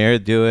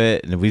do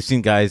it, and we've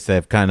seen guys that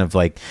have kind of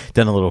like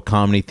done a little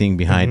comedy thing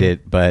behind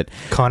it. But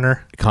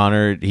Connor,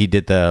 he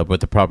did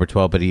with the proper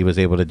 12, but he was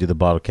able to do the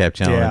bottle cap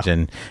challenge.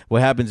 And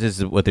what happens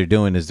is what they're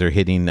doing is they're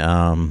hitting,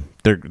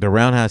 they're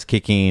roundhouse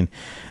kicking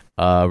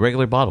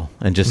regular bottle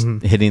and just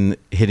hitting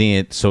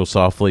it so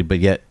softly, but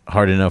yet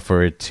hard enough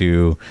for it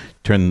to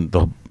turn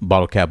the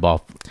bottle cap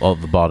off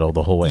of the bottle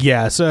the whole way.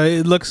 Yeah, so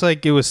it looks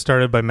like it was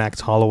started by Max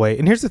Holloway.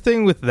 And here's the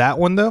thing with that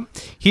one, though.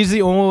 He's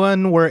the only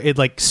one where it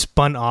like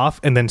spun off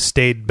and then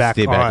stayed back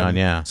on.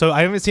 Yeah. So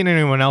I haven't seen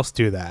anyone else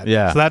do that.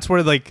 Yeah. So that's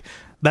where like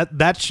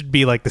that should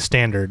be like the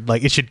standard.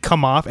 Like it should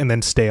come off and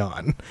then stay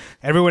on.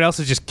 Everyone else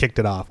has just kicked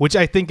it off, which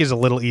I think is a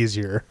little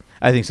easier.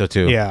 I think so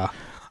too. Yeah.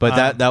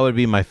 But that would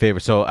be my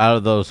favorite. So out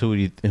of those,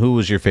 who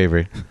was your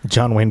favorite?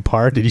 John Wayne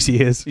Parr. Did you see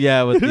his?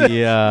 Yeah, with the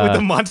with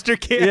the monster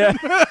can. Yeah.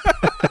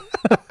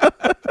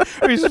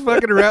 He's just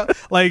fucking around.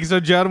 Like,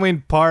 so John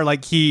Wayne Parr,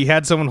 like he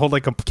had someone hold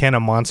like a can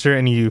of Monster,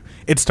 and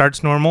it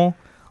starts normal,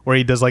 where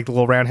he does like the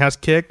little roundhouse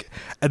kick,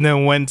 and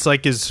then once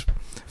like his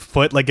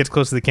foot like gets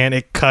close to the can,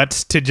 it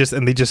cuts to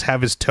and they just have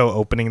his toe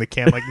opening the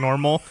can like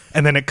normal,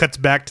 and then it cuts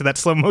back to that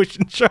slow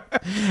motion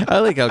shot. I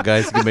like how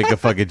guys can make a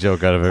fucking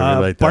joke out of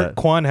everything like Bart that.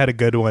 Quan had a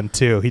good one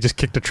too. He just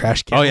kicked a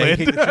trash can. Oh yeah,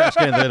 he kicked the trash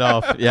can lid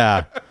off.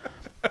 Yeah,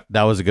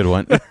 that was a good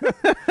one.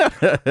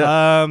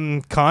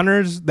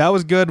 Connors, that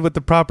was good with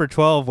the proper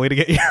 12. Way to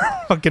get your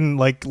fucking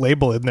like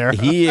label in there.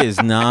 He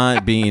is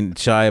not being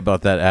shy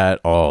about that at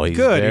all. He's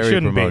good. Very he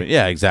shouldn't promoted. be.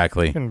 Yeah,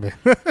 exactly.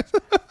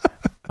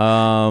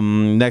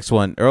 Next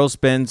one, Errol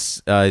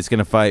Spence is going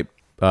to fight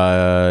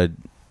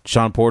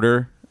Sean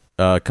Porter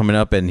coming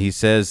up, and he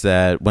says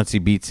that once he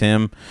beats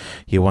him,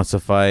 he wants to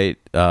fight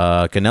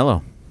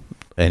Canelo,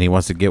 and he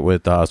wants to get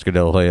with Oscar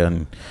De La Hoya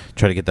and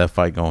try to get that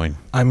fight going.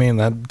 I mean,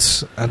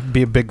 that'd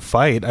be a big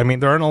fight. I mean,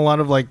 there aren't a lot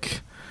of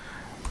like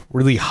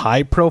really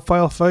high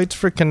profile fights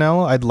for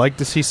Canelo. I'd like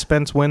to see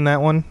Spence win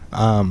that one.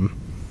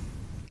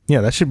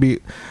 Yeah, that should be.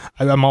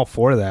 I'm all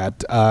for that.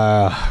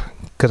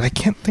 Because I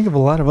can't think of a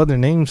lot of other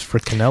names for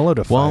Canelo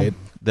to fight.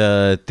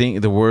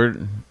 The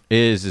word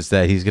is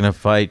that he's going to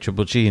fight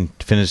Triple G and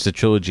finish the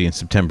trilogy in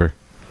September.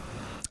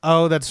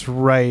 Oh, that's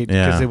right.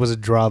 Because it was a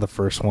draw, the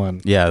first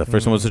one. Yeah, the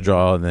first one was a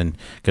draw, and then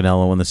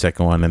Canelo won the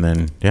second one, and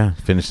then,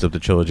 finished up the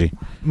trilogy.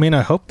 I mean,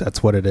 I hope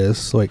that's what it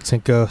is. Like,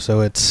 Cinco, so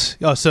it's...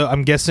 Oh, so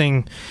I'm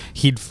guessing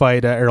he'd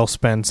fight Errol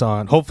Spence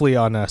hopefully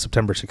on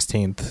September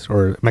 16th,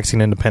 or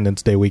Mexican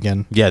Independence Day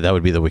weekend. Yeah, that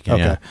would be the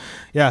weekend, okay.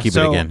 Yeah, Keep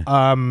it again.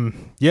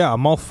 Yeah,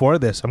 I'm all for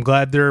this. I'm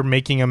glad they're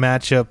making a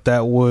matchup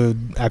that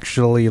would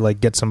actually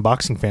like get some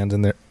boxing fans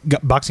in there,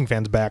 boxing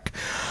fans back.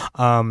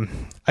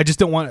 I just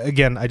don't want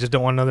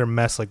another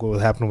mess like what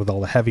would happen with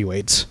all the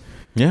heavyweights.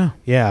 Yeah,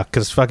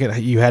 because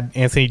you had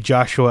Anthony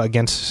Joshua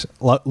against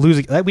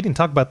losing. We didn't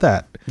talk about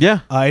that. Yeah,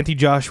 Anthony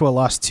Joshua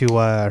lost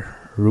to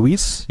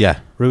Ruiz. Yeah,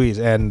 Ruiz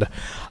and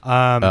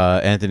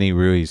Anthony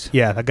Ruiz.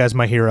 Yeah, that guy's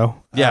my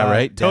hero. Yeah,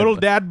 right. Total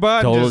dad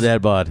bod. Total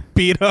dad bod.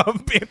 Beat up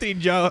Anthony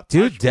Joshua.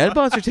 Dude, dad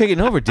bods are taking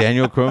over.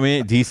 Daniel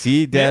Cormier,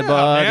 DC dad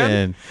bod,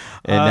 and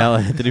now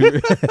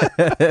Anthony.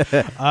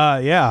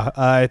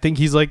 I think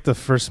he's like the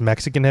first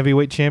Mexican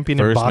heavyweight champion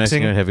in boxing. First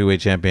Mexican heavyweight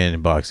champion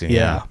in boxing.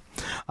 Yeah.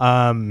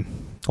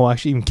 Well,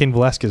 actually, even Cain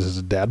Velasquez is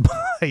a dad bod.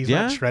 He's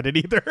not shredded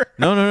either.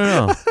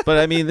 No. But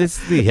I mean,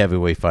 this is the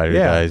heavyweight fighter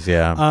guys.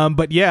 Yeah.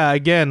 But yeah,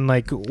 again,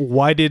 like,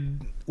 why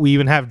did we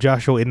even have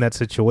Joshua in that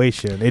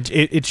situation?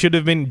 It should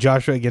have been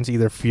Joshua against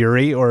either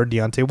Fury or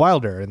Deontay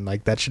Wilder, and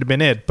like that should have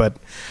been it. But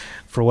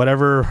for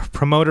whatever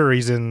promoter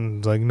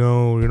reason, like,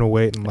 no, you're gonna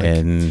wait, and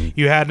like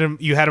you had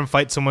him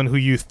fight someone who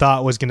you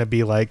thought was gonna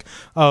be like,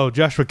 oh,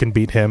 Joshua can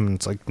beat him, and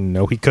it's like,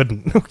 no, he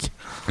couldn't.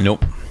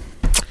 Nope.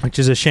 Which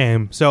is a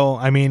shame. So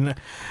I mean,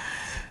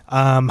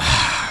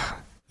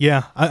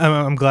 yeah,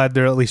 I'm glad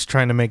they're at least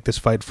trying to make this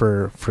fight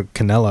for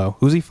Canelo.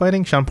 Who's he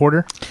fighting? Sean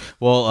Porter?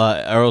 Well,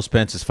 Errol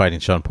Spence is fighting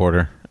Sean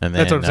Porter. And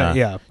then, that's what I'm saying.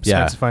 Yeah,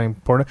 Spence is fighting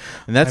Porter.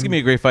 And that's going to be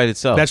a great fight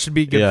itself. That should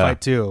be a good fight,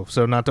 too.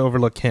 So not to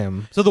overlook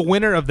him. So the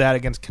winner of that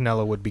against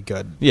Canelo would be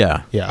good.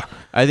 Yeah. Yeah.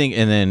 I think,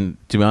 and then,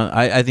 to be honest,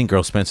 I think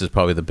Errol Spence is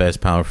probably the best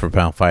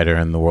pound-for-pound fighter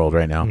in the world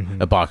right now.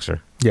 A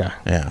boxer. Yeah.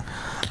 Yeah.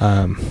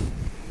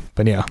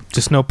 But yeah,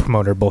 just no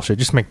promoter bullshit.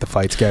 Just make the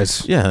fights,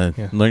 guys. Yeah.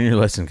 Learn your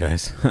lesson,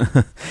 guys.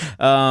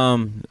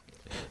 Going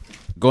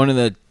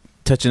to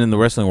touching in the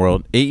wrestling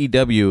world,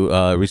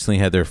 AEW recently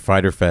had their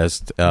Fyter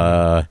Fest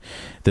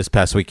this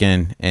past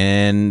weekend,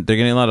 and they're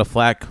getting a lot of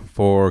flack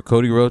for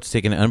Cody Rhodes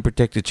taking an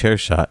unprotected chair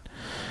shot.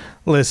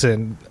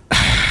 Listen,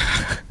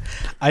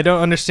 I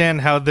don't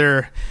understand how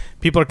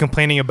people are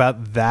complaining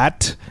about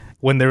that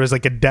when there was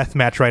like a death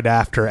match right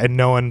after and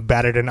no one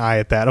batted an eye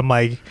at that. I'm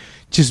like,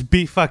 just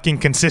be fucking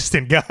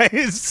consistent,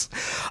 guys.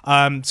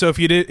 So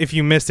if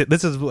you missed it,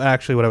 this is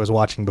actually what I was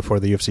watching before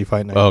the UFC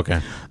fight night. Oh,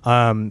 okay.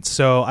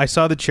 So I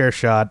saw the chair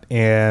shot,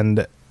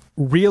 and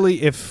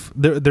really, if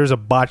there's a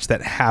botch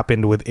that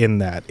happened within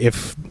that,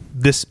 if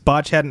this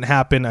botch hadn't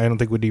happened, I don't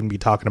think we'd even be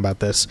talking about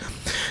this.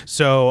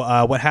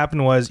 So what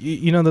happened was,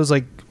 you know, those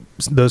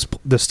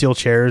the steel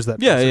chairs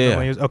that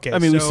use? Okay, I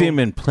mean, we see them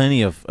in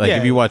plenty of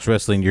if you watch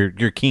wrestling,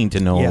 you're keen to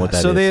know what that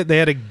is. So they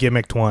had a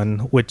gimmicked one,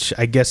 which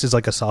I guess is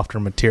like a softer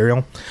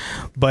material.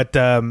 But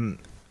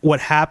what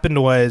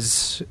happened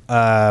was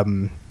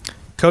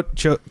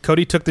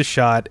Cody took the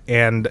shot,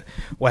 and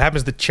what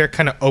happens? The chair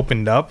kind of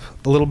opened up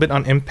a little bit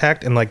on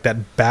impact, and like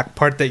that back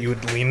part that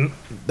you'd lean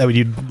on.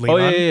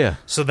 Yeah.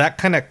 So that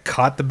kind of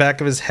caught the back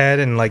of his head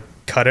and like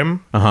cut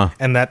him,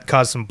 and that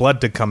caused some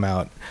blood to come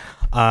out.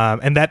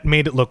 And that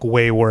made it look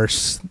way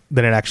worse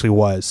than it actually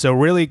was. So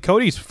really,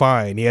 Cody's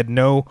fine. He had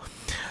no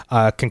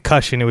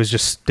concussion. It was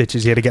just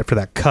stitches he had to get for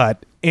that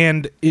cut.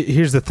 And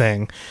here's the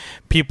thing,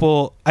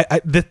 people.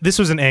 This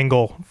was an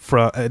angle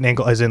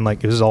as in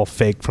like it was all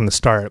fake from the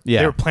start. Yeah.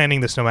 They were planning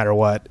this no matter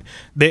what.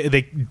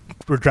 They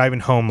were driving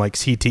home like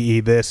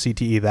CTE this,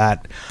 CTE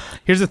that.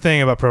 Here's the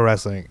thing about pro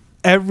wrestling: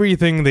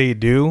 everything they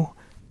do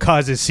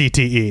causes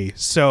CTE.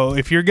 So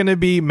if you're gonna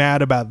be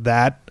mad about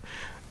that,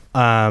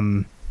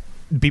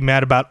 be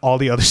mad about all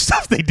the other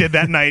stuff they did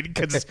that night,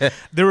 because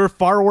there were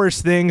far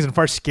worse things and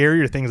far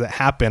scarier things that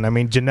happened. I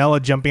mean,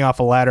 Janela jumping off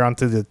a ladder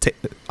onto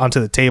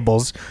the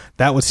tables,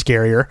 that was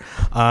scarier.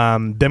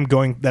 Them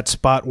going that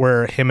spot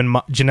where him and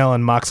Janela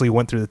and Moxley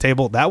went through the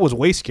table, that was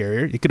way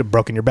scarier. You could have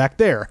broken your back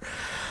there.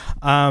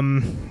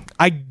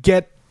 I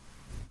get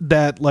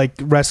that like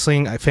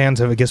wrestling fans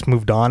have, I guess,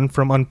 moved on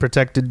from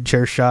unprotected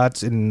chair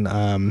shots,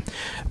 and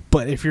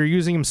but if you're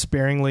using them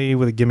sparingly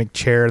with a gimmick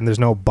chair and there's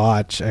no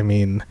botch, I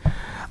mean,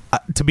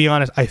 to be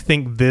honest, I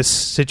think this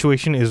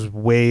situation is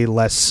way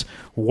less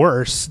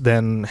worse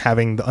than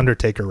having the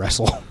Undertaker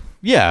wrestle.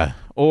 Yeah,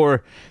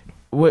 or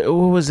what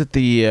was it?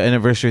 The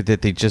anniversary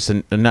that they just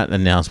not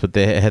announced, but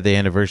they had the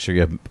anniversary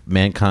of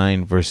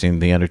Mankind versus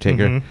the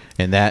Undertaker,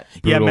 and that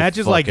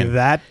matches like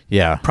that.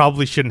 Yeah,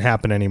 probably shouldn't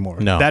happen anymore.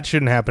 No, that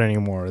shouldn't happen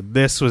anymore.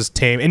 This was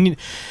tame, and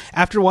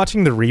after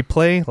watching the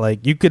replay,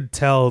 like you could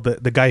tell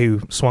the guy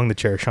who swung the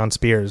chair, Sean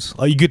Spears,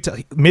 you could tell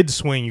mid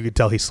swing, you could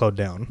tell he slowed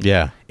down.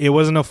 Yeah, it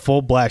wasn't a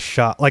full blast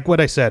shot. Like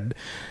what I said,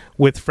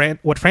 with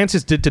what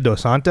Francis did to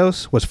Dos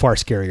Santos was far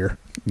scarier.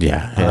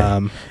 Yeah.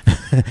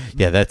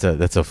 Yeah, that's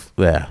a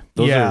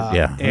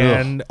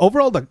And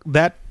overall,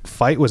 that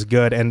fight was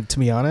good. And to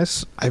be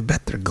honest, I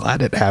bet they're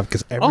glad it happened,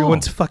 because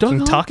everyone's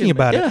fucking talking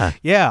about it.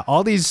 Yeah,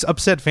 all these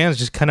upset fans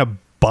just kind of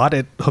bought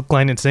it hook,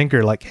 line, and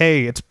sinker. Like,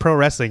 hey, it's pro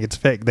wrestling. It's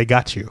fake. They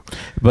got you.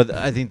 But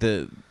I think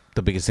the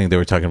biggest thing they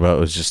were talking about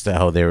was just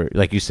how they were,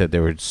 like you said, they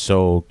were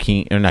so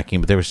keen, or not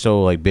keen, but they were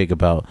so like big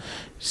about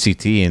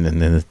CT, and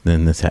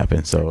then this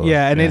happened. So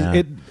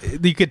it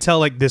you could tell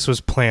like this was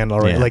planned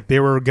already. Like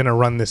they were gonna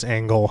run this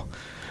angle.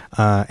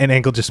 An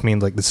angle just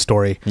means like the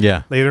story.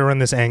 Yeah, they run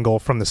this angle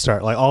from the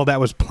start. Like all that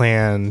was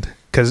planned,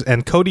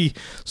 and Cody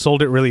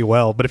sold it really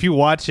well. But if you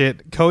watch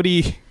it,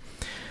 Cody,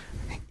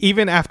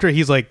 even after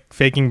he's like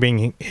faking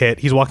being hit,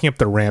 he's walking up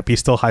the ramp, he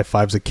still high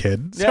fives a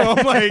kid. So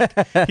I'm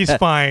like, he's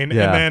fine.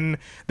 Yeah. And then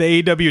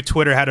the AEW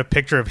Twitter had a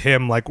picture of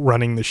him like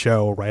running the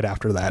show right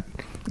after that.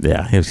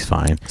 Yeah, he was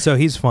fine. So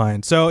he's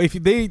fine. So if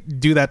they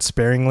do that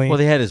sparingly, well,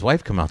 they had his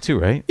wife come out too,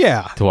 right?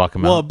 Yeah, to walk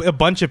him out. Well, a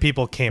bunch of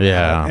people came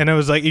out, and it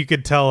was like you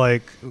could tell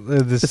like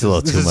this is a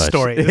little too much.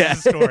 Story. This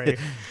is a story.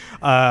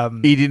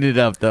 Eating it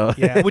up though.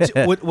 Yeah,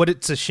 what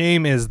it's a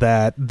shame is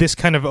that this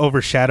kind of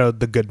overshadowed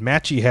the good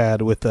match he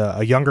had with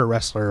a younger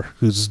wrestler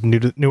who's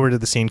newer to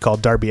the scene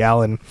called Darby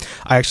Allin.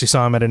 I actually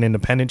saw him at an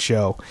independent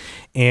show,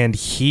 and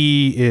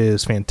he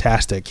is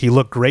fantastic. He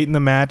looked great in the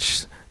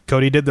match.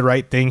 Cody did the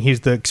right thing.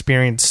 He's the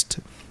experienced,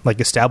 like,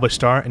 established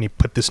star, and he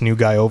put this new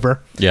guy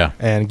over. Yeah,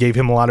 and gave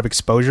him a lot of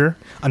exposure.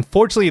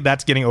 Unfortunately,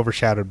 that's getting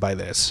overshadowed by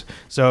this.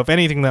 So if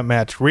anything, that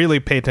match, really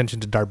pay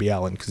attention to Darby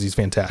Allin, because he's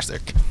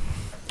fantastic.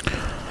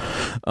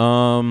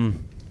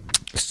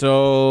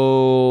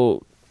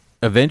 So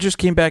Avengers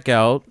came back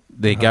out.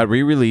 They got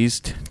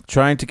re-released,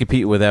 trying to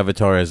compete with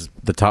Avatar as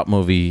the top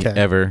movie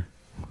ever,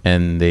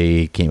 and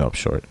they came up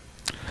short.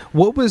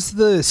 What was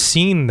the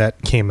scene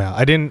that came out?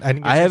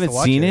 I haven't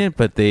seen it,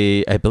 but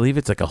I believe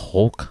it's like a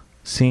Hulk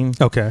scene.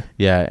 Okay.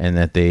 Yeah, and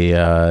that they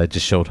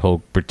just showed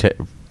Hulk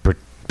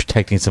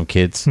protecting some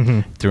kids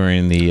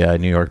during the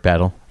New York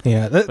battle.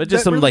 Yeah, but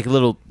just some really, like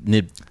little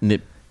nip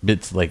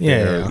bits like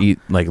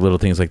like little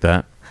things like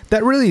that.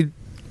 That really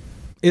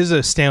is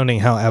astounding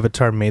how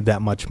Avatar made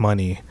that much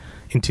money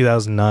in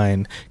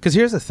 2009. Because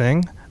here's the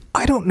thing,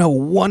 I don't know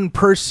one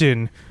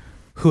person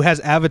who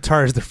has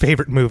Avatar as their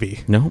favorite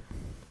movie. No.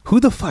 Who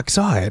the fuck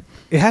saw it?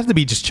 It has to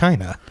be just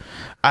China.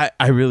 I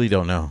really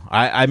don't know.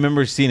 I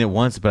remember seeing it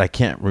once, but I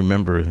can't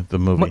remember the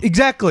movie.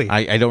 Exactly.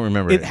 I don't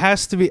remember it. It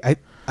has to be.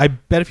 I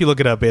bet if you look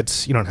it up,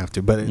 you don't have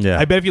to, but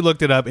I bet if you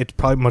looked it up, it's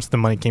probably most of the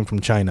money came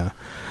from China.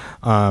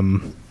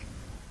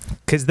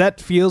 Because that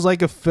feels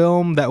like a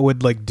film that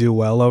would like do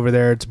well over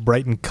there. It's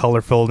bright and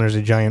colorful, and there's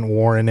a giant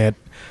war in it.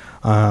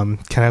 Kind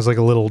of has like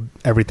a little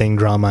everything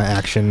drama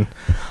action.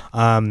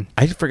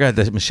 I forgot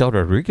that Michelle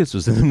Rodriguez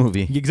was in the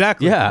movie.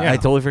 Exactly. Yeah, I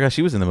totally forgot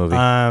she was in the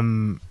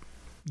movie.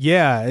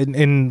 Yeah,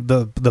 and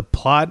the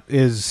plot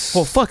is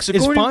Well, fuck,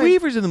 Sigourney fine.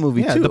 Weaver's in the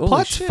movie Yeah, too. the Holy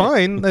plot's shit.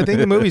 fine. I think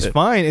the movie's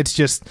fine. It's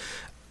just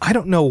I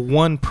don't know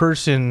one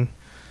person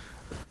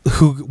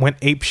who went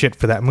ape shit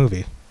for that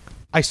movie.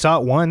 I saw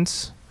it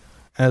once.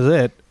 That's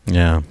it.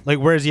 Yeah. Like,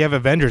 whereas you have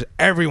Avengers,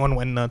 everyone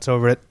went nuts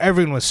over it.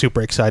 Everyone was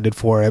super excited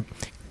for it.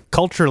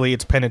 Culturally,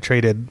 it's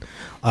penetrated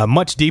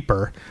much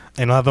deeper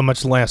and will have a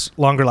much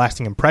longer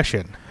lasting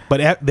impression. But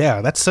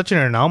yeah, that's such an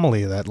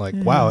anomaly that, like,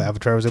 wow,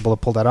 Avatar was able to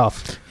pull that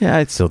off. Yeah,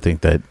 I'd still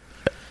think that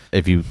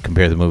if you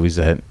compare the movies,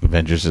 that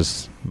Avengers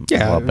is a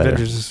lot better.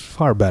 Avengers is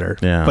far better.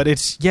 Yeah. But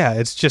it's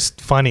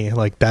just funny.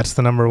 Like, that's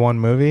the number one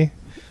movie.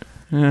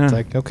 Yeah. It's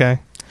like, okay.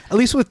 At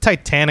least with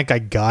Titanic, I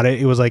got it.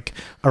 It was like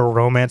a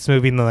romance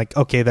movie, and like,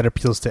 okay, that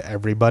appeals to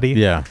everybody.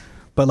 Yeah.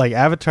 But like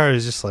Avatar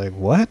is just like,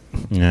 what?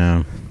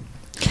 Yeah.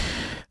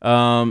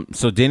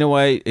 So Dana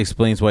White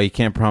explains why he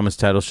can't promise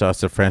title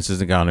shots to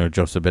Francis Ngannou or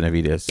Joseph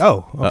Benavidez.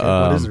 Oh, okay.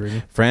 What is the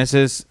reason?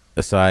 Francis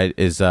aside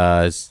is,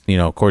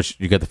 of course,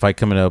 you got the fight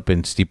coming up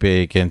in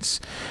Stipe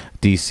against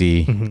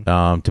DC.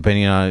 Mm-hmm.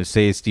 Depending on,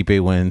 say Stipe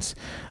wins,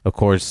 of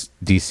course,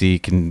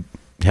 DC can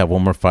have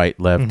one more fight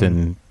left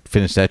and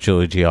finish that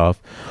trilogy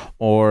off.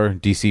 Or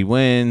DC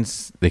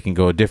wins, they can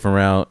go a different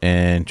route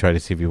and try to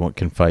see if he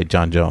can fight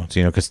John Jones,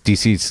 because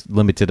DC's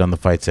limited on the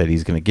fights that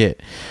he's going to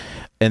get.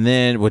 And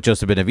then with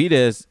Joseph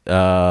Benavidez,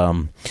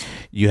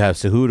 you have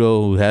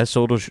Cejudo, who has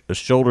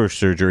shoulder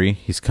surgery.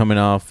 He's coming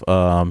off.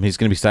 He's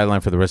going to be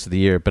sidelined for the rest of the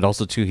year. But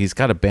also, too, he's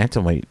got a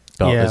bantamweight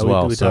belt as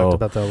well. We talked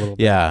about that a little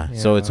bit. Yeah,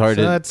 so it's hard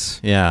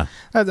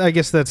I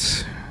guess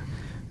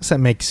that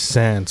makes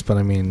sense. But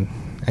I mean,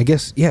 I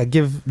guess,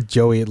 give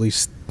Joey at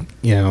least,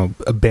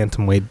 a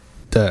bantamweight,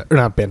 or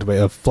not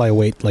bantamweight, a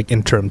flyweight, like,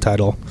 interim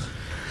title.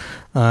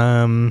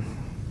 I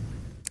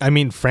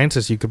mean,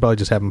 Francis, you could probably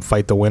just have him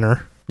fight the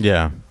winner.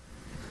 Yeah.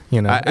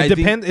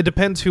 It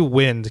depends who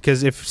wins,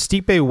 because if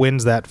Stipe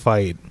wins that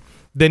fight,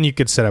 then you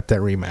could set up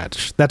that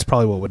rematch. That's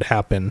probably what would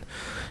happen.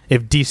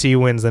 If DC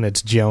wins, then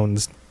it's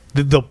Jones.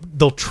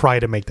 They'll try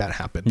to make that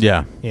happen.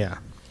 Yeah. Yeah.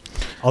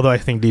 Although I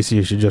think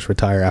DC should just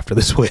retire after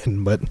this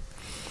win, but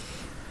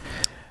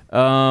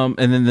and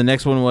then the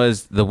next one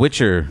was The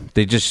Witcher.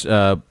 They just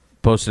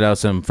posted out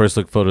some first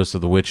look photos of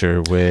The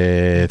Witcher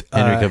with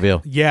Henry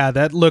Cavill. Yeah,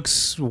 that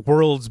looks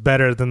worlds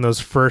better than those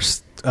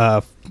first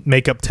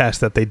makeup tests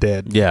that they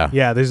did.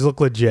 Yeah, these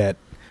look legit.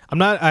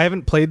 I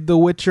haven't played The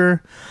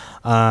Witcher,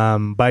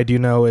 but I do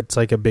know it's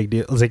like a big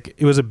deal.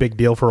 It was a big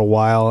deal for a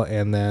while,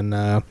 and then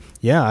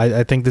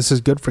I think this is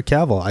good for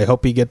Cavill. I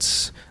hope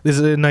this is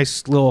a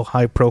nice little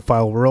high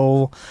profile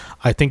role.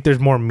 I think there's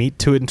more meat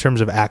to it in terms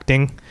of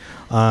acting.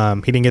 He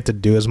didn't get to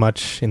do as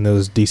much in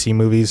those DC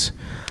movies.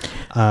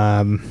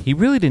 He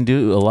really didn't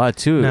do a lot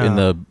too in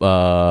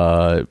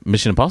the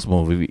Mission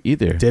Impossible movie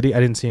either. Did he? I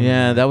didn't see him.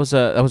 Yeah, that was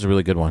a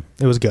really good one.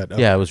 It was good.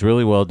 Okay. Yeah, it was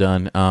really well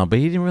done. But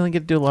he didn't really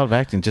get to do a lot of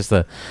acting. Just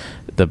the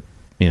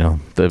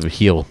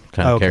heel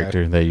kind of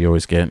character that you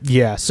always get.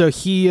 Yeah. So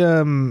he.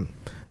 I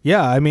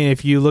mean,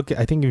 if you go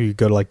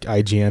to like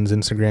IGN's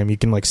Instagram, you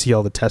can like see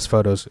all the test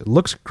photos. It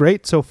looks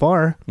great so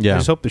far. Yeah. I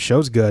just hope the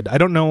show's good. I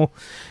don't know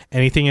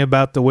anything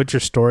about the Witcher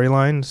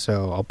storyline,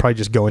 so I'll probably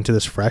just go into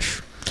this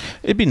fresh.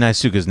 It'd be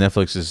nice too because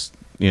Netflix is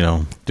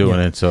doing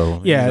it,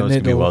 so it's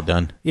gonna be well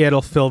done. Yeah,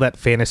 it'll fill that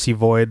fantasy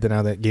void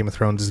now that Game of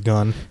Thrones is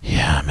gone.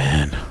 Yeah,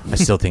 man, I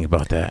still think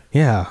about that.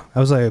 Yeah, I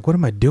was like, what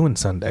am I doing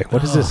Sunday?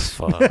 What is this?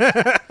 Fuck.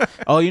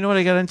 Oh, you know what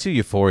I got into?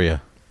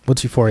 Euphoria.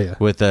 What's Euphoria?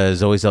 With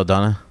Zoe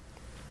Saldana.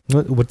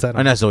 What's that?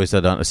 Not Zoe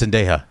Saldana.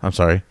 Zendaya. I'm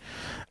sorry.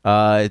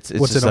 It's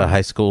just a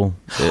high school.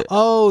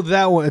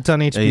 That one. It's on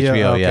HBO.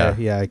 HBO,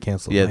 okay. Yeah, I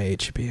canceled my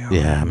HBO.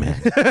 Yeah,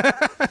 man.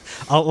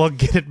 I'll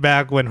get it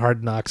back when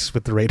Hard Knocks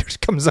with the Raiders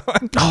comes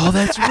on. Oh,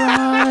 that's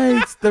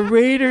right. The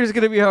Raiders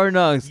going to be Hard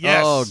Knocks.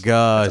 Yes. Oh,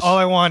 gosh. That's all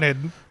I wanted.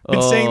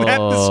 Been saying that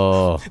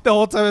the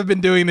whole time I've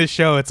been doing this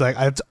show. It's like,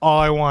 that's all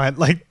I want.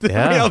 Like, the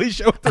reality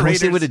show with the I wish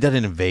Raiders. they would have done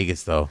it in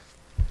Vegas, though.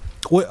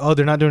 What? Oh,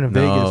 they're not doing it in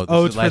Vegas.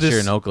 Oh, it's last year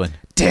in Oakland.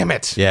 Damn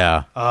it.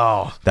 Yeah.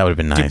 Oh. That would have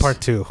been nice. Do part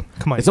 2.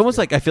 Come on. It's almost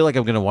like I feel like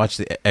I'm going to watch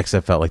the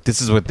XFL. Like,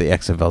 this is what the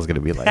XFL is going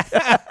to be like.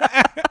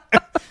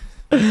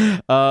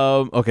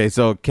 Okay,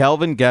 so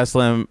Calvin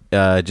Gaslam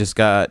just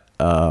got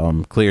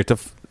cleared to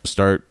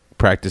start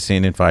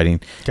practicing and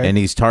fighting. Okay. And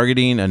he's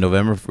targeting a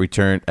November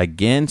return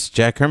against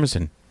Jack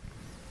Hermanson.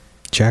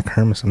 Jack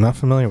Hermanson. I'm not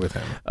familiar with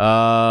him.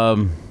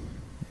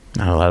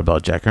 Not a lot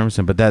about Jack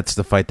Hermanson, but that's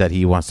the fight that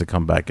he wants to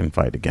come back and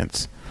fight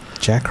against.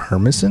 Jack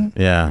Hermanson?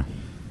 Yeah.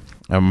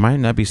 I might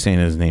not be saying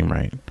his name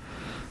right.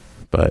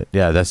 But,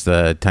 yeah, that's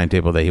the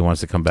timetable that he wants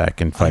to come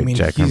back and fight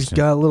Jack Hermanson. He's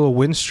got a little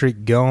win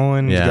streak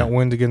going. Yeah. He's got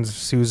wins against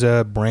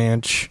Souza,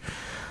 Branch,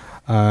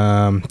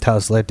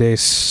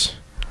 Talasletes.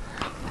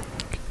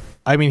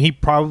 I mean, he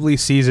probably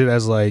sees it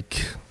as,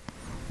 like,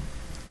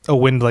 a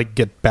win to, like,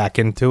 get back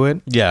into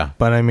it. Yeah.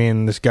 But, I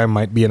mean, this guy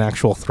might be an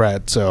actual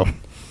threat, so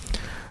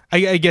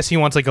I guess he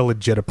wants, like, a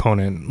legit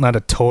opponent, not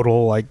a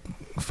total, like,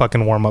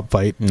 fucking warm-up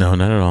fight. No,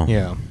 not at all.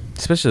 Yeah.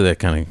 Especially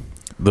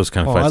those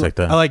kind of fights like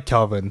that. I like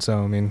Calvin, so,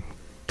 I mean,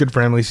 good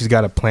for him. At least he's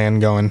got a plan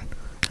going.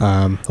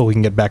 Hope we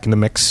can get back in the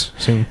mix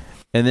soon.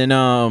 And then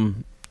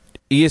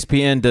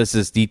ESPN does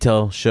this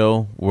detail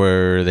show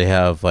where they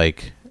have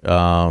like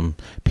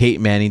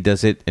Peyton Manning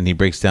does it, and he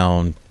breaks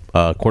down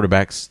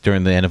quarterbacks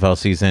during the NFL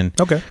season.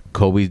 Okay.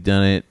 Kobe's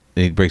done it.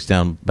 He breaks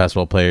down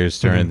basketball players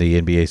during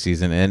the NBA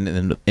season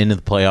and into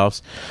the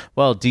playoffs.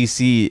 Well,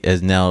 DC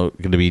is now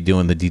going to be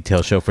doing the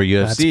detail show for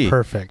UFC. That's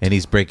perfect. And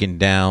he's breaking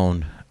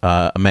down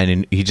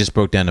he just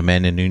broke down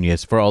Amanda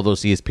Nunez. For all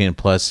those ESPN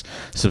Plus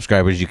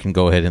subscribers, you can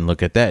go ahead and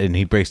look at that. And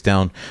he breaks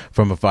down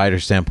from a fighter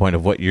standpoint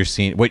of what you're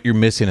seeing, what you're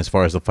missing as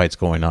far as the fight's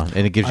going on.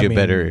 And it gives you a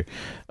better,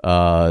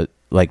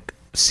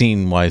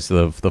 scene-wise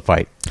the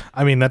fight.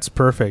 I mean, that's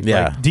perfect.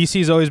 Yeah. Like,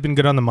 DC's always been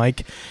good on the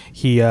mic.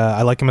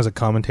 I like him as a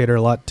commentator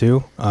a lot,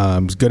 too.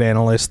 He's a good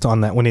analyst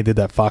on that when he did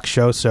that Fox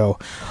show. So,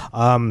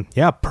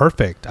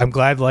 perfect. I'm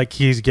glad, like,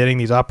 he's getting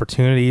these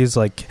opportunities.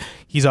 Like,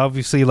 he's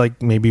obviously, like,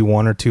 maybe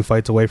 1 or 2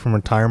 fights away from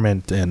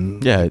retirement.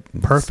 And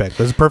perfect.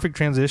 That's a perfect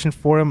transition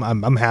for him.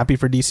 I'm happy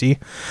for DC.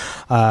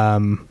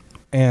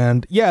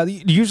 And, yeah,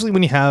 usually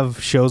when you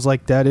have shows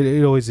like that,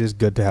 it always is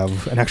good to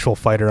have an actual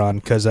fighter on.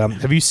 Because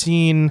have you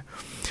seen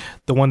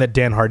the one that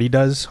Dan Hardy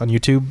does on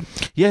YouTube?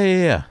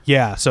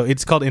 Yeah, so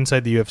it's called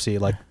Inside the UFC.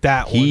 Like,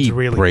 that one's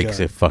really good. He breaks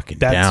it fucking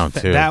down,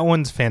 too. That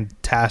one's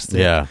fantastic.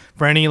 Yeah.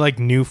 For any, like,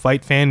 new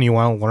fight fan, you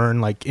want to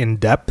learn, like, in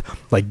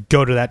depth, like,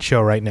 go to that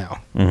show right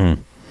now.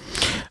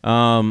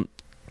 Mm-hmm.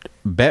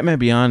 Batman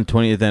Beyond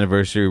 20th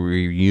Anniversary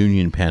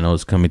Reunion panel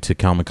is coming to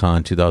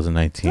Comic-Con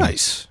 2019.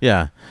 Nice.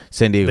 Yeah.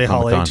 San Diego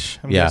Comic-Con.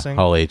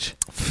 Hall H.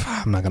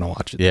 I'm not going to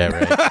watch it. Yeah,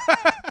 right.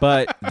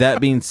 But that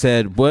being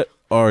said, what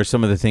are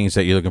some of the things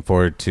that you're looking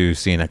forward to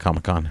seeing at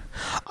Comic-Con?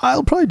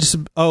 I'll probably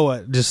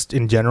just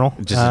in general.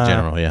 Just in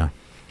general, yeah.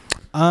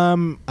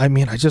 I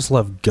mean, I just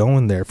love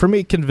going there. For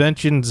me,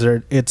 conventions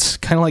it's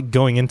kind of like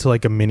going into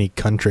like a mini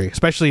country,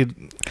 especially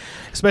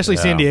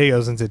San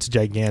Diego, since it's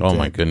gigantic. Oh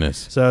my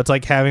goodness. So it's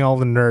like having all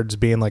the nerds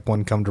be in like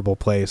one comfortable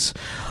place.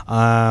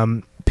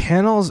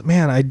 Panels,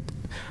 man,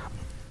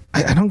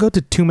 I don't go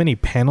to too many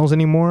panels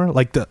anymore.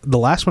 Like the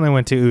last one I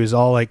went to, it was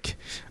all like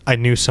I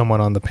knew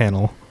someone on the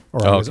panel.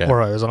 Or I was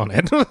on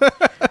it. The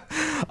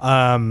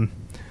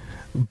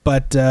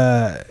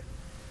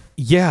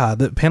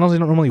panels I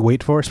don't normally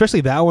wait for,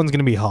 especially that one's going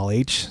to be Hall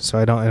H,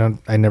 so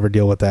I never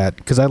deal with that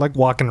because I like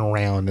walking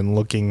around and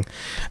looking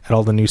at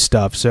all the new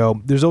stuff. So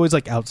there's always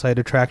like outside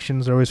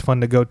attractions are always fun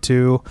to go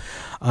to.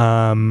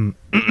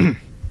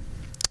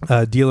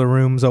 Dealer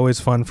room's always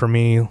fun for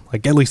me,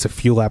 like at least a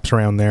few laps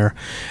around there,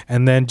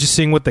 and then just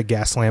seeing what the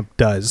gas lamp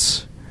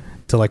does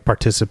to like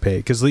participate,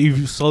 because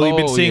you've slowly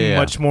been seeing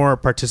much more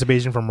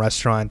participation from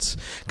restaurants,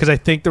 because I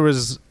think there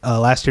was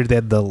last year they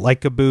had the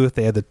Leica booth,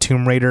 they had the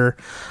Tomb Raider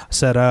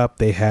set up,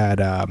 they had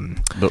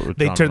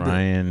they had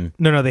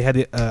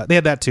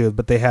that too,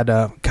 but they had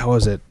what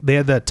was it, they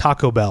had the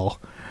Taco Bell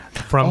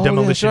from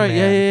Demolition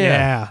Man.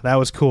 Yeah, that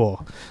was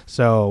cool.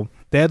 So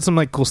they had some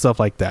like cool stuff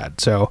like that.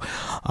 So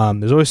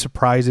there's always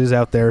surprises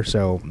out there,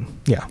 so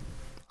yeah,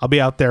 I'll be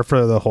out there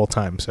for the whole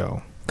time,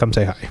 so come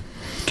say hi.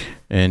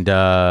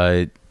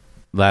 And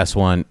last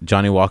one,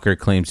 Johnny Walker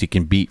claims he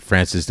can beat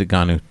Francis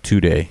Ngannou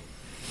today.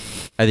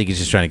 I think he's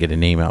just trying to get a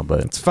name out,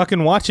 but let's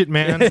fucking watch it,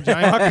 man.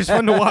 Johnny Walker's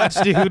fun to watch,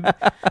 dude.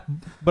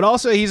 But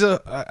also,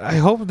 I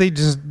hope they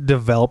just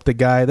develop the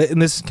guy.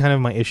 And this is kind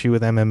of my issue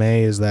with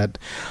MMA is that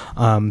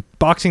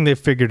boxing, they've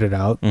figured it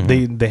out.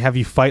 Mm-hmm. They have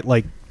you fight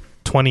like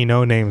 20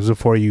 no names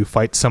before you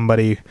fight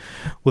somebody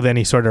with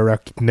any sort of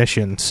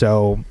recognition.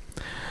 So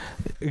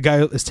a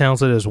guy as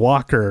talented as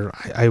Walker,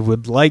 I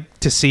would like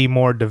to see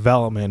more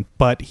development,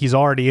 but he's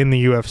already in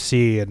the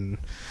UFC, and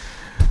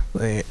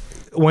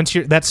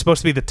that's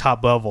supposed to be the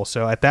top level.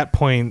 So at that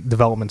point,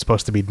 development's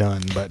supposed to be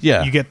done, but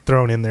you get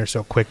thrown in there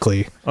so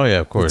quickly. Oh yeah,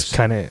 of course. It's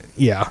kind of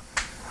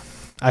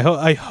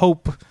I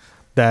hope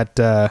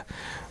that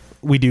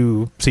we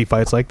do see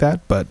fights like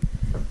that, but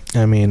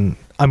I mean,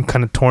 I'm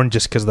kind of torn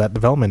just because of that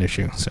development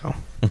issue. So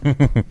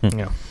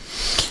yeah,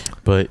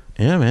 but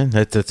yeah, man,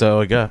 that's all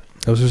I got.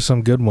 Those are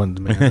some good ones,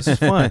 man. This is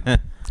fun.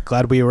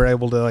 Glad we were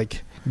able to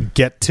like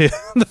get to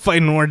the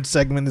Fightin' Words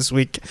segment this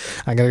week.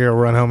 I gotta go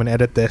run home and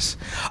edit this.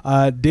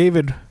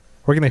 David,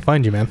 where can they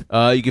find you, man?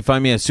 You can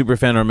find me at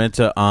Superfan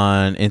Armenta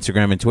on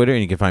Instagram and Twitter,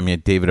 and you can find me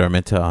at David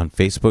Armenta on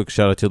Facebook.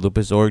 Shout out to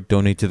Lupus.org.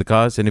 Donate to the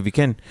cause, and if you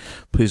can,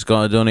 please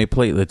go and donate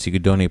platelets. You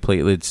can donate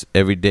platelets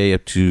every day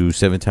up to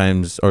 7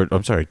 times. Or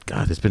I'm sorry,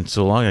 God, it's been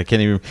so long. I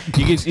can't even.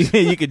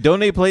 You can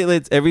donate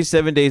platelets every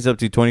 7 days up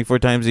to 24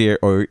 times a year,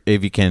 or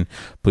if you can,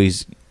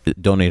 please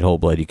donate whole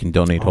blood. You can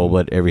donate whole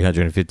blood every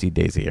 150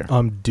 days a year.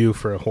 I'm due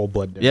for a whole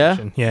blood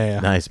donation. Yeah.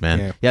 Nice,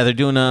 man. Yeah, they're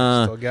doing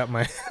still got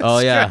my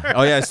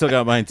I still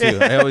got mine too.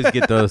 I always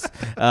get those.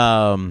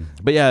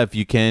 But yeah, if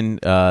you can,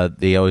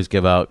 they always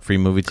give out free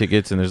movie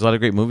tickets, and there's a lot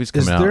of great movies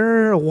coming out. Is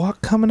there a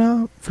walk coming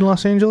out for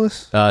Los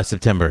Angeles?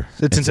 September.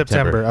 It's in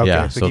September. Okay.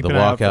 Yeah, so the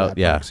walkout,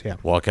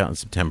 walkout in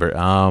September.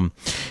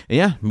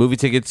 Movie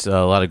tickets,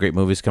 a lot of great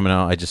movies coming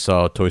out. I just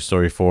saw Toy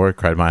Story 4,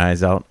 cried my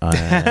eyes out.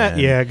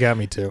 Yeah, it got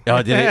me too.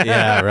 Oh, did it?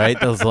 Yeah. Yeah, right.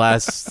 Those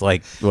last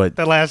The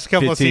last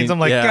couple 15, of scenes, I'm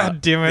like, yeah,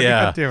 God damn it,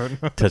 yeah. God damn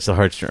it. Touch the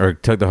heartstrings, or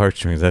tug the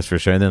heartstrings, that's for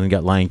sure. And then we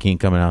got Lion King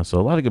coming out, so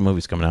a lot of good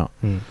movies coming out.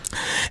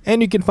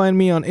 And you can find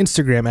me on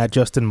Instagram at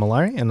Justin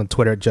Mallari and on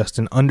Twitter at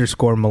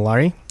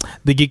Justin_Mallari.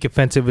 The Geek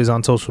Offensive is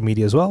on social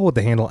media as well with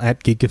the handle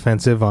at Geek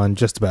Offensive on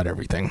just about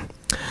everything.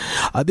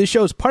 This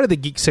show is part of the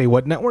Geek Say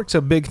What Network,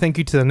 so big thank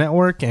you to the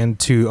network and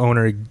to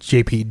owner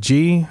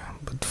JPG.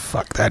 But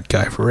fuck that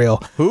guy for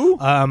real. Who?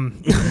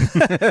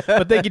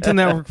 But thank you to the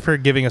network for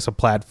giving us a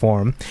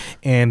platform.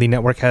 And the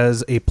network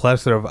has a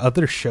plethora of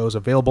other shows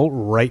available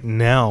right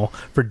now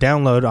for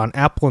download on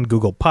Apple and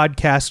Google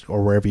Podcasts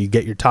or wherever you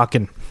get your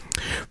talking.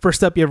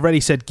 First up, you have Ready,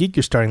 Set, Geek,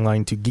 your starting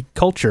line to geek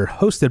culture,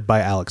 hosted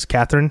by Alex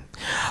Catherine.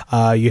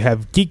 You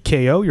have Geek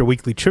KO, your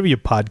weekly trivia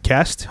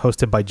podcast,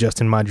 hosted by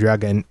Justin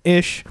Madriaga and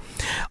Ish.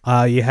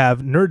 You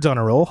have Nerds on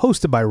a Roll,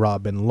 hosted by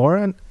Rob and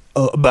Lauren,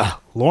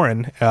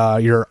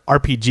 your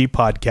RPG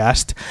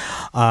podcast.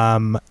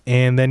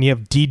 And then you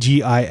have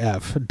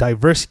DGIF,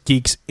 Diverse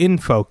Geeks in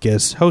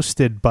Focus,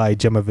 hosted by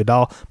Gemma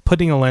Vidal,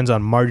 putting a lens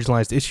on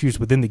marginalized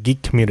issues within the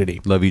geek community.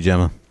 Love you,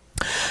 Gemma.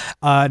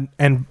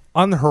 And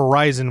on the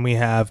horizon, we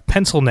have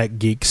Pencil Neck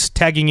Geeks,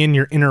 tagging in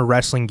your inner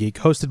wrestling geek,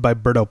 hosted by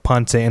Berto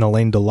Ponce and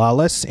Elaine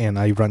Delalis, and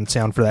I run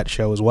sound for that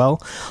show as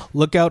well.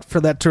 Look out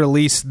for that to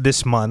release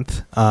this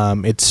month.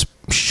 It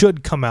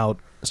should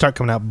start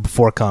coming out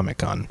before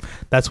Comic-Con.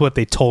 That's what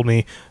they told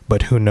me,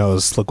 but who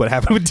knows? Look what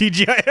happened with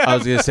TGIF. I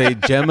was going to say,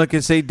 Gemma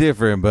can say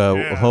different,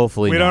 but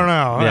hopefully we don't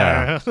know.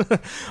 Yeah.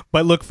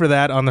 But look for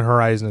that on the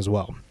horizon as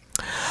well.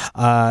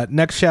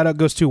 Next shout out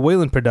goes to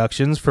Wayland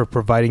Productions for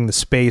providing the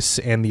space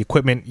and the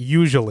equipment.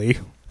 Usually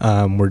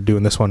we're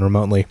doing this one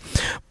remotely,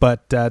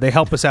 but they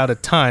help us out a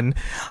ton.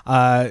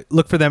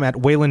 Look for them at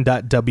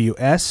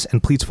wayland.ws,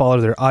 and please follow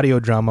their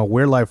audio drama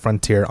We're Live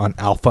Frontier on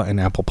Alpha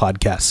and Apple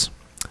Podcasts.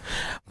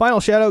 Final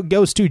shout out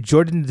goes to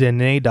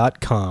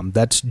JordanDene.com.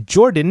 That's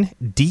Jordan,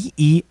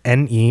 DENE.com.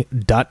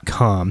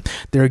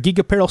 They're a geek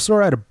apparel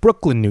store out of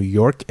Brooklyn, New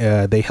York.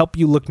 They help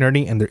you look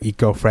nerdy, and they're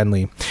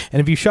eco-friendly. And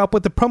if you shop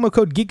with the promo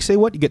code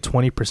GeekSayWhat, you get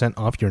 20%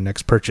 off your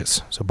next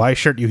purchase. So buy a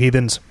shirt, you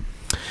heathens.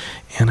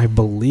 And I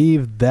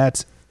believe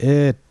that's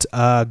it.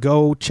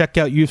 Go check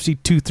out UFC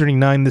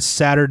 239 this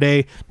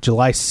Saturday,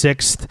 July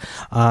 6th,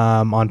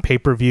 on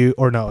pay-per-view.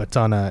 Or no, it's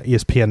on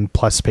ESPN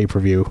Plus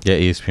pay-per-view. Yeah,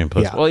 ESPN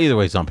Plus. Yeah. Well, either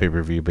way, it's on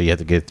pay-per-view, but you have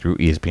to get it through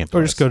ESPN Plus.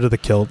 Or just go to the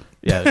Kilt.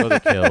 Yeah, go to the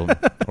Kill,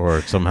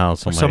 or somehow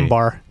Some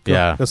bar.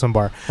 Go some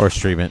bar. Or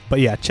stream it. But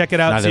yeah, check it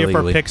out. Not see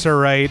illegally. if our picks are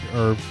right,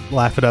 or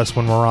laugh at us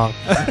when we're wrong.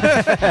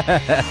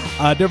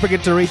 Don't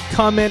forget to rate,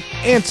 comment,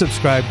 and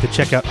subscribe to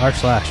check out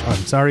r/I'm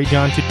Sorry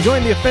John to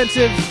join the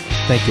offensive.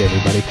 Thank you,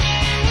 everybody.